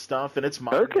crimes and stuff, and it's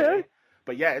modern day.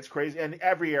 But yeah, it's crazy. And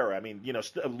every era. I mean,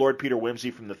 Lord Peter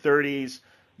Wimsey from the 30s.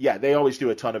 Yeah, they always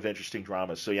do a ton of interesting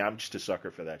dramas. So yeah, I'm just a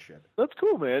sucker for that shit. That's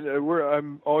cool, man.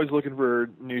 I'm always looking for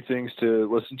new things to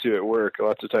listen to at work.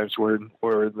 Lots of times we're in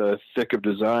the thick of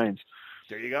designs.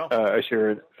 There you go. I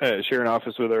share an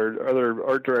office with our other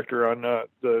art director on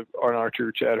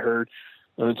Archer, Chad Hurd,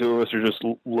 and the two of us are just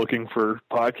looking for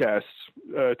podcasts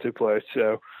to play.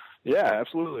 So, yeah,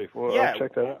 absolutely. Well, I'll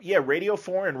check that out. Yeah, Radio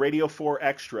 4 and Radio 4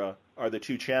 Extra are the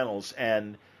two channels,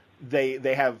 and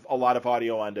they have a lot of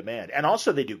audio on demand. And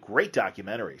also they do great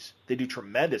documentaries. They do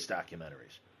tremendous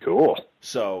documentaries. Cool.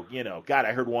 So, God,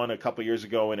 I heard one a couple years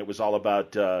ago, and it was all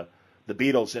about the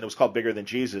Beatles, and it was called Bigger Than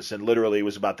Jesus, and literally it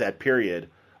was about that period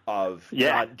of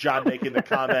John making the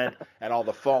comment and all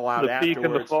the fallout the afterwards. peak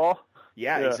and the fall?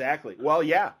 Yeah, exactly. Well,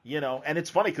 yeah, and it's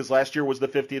funny because last year was the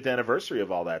 50th anniversary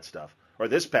of all that stuff, or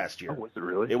this past year. Oh, was it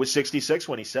really? It was 66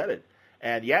 when he said it.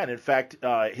 And yeah, and in fact,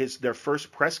 their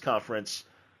first press conference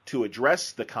to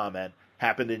address the comment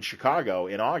happened in Chicago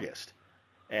in August.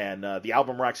 And the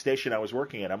Album Rock station I was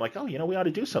working at, I'm like, we ought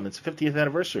to do something. It's the 50th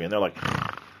anniversary. And they're like,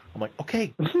 I'm like,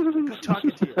 okay, good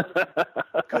talking to you.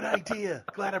 Good idea.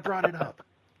 Glad I brought it up.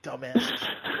 Dumbasses.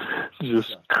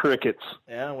 Just crickets.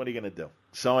 Yeah, what are you going to do?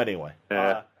 So anyway.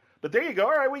 But there you go.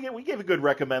 All right, we gave a good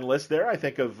recommend list there, I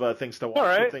think, of things to watch. All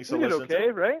right. And things to listen okay,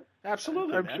 to. Right?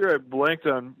 Absolutely, I'm man. sure I blanked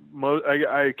on most.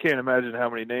 I can't imagine how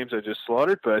many names I just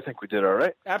slaughtered, but I think we did all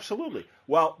right. Absolutely.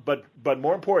 Well, but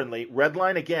more importantly,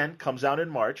 Redline again comes out in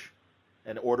March,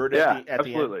 and order it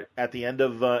at the end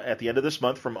of this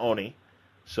month from Oni.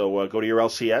 So go to your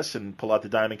LCS and pull out the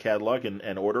Diamond catalog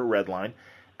and order Redline,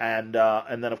 and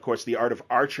then of course The Art of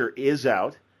Archer is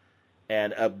out,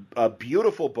 and a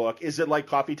beautiful book. Is it like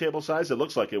coffee table size? It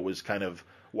looks like it was kind of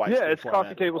wide. Yeah, it's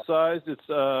coffee table sized.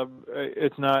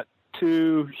 It's not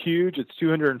too huge. It's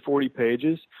 240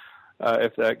 pages,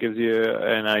 if that gives you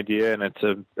an idea, and it's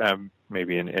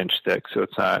maybe an inch thick, so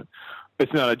it's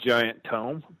not a giant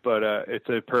tome, but it's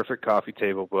a perfect coffee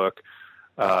table book.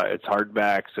 It's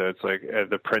hardback, so it's like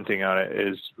the printing on it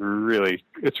is really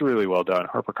well done.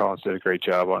 HarperCollins did a great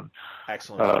job on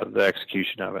the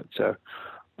execution of it. So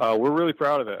we're really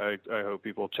proud of it. I hope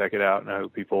people check it out, and I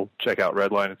hope people check out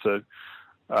Redline.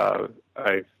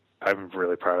 I'm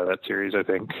really proud of that series. I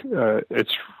think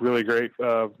it's really great.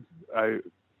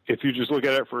 If you just look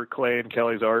at it for Clay and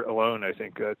Kelly's art alone, I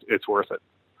think it's worth it.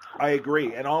 I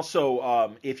agree. And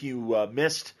also, if you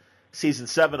missed Season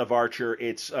 7 of Archer,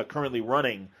 it's currently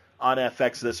running on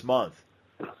FX this month.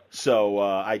 So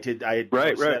I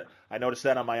noticed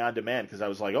that on my on-demand because I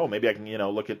was like, oh, maybe I can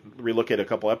relook at a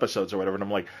couple episodes or whatever. And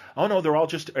I'm like, oh no, they're all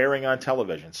just airing on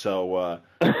television. So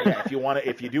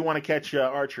if you do want to catch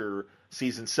Archer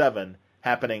Season 7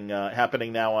 happening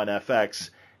now on FX,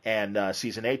 and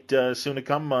Season 8 soon to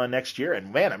come next year.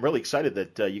 And man, I'm really excited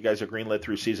that you guys are greenlit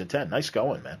through Season 10. Nice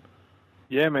going, man.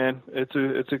 Yeah, man, it's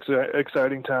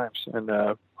exciting times,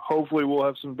 and hopefully we'll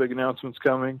have some big announcements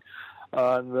coming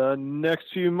in the next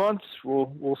few months.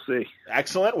 We'll see.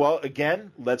 Excellent. Well,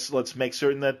 again, let's make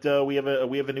certain that we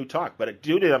have a new talk. But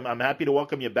dude, I'm happy to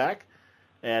welcome you back,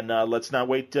 and let's not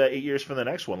wait 8 years for the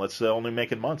next one. Let's only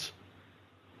make it months.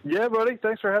 Yeah, buddy.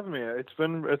 Thanks for having me. It's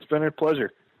been a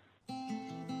pleasure.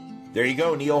 There you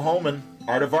go, Neal Holman,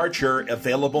 Art of Archer,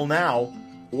 available now.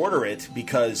 Order it,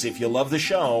 because if you love the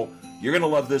show, you're going to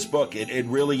love this book. It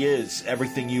really is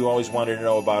everything you always wanted to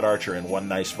know about Archer in one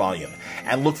nice volume.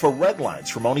 And look for Redlines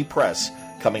from Oni Press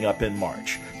coming up in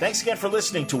March. Thanks again for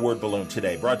listening to Word Balloon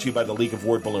today, brought to you by the League of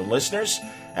Word Balloon listeners.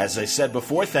 As I said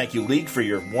before, thank you, League, for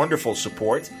your wonderful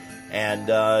support. And,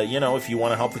 if you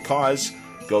want to help the cause,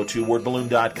 go to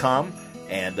wordballoon.com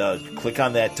and click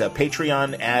on that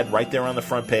Patreon ad right there on the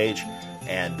front page,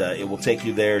 and it will take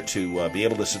you there to be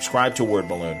able to subscribe to Word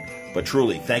Balloon. But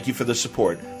truly, thank you for the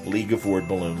support, League of Word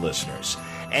Balloon listeners.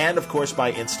 And, of course,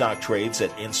 by In-Stock Trades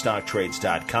at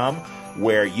InStockTrades.com,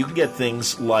 where you can get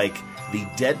things like the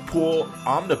Deadpool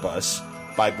Omnibus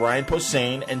by Brian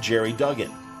Posehn and Jerry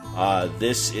Duggan.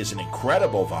 This is an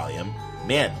incredible volume.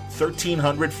 Man,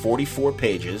 1,344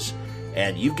 pages.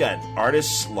 And you've got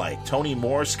artists like Tony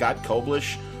Moore, Scott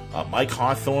Koblish, Mike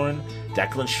Hawthorne,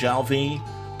 Declan Shalvey,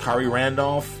 Kari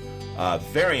Randolph.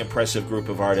 Very impressive group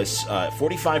of artists.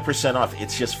 45% off.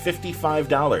 It's just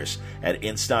 $55 at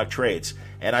In-Stock Trades.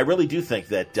 And I really do think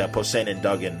that Posehn and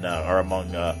Duggan are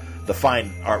among the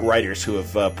fine art writers who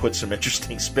have put some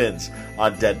interesting spins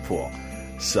on Deadpool.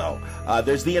 So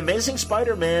there's the Amazing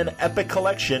Spider-Man Epic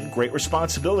Collection, Great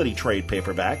Responsibility trade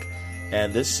paperback.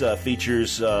 And this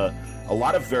features a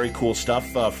lot of very cool stuff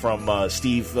from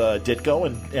Steve Ditko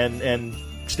and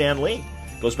Stan Lee.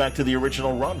 Goes back to the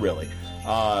original run, really.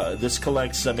 This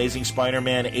collects Amazing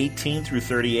Spider-Man 18 through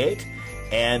 38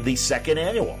 and the second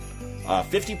annual.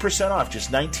 50% off,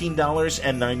 just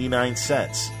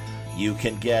 $19.99. You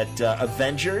can get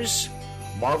Avengers,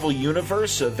 Marvel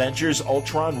Universe, Avengers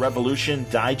Ultron Revolution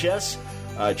Digest.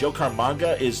 Joe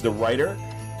Carmanga is the writer,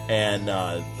 and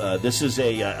this is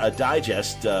a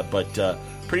digest, but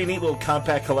pretty neat little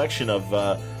compact collection of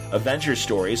Avengers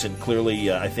stories, and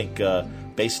clearly, I think,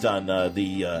 based on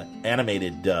the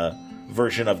animated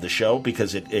version of the show,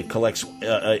 because it collects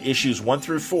issues 1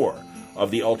 through 4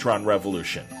 of the Ultron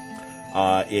Revolution.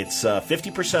 It's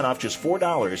 50% off, just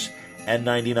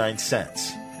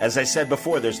 $4.99. As I said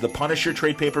before, there's the Punisher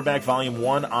trade paperback, Volume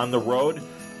 1, On the Road.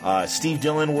 Steve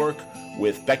Dillon work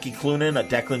with Becky Cloonan, a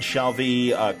Declan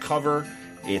Shalvey cover.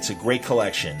 It's a great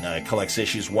collection. It collects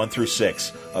issues 1 through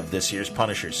 6 of this year's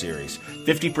Punisher series.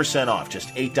 50% off, just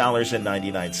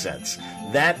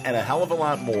 $8.99. That and a hell of a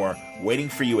lot more waiting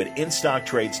for you at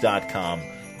InStockTrades.com.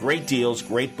 Great deals,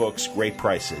 great books, great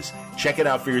prices. Check it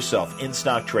out for yourself,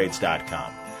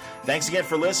 InStockTrades.com. Thanks again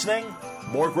for listening.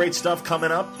 More great stuff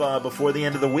coming up before the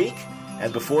end of the week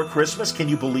and before Christmas. Can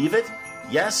you believe it?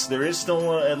 Yes, there is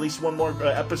still at least one more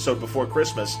episode before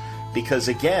Christmas because,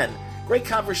 again, great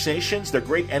conversations. They're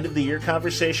great end-of-the-year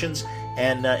conversations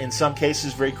and, in some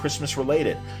cases, very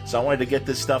Christmas-related. So I wanted to get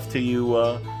this stuff to you,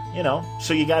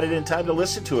 so you got it in time to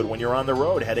listen to it when you're on the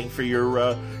road heading for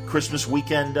your Christmas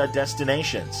weekend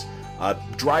destinations.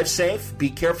 Drive safe, be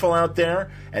careful out there,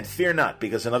 and fear not,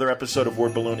 because another episode of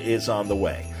Word Balloon is on the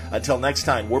way. Until next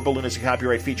time, Word Balloon is a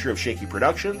copyright feature of Shaky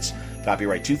Productions,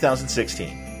 copyright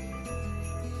 2016.